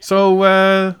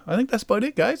I think that's about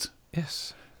it, guys.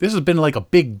 Yes. This has been like a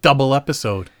big double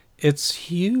episode. It's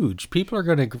huge. People are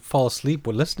going to fall asleep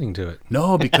while listening to it.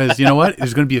 No, because you know what?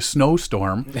 There's going to be a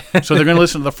snowstorm. So they're going to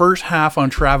listen to the first half on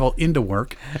travel into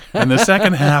work and the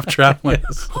second half traveling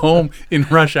home in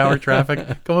rush hour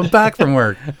traffic, coming back from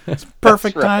work. It's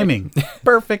perfect timing.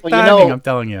 Perfect timing, you know, I'm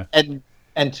telling you.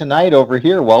 And tonight over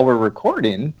here, while we're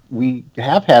recording, we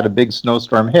have had a big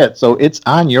snowstorm hit. So it's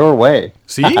on your way.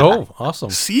 See? Oh,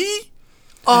 awesome. See?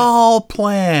 All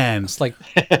plans. It's like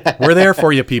we're there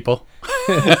for you, people.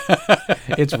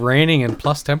 It's raining and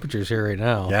plus temperatures here right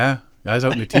now. Yeah, I was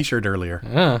out in a t-shirt earlier.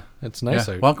 Yeah, it's nice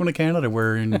out. Welcome to Canada.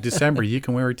 We're in December. You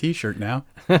can wear a t-shirt now.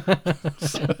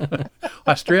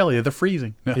 Australia, the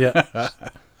freezing. Yeah.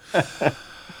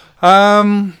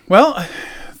 Well,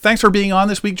 thanks for being on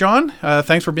this week, John.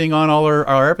 Thanks for being on all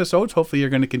our episodes. Hopefully,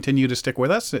 you're going to continue to stick with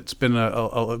us. It's been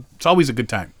it's always a good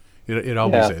time. It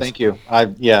always is. Thank you. I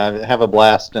have a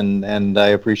blast, and I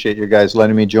appreciate you guys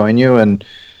letting me join you, and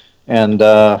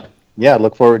yeah,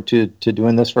 look forward to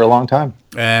doing this for a long time.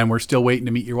 And we're still waiting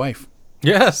to meet your wife.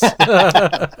 Yes.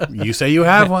 You say you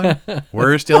have one.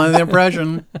 We're still under the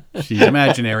impression she's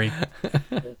imaginary.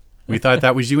 We thought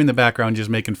that was you in the background just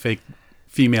making fake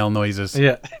female noises.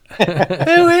 Yeah.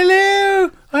 Oh,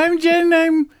 hello. I'm Jen.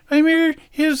 I'm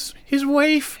his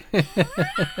wife.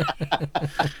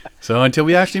 So until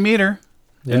we actually meet her,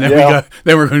 and then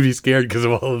then we're going to be scared because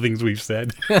of all the things we've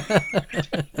said.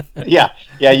 Yeah,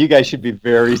 you guys should be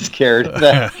very scared.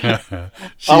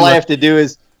 All I have to do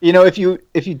is, if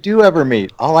you do ever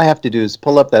meet, all I have to do is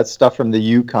pull up that stuff from the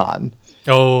Yukon.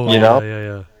 Oh,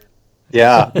 yeah.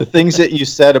 Yeah, the things that you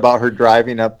said about her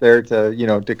driving up there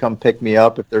to come pick me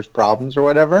up if there's problems or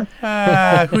whatever.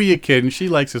 Who you kidding? She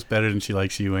likes us better than she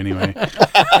likes you anyway.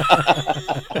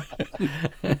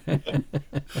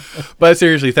 But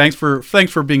seriously, thanks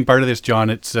for being part of this, John.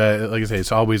 It's like I say,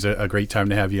 it's always a great time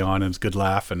to have you on, and it's a good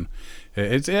laugh, and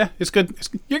it's good.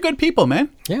 You're good people, man.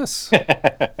 Yes.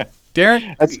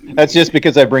 Darren? That's just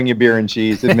because I bring you beer and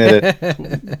cheese. Admit it.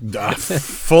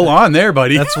 Full on there,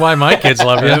 buddy. That's why my kids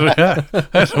love you.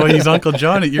 That's why he's Uncle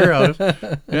John at your house.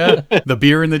 Yeah, the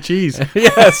beer and the cheese.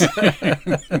 Yes.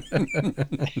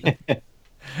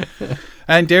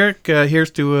 And Derek,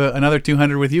 here's to another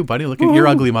 200 with you, buddy. Look at your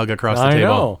ugly mug across the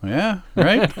table. Know. Yeah,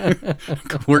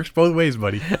 right? Works both ways,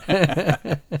 buddy.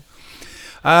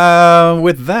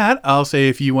 With that, I'll say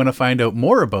if you want to find out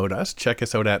more about us, check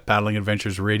us out at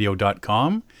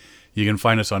paddlingadventuresradio.com. You can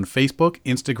find us on Facebook,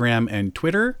 Instagram, and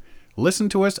Twitter. Listen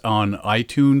to us on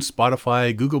iTunes,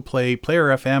 Spotify, Google Play, Player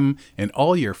FM, and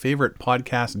all your favorite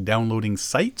podcast downloading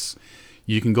sites.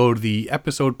 You can go to the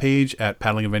episode page at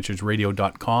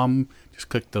paddlingadventuresradio.com. Just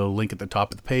click the link at the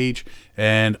top of the page,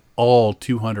 and all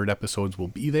 200 episodes will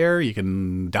be there. You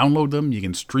can download them, you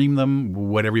can stream them,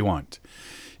 whatever you want.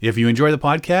 If you enjoy the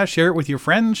podcast, share it with your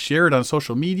friends, share it on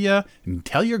social media, and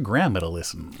tell your grandma to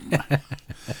listen.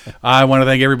 I want to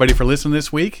thank everybody for listening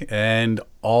this week and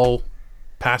all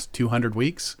past 200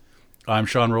 weeks. I'm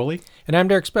Sean Rowley. And I'm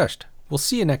Derek Specht. We'll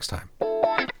see you next time.